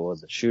rifle of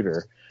the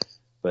shooter.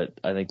 But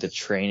I think the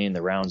training,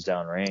 the rounds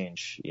down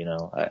range, you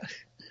know,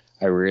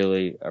 I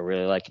really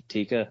like a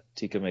Tikka.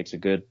 Tikka makes a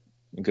good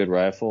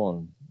rifle,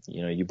 and,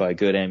 you know, you buy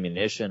good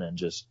ammunition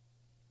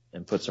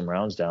and put some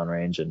rounds down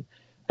range. And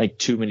I think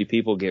too many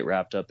people get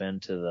wrapped up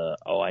into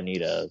I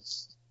need a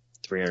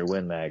 300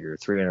 Win Mag or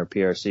 300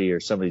 PRC or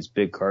some of these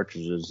big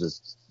cartridges,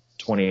 it's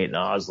 28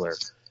 Nosler.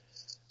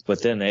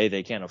 But then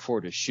they can't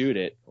afford to shoot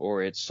it,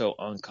 or it's so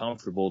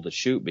uncomfortable to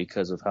shoot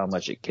because of how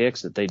much it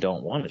kicks that they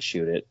don't want to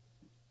shoot it.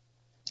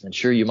 And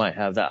sure, you might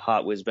have that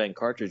hot whiz bang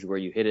cartridge where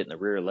you hit it in the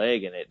rear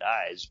leg and it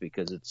dies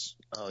because it's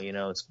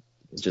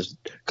just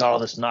got all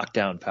this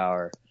knockdown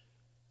power.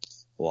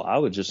 Well, I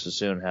would just as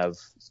soon have,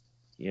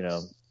 you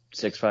know,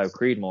 6.5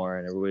 Creedmoor,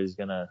 and everybody's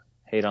gonna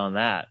hate on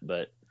that.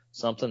 But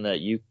something that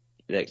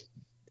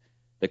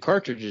the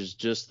cartridge is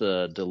just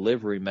the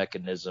delivery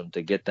mechanism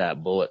to get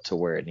that bullet to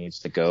where it needs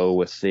to go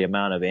with the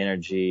amount of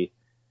energy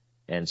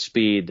and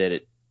speed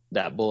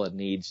that bullet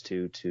needs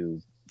to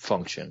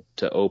function,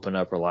 to open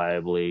up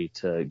reliably,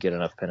 to get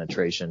enough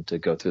penetration to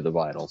go through the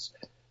vitals.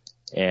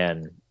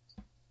 And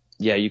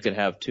yeah, you can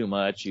have too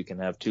much, you can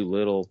have too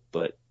little,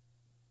 but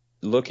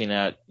looking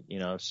at, you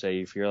know, say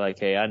if you're like,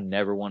 hey, I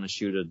never want to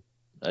shoot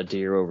a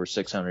deer over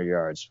 600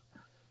 yards.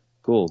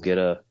 Cool. Get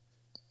a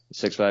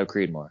 6.5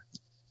 Creedmoor.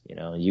 You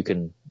know, you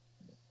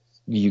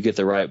get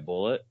the right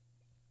bullet,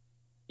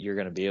 you're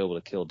going to be able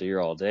to kill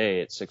deer all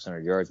day at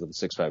 600 yards with a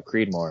 6.5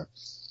 Creedmoor.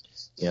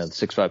 You know, the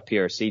 6.5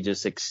 PRC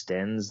just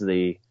extends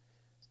the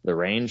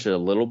range a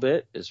little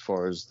bit as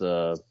far as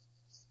the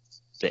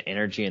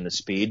energy and the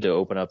speed to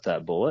open up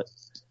that bullet,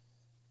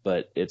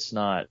 but it's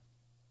not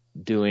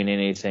doing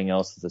anything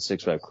else that the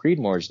 6.5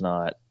 Creedmoor is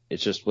not.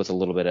 It's just with a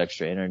little bit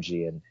extra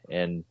energy.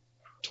 And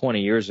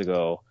 20 years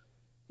ago,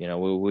 you know,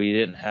 we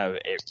didn't have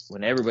it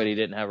when everybody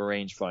didn't have a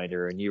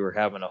rangefinder, and you were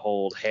having to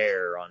hold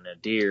hair on a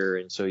deer,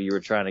 and so you were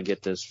trying to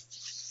get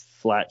this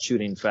flat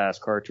shooting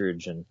fast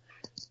cartridge, and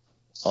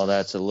all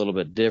that's a little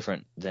bit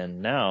different than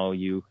now.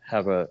 You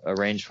have a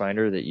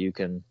rangefinder that you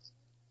can,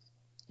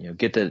 you know,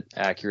 get the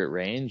accurate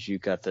range. You've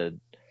got the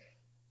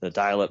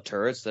dial up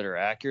turrets that are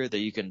accurate, that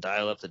you can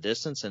dial up the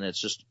distance, and it's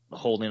just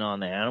holding on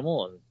the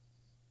animal and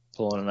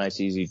pulling a nice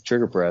easy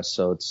trigger press.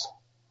 So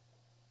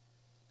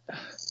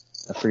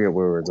I forget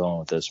where we're going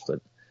with this,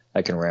 but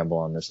I can ramble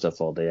on this stuff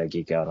all day. I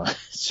geek out on it.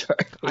 Sorry.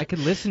 I could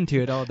listen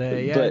to it all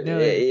day. Yeah, but, no,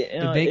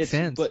 it makes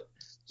sense. But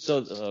so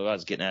what I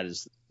was getting at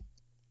is,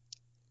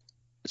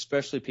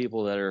 especially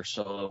people that are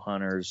solo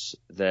hunters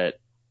that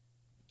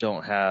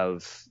don't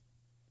have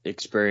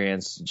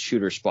experience,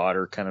 shooter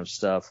spotter kind of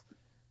stuff,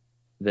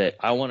 that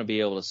I want to be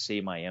able to see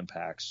my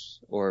impacts,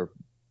 or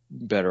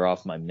better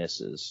off, my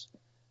misses.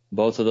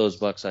 Both of those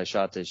bucks I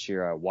shot this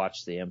year, I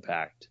watched the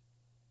impact.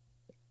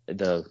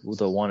 The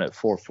one at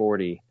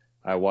 440,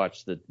 I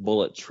watched the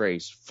bullet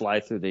trace fly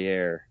through the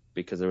air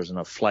because there was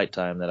enough flight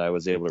time that I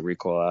was able to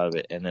recoil out of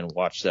it, and then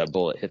watch that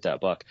bullet hit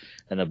that buck,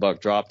 and the buck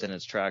dropped in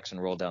its tracks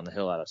and rolled down the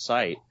hill out of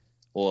sight.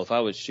 Well, if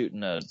I was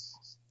shooting a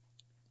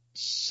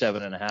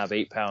 7.5,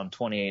 8 pound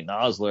 28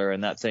 Nosler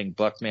and that thing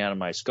bucked me out of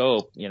my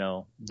scope, you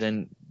know,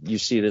 then you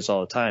see this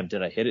all the time.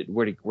 Did I hit it?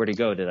 Where'd he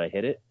go? Did I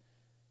hit it?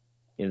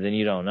 And then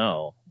you don't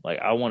know. Like,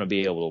 I want to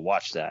be able to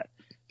watch that,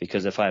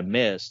 because if I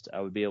missed,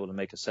 I would be able to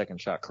make a second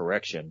shot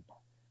correction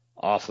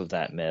off of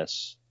that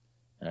miss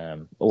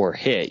or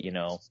hit,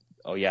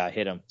 oh yeah, I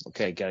hit him.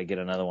 Okay, got to get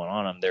another one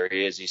on him. There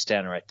he is. He's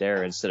standing right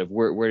there. Instead of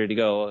where did he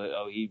go?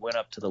 Oh, he went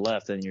up to the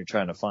left, and you're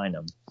trying to find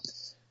him.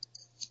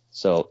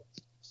 So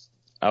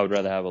I would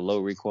rather have a low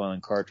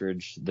recoiling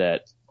cartridge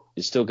that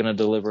is still going to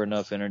deliver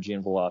enough energy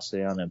and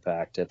velocity on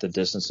impact at the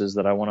distances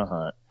that I want to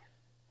hunt,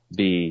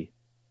 be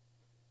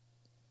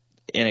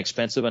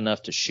inexpensive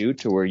enough to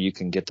shoot to where you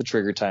can get the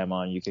trigger time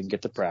on, you can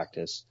get the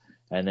practice,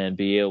 and then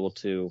be able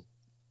to,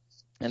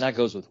 and that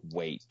goes with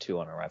weight too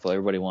on a rifle.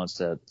 Everybody wants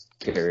to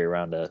carry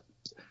around a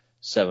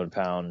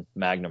 7-pound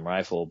Magnum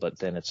rifle, but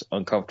then it's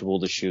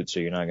uncomfortable to shoot, so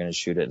you're not going to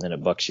shoot it, and then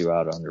it bucks you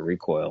out under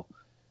recoil.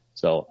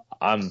 So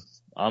I'm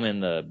in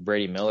the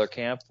Brady Miller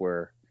camp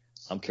where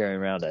I'm carrying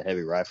around a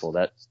heavy rifle.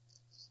 That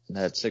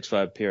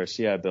 6.5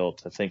 PRC I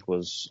built, I think,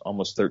 was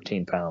almost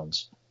 13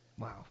 pounds.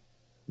 Wow.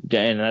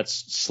 And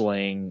that's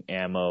sling,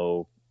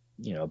 ammo,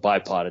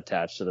 bipod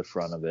attached to the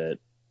front of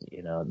it.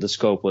 The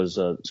scope was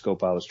a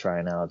scope I was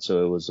trying out,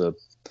 so it was a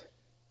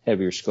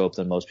heavier scope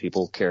than most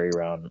people carry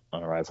around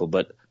on a rifle.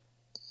 But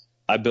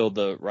I build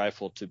the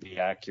rifle to be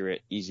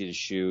accurate, easy to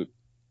shoot,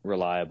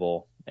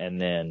 reliable,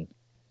 and then,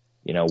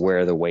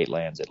 where the weight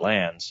lands, it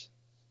lands.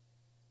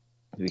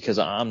 Because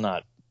I'm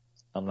not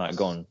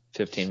going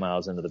 15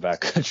 miles into the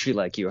backcountry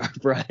like you are,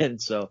 Brian.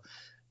 So,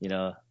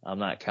 I'm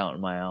not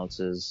counting my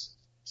ounces.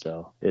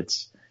 So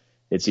it's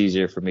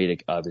easier for me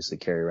to obviously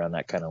carry around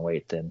that kind of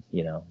weight than,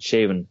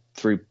 shaving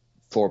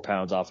 3-4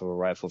 pounds off of a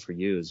rifle for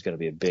you is going to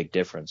be a big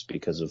difference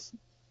because of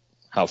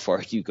how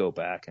far you go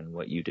back and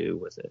what you do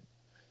with it.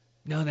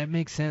 No, that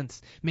makes sense.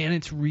 Man,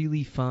 it's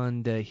really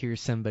fun to hear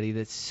somebody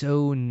that's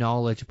so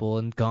knowledgeable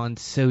and gone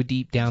so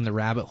deep down the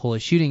rabbit hole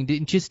of shooting,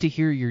 just to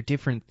hear your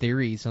different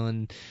theories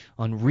on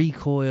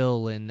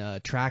recoil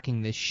and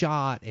tracking the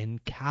shot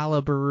and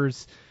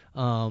calibers.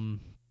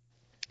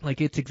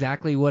 It's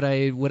exactly what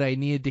I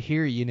needed to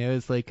hear,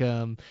 It's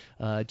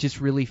just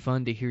really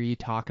fun to hear you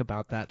talk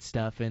about that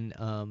stuff and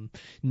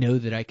know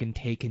that I can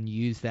take and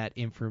use that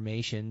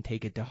information,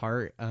 take it to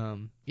heart.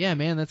 Yeah,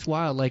 man, that's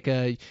wild.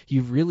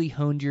 You've really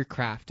honed your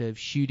craft of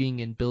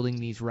shooting and building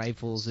these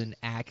rifles and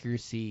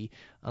accuracy.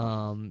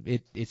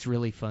 It's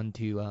really fun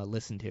to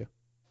listen to.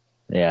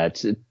 Yeah,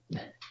 it's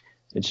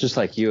just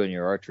like you and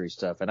your archery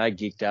stuff, and I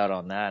geeked out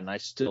on that, and I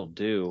still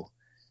do.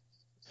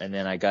 And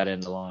then I got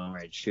into long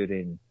range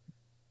shooting.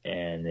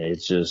 And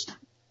it's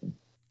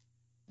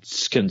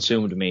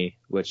consumed me,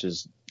 which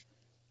is,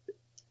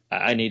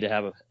 I need to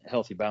have a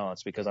healthy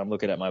balance because I'm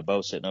looking at my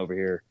bow sitting over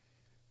here.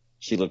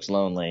 She looks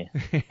lonely.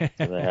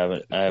 I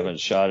haven't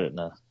shot it in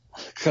a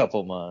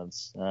couple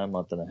months, a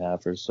month and a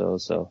half or so.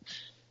 So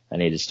I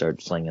need to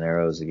start slinging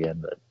arrows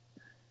again. But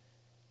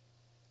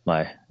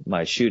my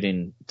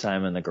shooting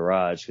time in the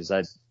garage, because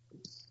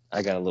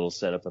I got a little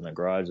setup in the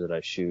garage that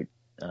I shoot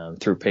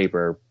through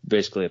paper,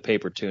 basically a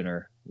paper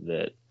tuner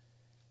that,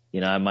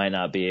 I might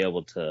not be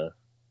able to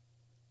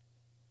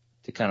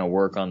kind of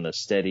work on the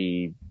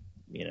steady,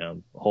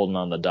 holding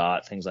on the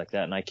dot, things like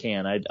that. And I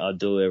can. I'll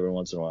do it every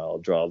once in a while. I'll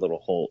draw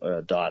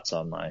little dots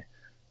on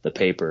the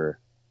paper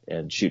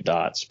and shoot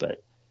dots.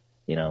 But,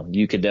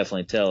 you could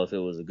definitely tell if it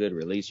was a good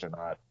release or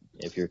not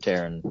if you're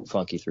tearing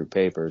funky through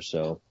paper.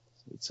 So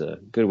it's a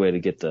good way to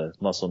get the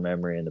muscle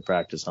memory and the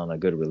practice on a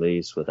good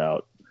release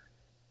without,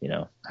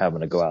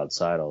 having to go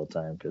outside all the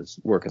time. Because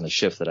working the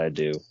shift that I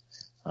do,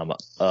 I'm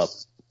up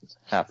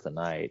half the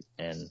night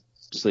and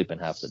sleeping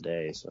half the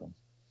day. So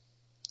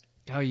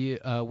how you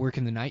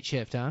working the night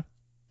shift, huh?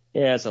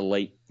 Yeah, it's a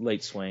late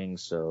swing.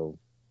 So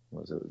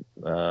was it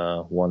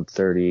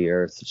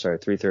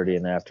 3:30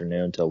 in the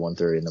afternoon till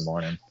 1:30 in the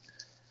morning.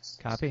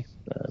 Copy.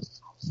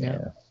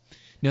 Yeah.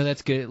 No,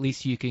 that's good. At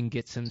least you can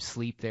get some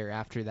sleep there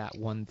after that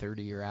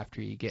 1:30 or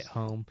after you get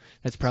home.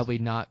 That's probably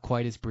not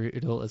quite as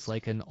brutal as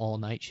like an all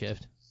night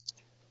shift.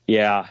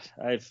 Yeah,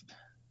 I've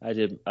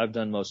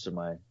done most of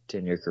my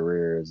 10-year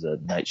career as a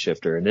night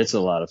shifter, and it's a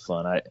lot of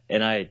fun.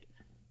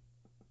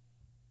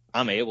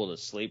 I'm able to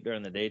sleep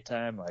during the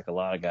daytime. Like a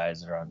lot of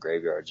guys that are on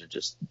graveyards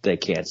they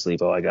can't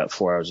sleep. Oh, I got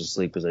 4 hours of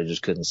sleep because I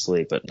just couldn't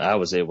sleep. But I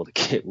was able to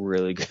get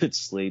really good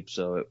sleep,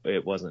 so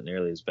it wasn't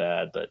nearly as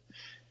bad. But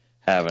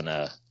having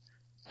a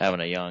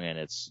youngin',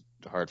 it's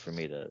hard for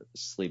me to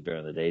sleep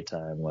during the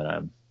daytime when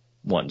I'm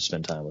wanting to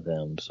spend time with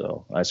him.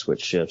 So I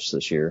switched shifts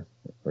this year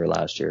or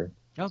last year.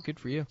 Oh, good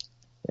for you.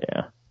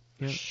 Yeah.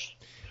 Yeah.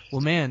 Well,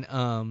 man,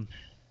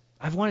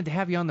 I've wanted to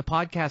have you on the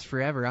podcast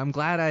forever. I'm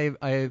glad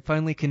I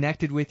finally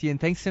connected with you, and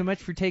thanks so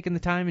much for taking the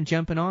time and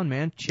jumping on,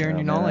 man, sharing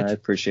your knowledge. I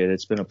appreciate it.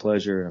 It's been a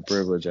pleasure and a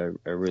privilege.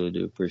 I really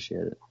do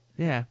appreciate it.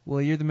 Yeah,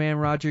 well, you're the man,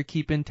 Roger.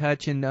 Keep in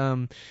touch,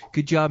 and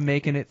good job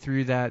making it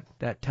through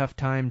that tough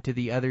time to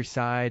the other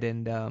side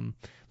and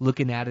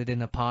looking at it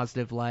in a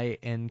positive light,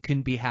 and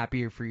couldn't be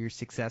happier for your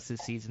success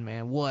this season,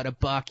 man. What a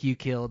buck you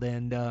killed,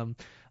 and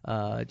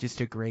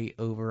just a great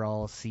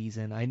overall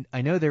season.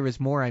 I know there was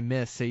more I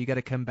missed, so you got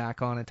to come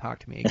back on and talk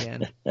to me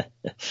again.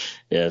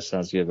 Yeah,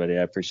 sounds good, buddy.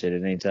 I appreciate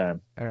it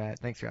anytime. All right,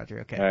 thanks,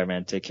 Roger. Okay. All right,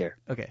 man. Take care.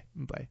 Okay,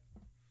 bye.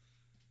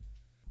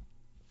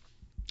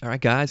 All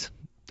right, guys,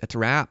 that's a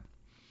wrap.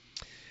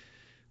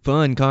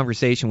 Fun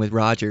conversation with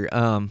Roger.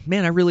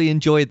 Man, I really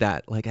enjoyed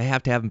that. Like, I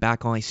have to have him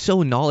back on. He's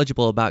so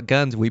knowledgeable about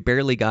guns. We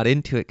barely got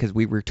into it because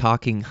we were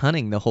talking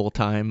hunting the whole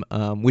time,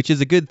 which is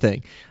a good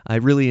thing. I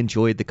really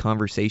enjoyed the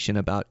conversation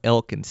about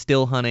elk and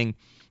still hunting,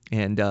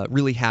 and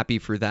really happy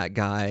for that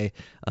guy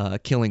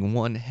killing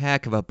one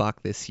heck of a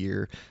buck this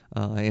year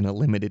in a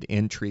limited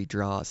entry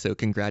draw. So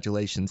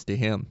congratulations to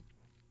him.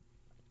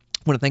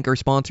 I want to thank our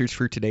sponsors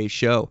for today's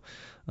show.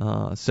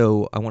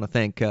 So I want to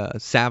thank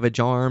Savage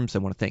Arms. I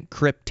want to thank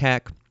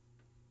Cryptek.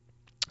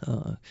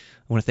 I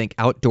want to thank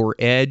Outdoor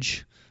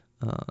Edge,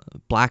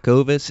 Black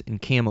Ovis, and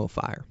Camo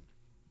Fire.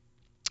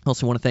 I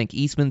also want to thank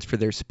Eastman's for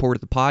their support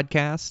of the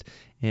podcast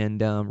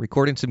and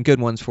recording some good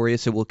ones for you,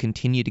 so we'll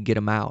continue to get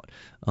them out.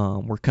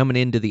 We're coming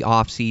into the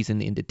off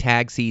season, into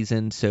tag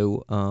season,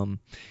 so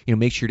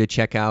make sure to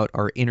check out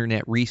our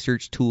internet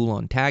research tool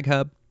on Tag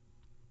Hub.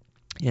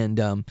 And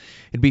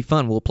it'd be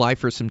fun. We'll apply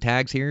for some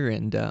tags here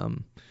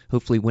and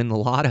hopefully win the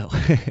lotto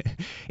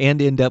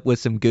and end up with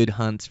some good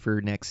hunts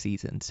for next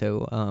season.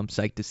 So I'm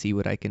psyched to see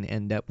what I can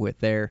end up with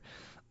there.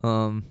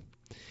 Man,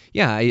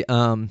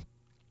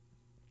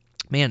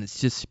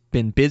 it's just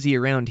been busy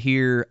around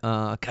here.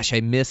 Gosh,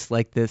 I miss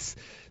like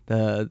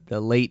the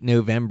late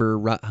November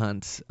rut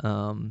hunts.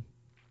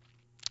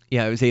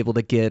 I was able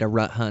to get a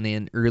rut hunt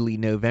in early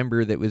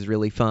November that was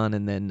really fun,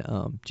 and then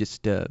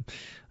just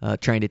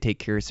trying to take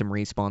care of some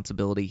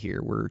responsibility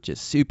here. We're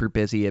just super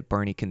busy at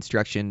Barney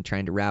Construction,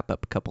 trying to wrap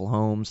up a couple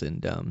homes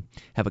and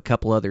have a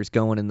couple others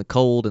going in the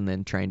cold, and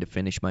then trying to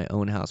finish my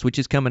own house, which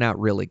is coming out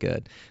really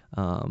good.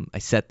 I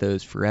set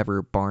those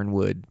forever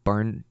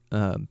barn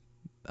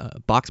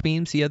box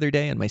beams the other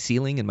day on my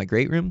ceiling in my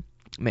great room.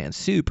 Man,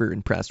 super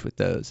impressed with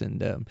those, and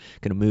going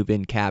to move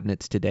in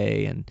cabinets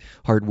today and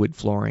hardwood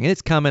flooring. And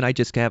it's coming. I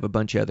just have a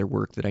bunch of other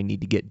work that I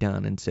need to get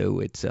done, and so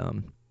it's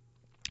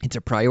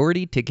a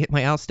priority to get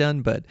my house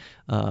done, but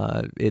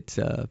it's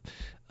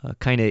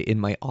kind of in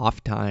my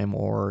off time,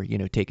 or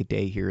take a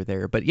day here or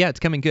there. But yeah, it's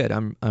coming good.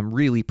 I'm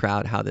really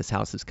proud how this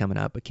house is coming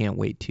up. I can't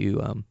wait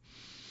to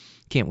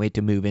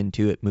move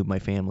into it, move my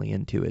family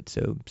into it.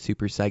 So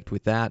super psyched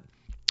with that.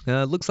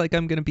 Looks like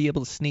I'm going to be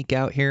able to sneak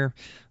out here.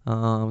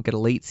 I've got a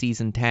late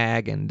season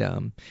tag,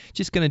 and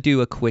just going to do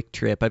a quick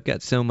trip. I've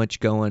got so much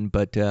going,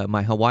 but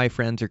my Hawaii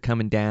friends are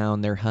coming down.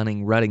 They're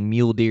rutting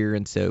mule deer,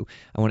 and so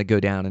I want to go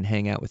down and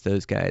hang out with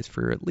those guys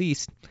for at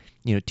least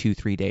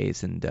 2-3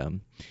 days,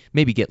 and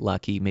maybe get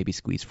lucky, maybe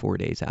squeeze 4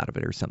 days out of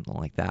it or something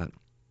like that.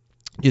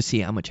 Just see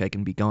how much I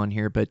can be gone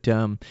here. But so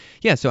I'm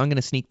going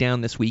to sneak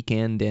down this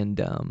weekend and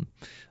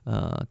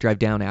drive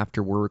down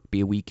after work, be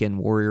a weekend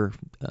warrior,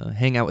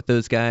 hang out with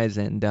those guys,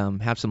 and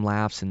have some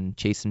laughs and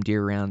chase some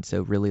deer around.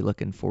 So really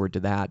looking forward to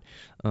that.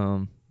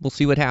 We'll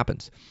see what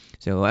happens.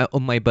 So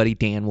my buddy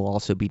Dan will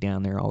also be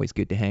down there. Always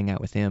good to hang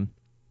out with him.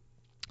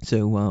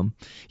 So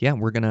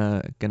we're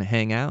gonna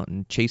hang out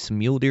and chase some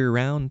mule deer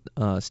around.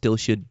 Still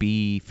should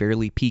be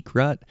fairly peak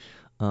rut.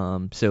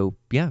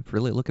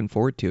 Really looking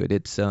forward to it.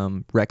 It's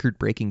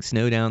record-breaking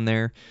snow down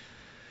there.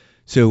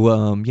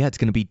 So, it's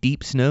going to be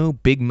deep snow,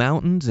 big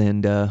mountains,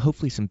 and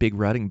hopefully some big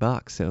rutting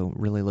bucks. So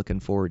really looking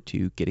forward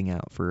to getting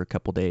out for a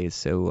couple days.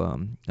 So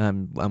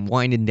I'm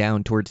winding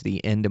down towards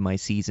the end of my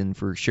season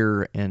for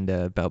sure, and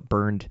about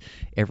burned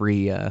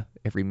every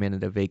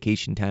minute of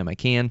vacation time I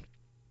can.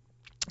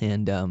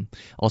 And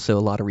also a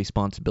lot of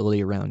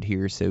responsibility around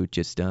here. So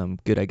just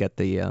good I got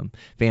the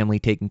family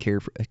taking care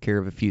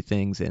of a few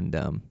things,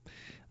 and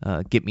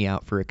get me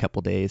out for a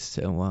couple days.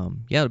 So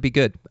it'll be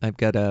good. I've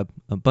got a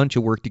bunch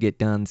of work to get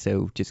done,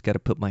 so just got to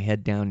put my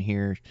head down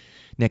here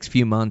next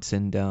few months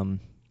and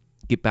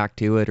get back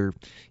to it. Or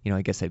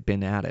I guess I've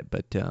been at it,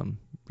 but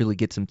really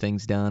get some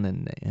things done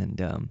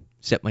and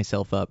set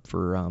myself up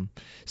for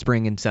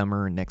spring and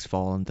summer and next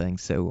fall and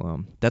things.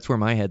 So that's where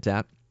my head's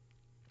at.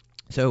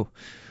 So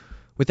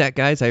with that,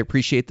 guys, I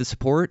appreciate the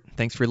support.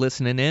 Thanks for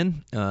listening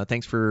in.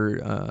 Thanks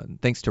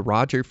to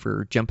Roger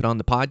for jumping on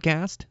the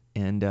podcast.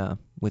 And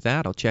with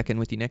that, I'll check in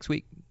with you next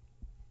week.